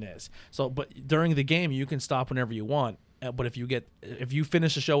punishment is. So, but during the game, you can stop whenever you want. But if you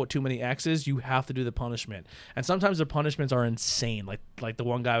finish the show with too many X's, you have to do the punishment. And sometimes the punishments are insane. Like the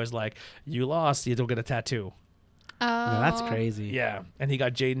one guy was like, "You lost, you don't get a tattoo." oh, No, that's crazy. Yeah, and he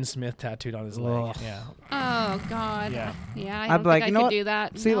got Jaden Smith tattooed on his leg. Ugh. Yeah, Oh God. Yeah. Yeah. I I'd don't be like, think you I know could what? do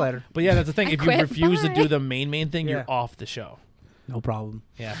that. See you No. later. but yeah, that's the thing. I If you quit. refuse to Bye. do the main thing, Yeah. you're off the show. No problem.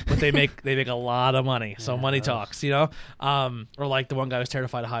 Yeah, but they make a lot of money. So money talks, you know. Or like the one guy was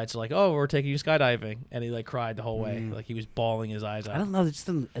terrified of heights. So like, oh, we're taking you skydiving, and he like cried the whole way, like he was bawling his eyes out. I don't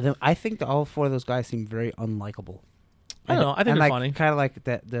know. I think that all four of those guys seem very unlikable. I don't know. I think and they're like, funny. Kind of like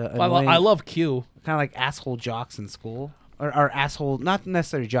the I love Q. kind of like asshole jocks in school, or asshole, not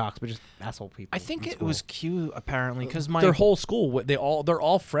necessarily jocks, but just asshole people. I think in it school. was Q apparently because my Their whole school, they're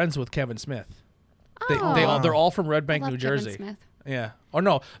all friends with Kevin Smith. Oh. They're all from Red I Bank, love New Kevin Jersey. Smith. Yeah. Or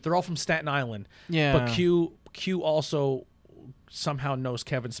no, they're all from Staten Island. yeah. But Q also somehow knows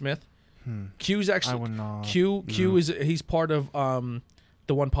Kevin Smith. Q's I actually would not. Q is he's part of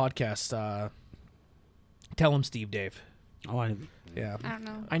the one podcast. Tell him Steve Dave. Oh, Yeah. I don't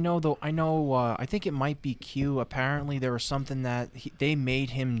know. I know though. I know. I think it might be Q. Apparently, there was something that they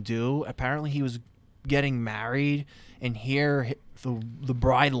made him do. Apparently, he was getting married, and here the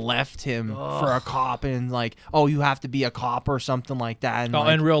bride left him for a cop, and like, oh, you have to be a cop or something like that. And Oh,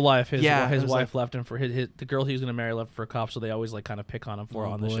 like, in real life, his Yeah, it was wife left him for the girl he was gonna marry left for a cop, so they always like kind of pick on him for it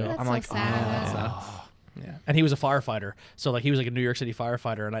on the boy. show. That's I'm so like, sad. oh. Yeah, and he was a firefighter, so like he was like a New York City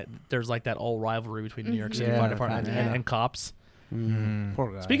firefighter, and there's like that old rivalry between New York City Yeah, Fire Department yeah. and cops.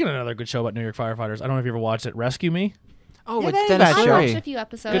 Poor guy. Speaking of another good show about New York firefighters, I don't know if you ever watched it, Rescue Me. Oh, Yeah, with that ain't Dennis bad I show. watched a Leary. few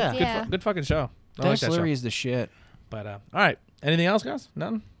episodes. Good, Yeah. good fucking show. I like Dennis that show. Leary is the shit. But all right, anything else, guys?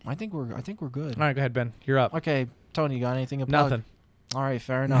 Nothing. I think we're good. All right, go ahead, Ben. You're up. Okay, Tony, you got anything to plug? Nothing. All right,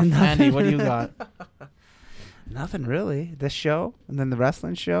 fair enough. Andy, what do you got? Nothing really. This show and then the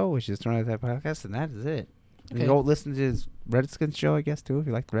wrestling show, which is Turn On That Podcast, and that is it. And Okay. go listen to his Redskins show, I guess, too, if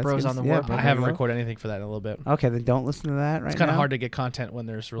you like the Redskins. Bros on the Yeah, Warp. there I you haven't go. recorded anything for that in a little bit. Okay, then don't listen to that right It's kind of now. hard to get content when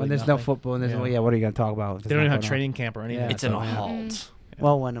there's really when there's no nothing. football and there's Yeah. no, what are you going to talk about? They don't even have training camp or anything. Yeah, It's in a so, yeah. halt.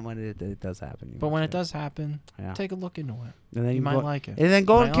 Well, when it does happen. But when it does happen, Yeah. take a look into it. and then You might go, like it. And then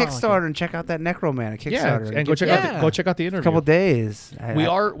go You on might not like Kickstarter and check out that Necroman at Yeah, Kickstarter. and go check Yeah. out the a interview. couple days. We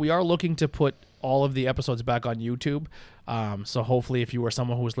are looking to put all of the episodes back on YouTube. So hopefully, if you were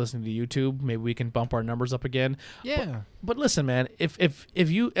someone who was listening to YouTube, maybe we can bump our numbers up again. Yeah. But listen, man, if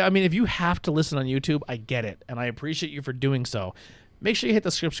you have to listen on YouTube, I get it, and I appreciate you for doing so. Make sure you hit the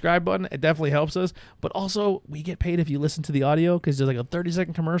subscribe button. It definitely helps us. But also, we get paid if you listen to the audio because there's like a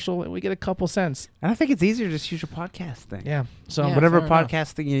 30-second commercial, and we get a couple cents. And I think it's easier to just use your podcast thing. Yeah. So Yeah, whatever fair enough.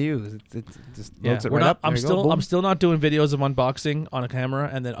 podcast thing you use, it just yeah, loads it we're right not. up. I'm There you go. still Boom. not doing videos of unboxing on a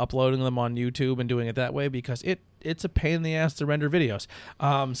camera and then uploading them on YouTube and doing it that way because it's a pain in the ass to render videos.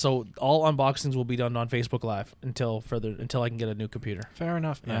 So all unboxings will be done on Facebook Live until I can get a new computer. Fair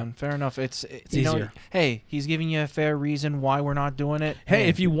enough, man. Yeah. Fair enough. It's easier. Hey, he's giving you a fair reason why we're not doing it. Hey,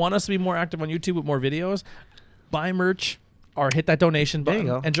 if you want us to be more active on YouTube with more videos, buy merch or hit that donation There you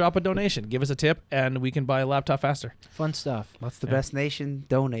button go. and drop a donation. Give us a tip, and we can buy a laptop faster. Fun stuff. What's the Yeah. best nation?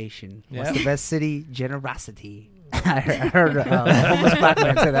 Donation. Yeah. What's the best city? Generosity. I heard a homeless black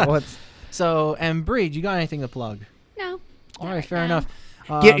man say that once. So, and Breed, you got anything to plug? No. All not right, fair now. enough.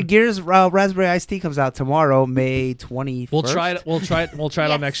 Gears Raspberry Iced Tea comes out tomorrow, May 21st. We'll try it. We'll try it on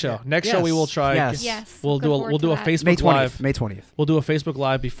Yes. next show. Next show we will try. Yes. Yes. We'll looking do a forward to that. Facebook May 20th. Live. May 20th. We'll do a Facebook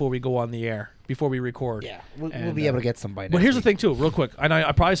Live before we go on the air, before we record. Yeah, we'll And, be able to get some by next But here's week. the thing, too, real quick. And I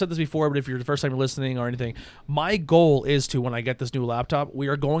probably said this before, but if you're the first time you're listening or anything, my goal is to, when I get this new laptop, we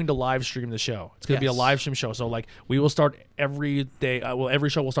are going to live stream the show. It's going to be a Yes. live stream show. So, like, we will start every day. Every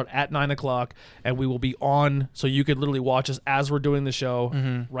show will start at 9 o'clock, and we will be on, so you could literally watch us as we're doing the show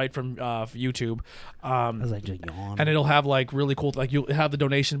right from YouTube. I was like, just yawn. And it'll have like really cool, like you'll have the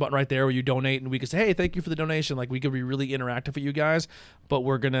donation button right there where you donate, and we can say, hey, thank you for the donation. Like we could be really interactive with you guys, but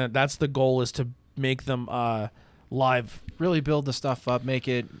that's the goal is to make them live. Really build the stuff up, make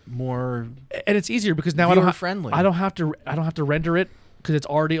it more. And it's easier because now Viewer-friendly. I don't have to render it because it's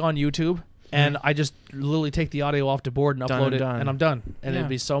already on YouTube. And I just literally take the audio off the board and Done upload and it, done. and I'm done. And Yeah. it'd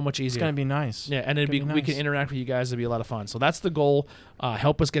be so much It's easier. gonna be nice. Yeah, and it'd be, Gonna we be can nice. interact with you guys. It'd be a lot of fun. So that's the goal.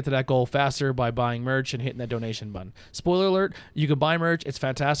 Help us get to that goal faster by buying merch and hitting that donation button. Spoiler alert: you can buy merch. It's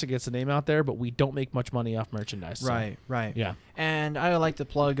fantastic. It's the name out there, but we don't make much money off merchandise. So, Right, right. Yeah. And I would like to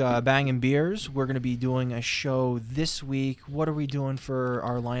plug Bangin' Beers. We're going to be doing a show this week. What are we doing for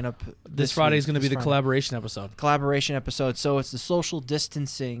our lineup This Friday is week? going to be This the Friday. collaboration episode. Collaboration episode. So it's the social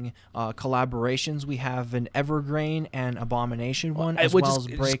distancing collaborations. We have an Evergreen and Abomination one, as well as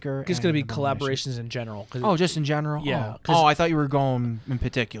Breaker. It's going to be and Abomination. collaborations in general. 'cause Oh, just in general? Yeah, Oh. 'cause- Oh, I thought you were going in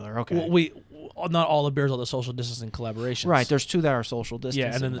particular. Okay. we not all the beers are the social distancing collaborations. Right. There's two that are social distancing.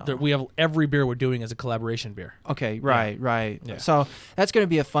 Yeah, and then though. we have every beer we're doing is a collaboration beer. Okay, right. Yeah. So that's going to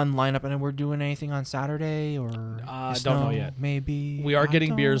be a fun lineup. And then we're doing anything on Saturday or I don't know yet. Maybe We are I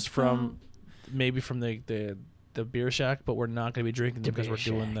getting beers don't from know. maybe from the beer shack, but we're not going to be drinking them because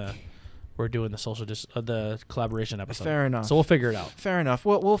we're doing the social the collaboration episode. Fair enough. So we'll figure it out. Fair enough.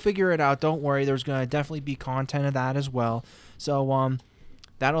 We'll figure it out. Don't worry. There's going to definitely be content of that as well. So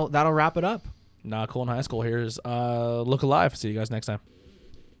that'll wrap it up. Nah, Colin High School. Here's Look Alive. See you guys next time.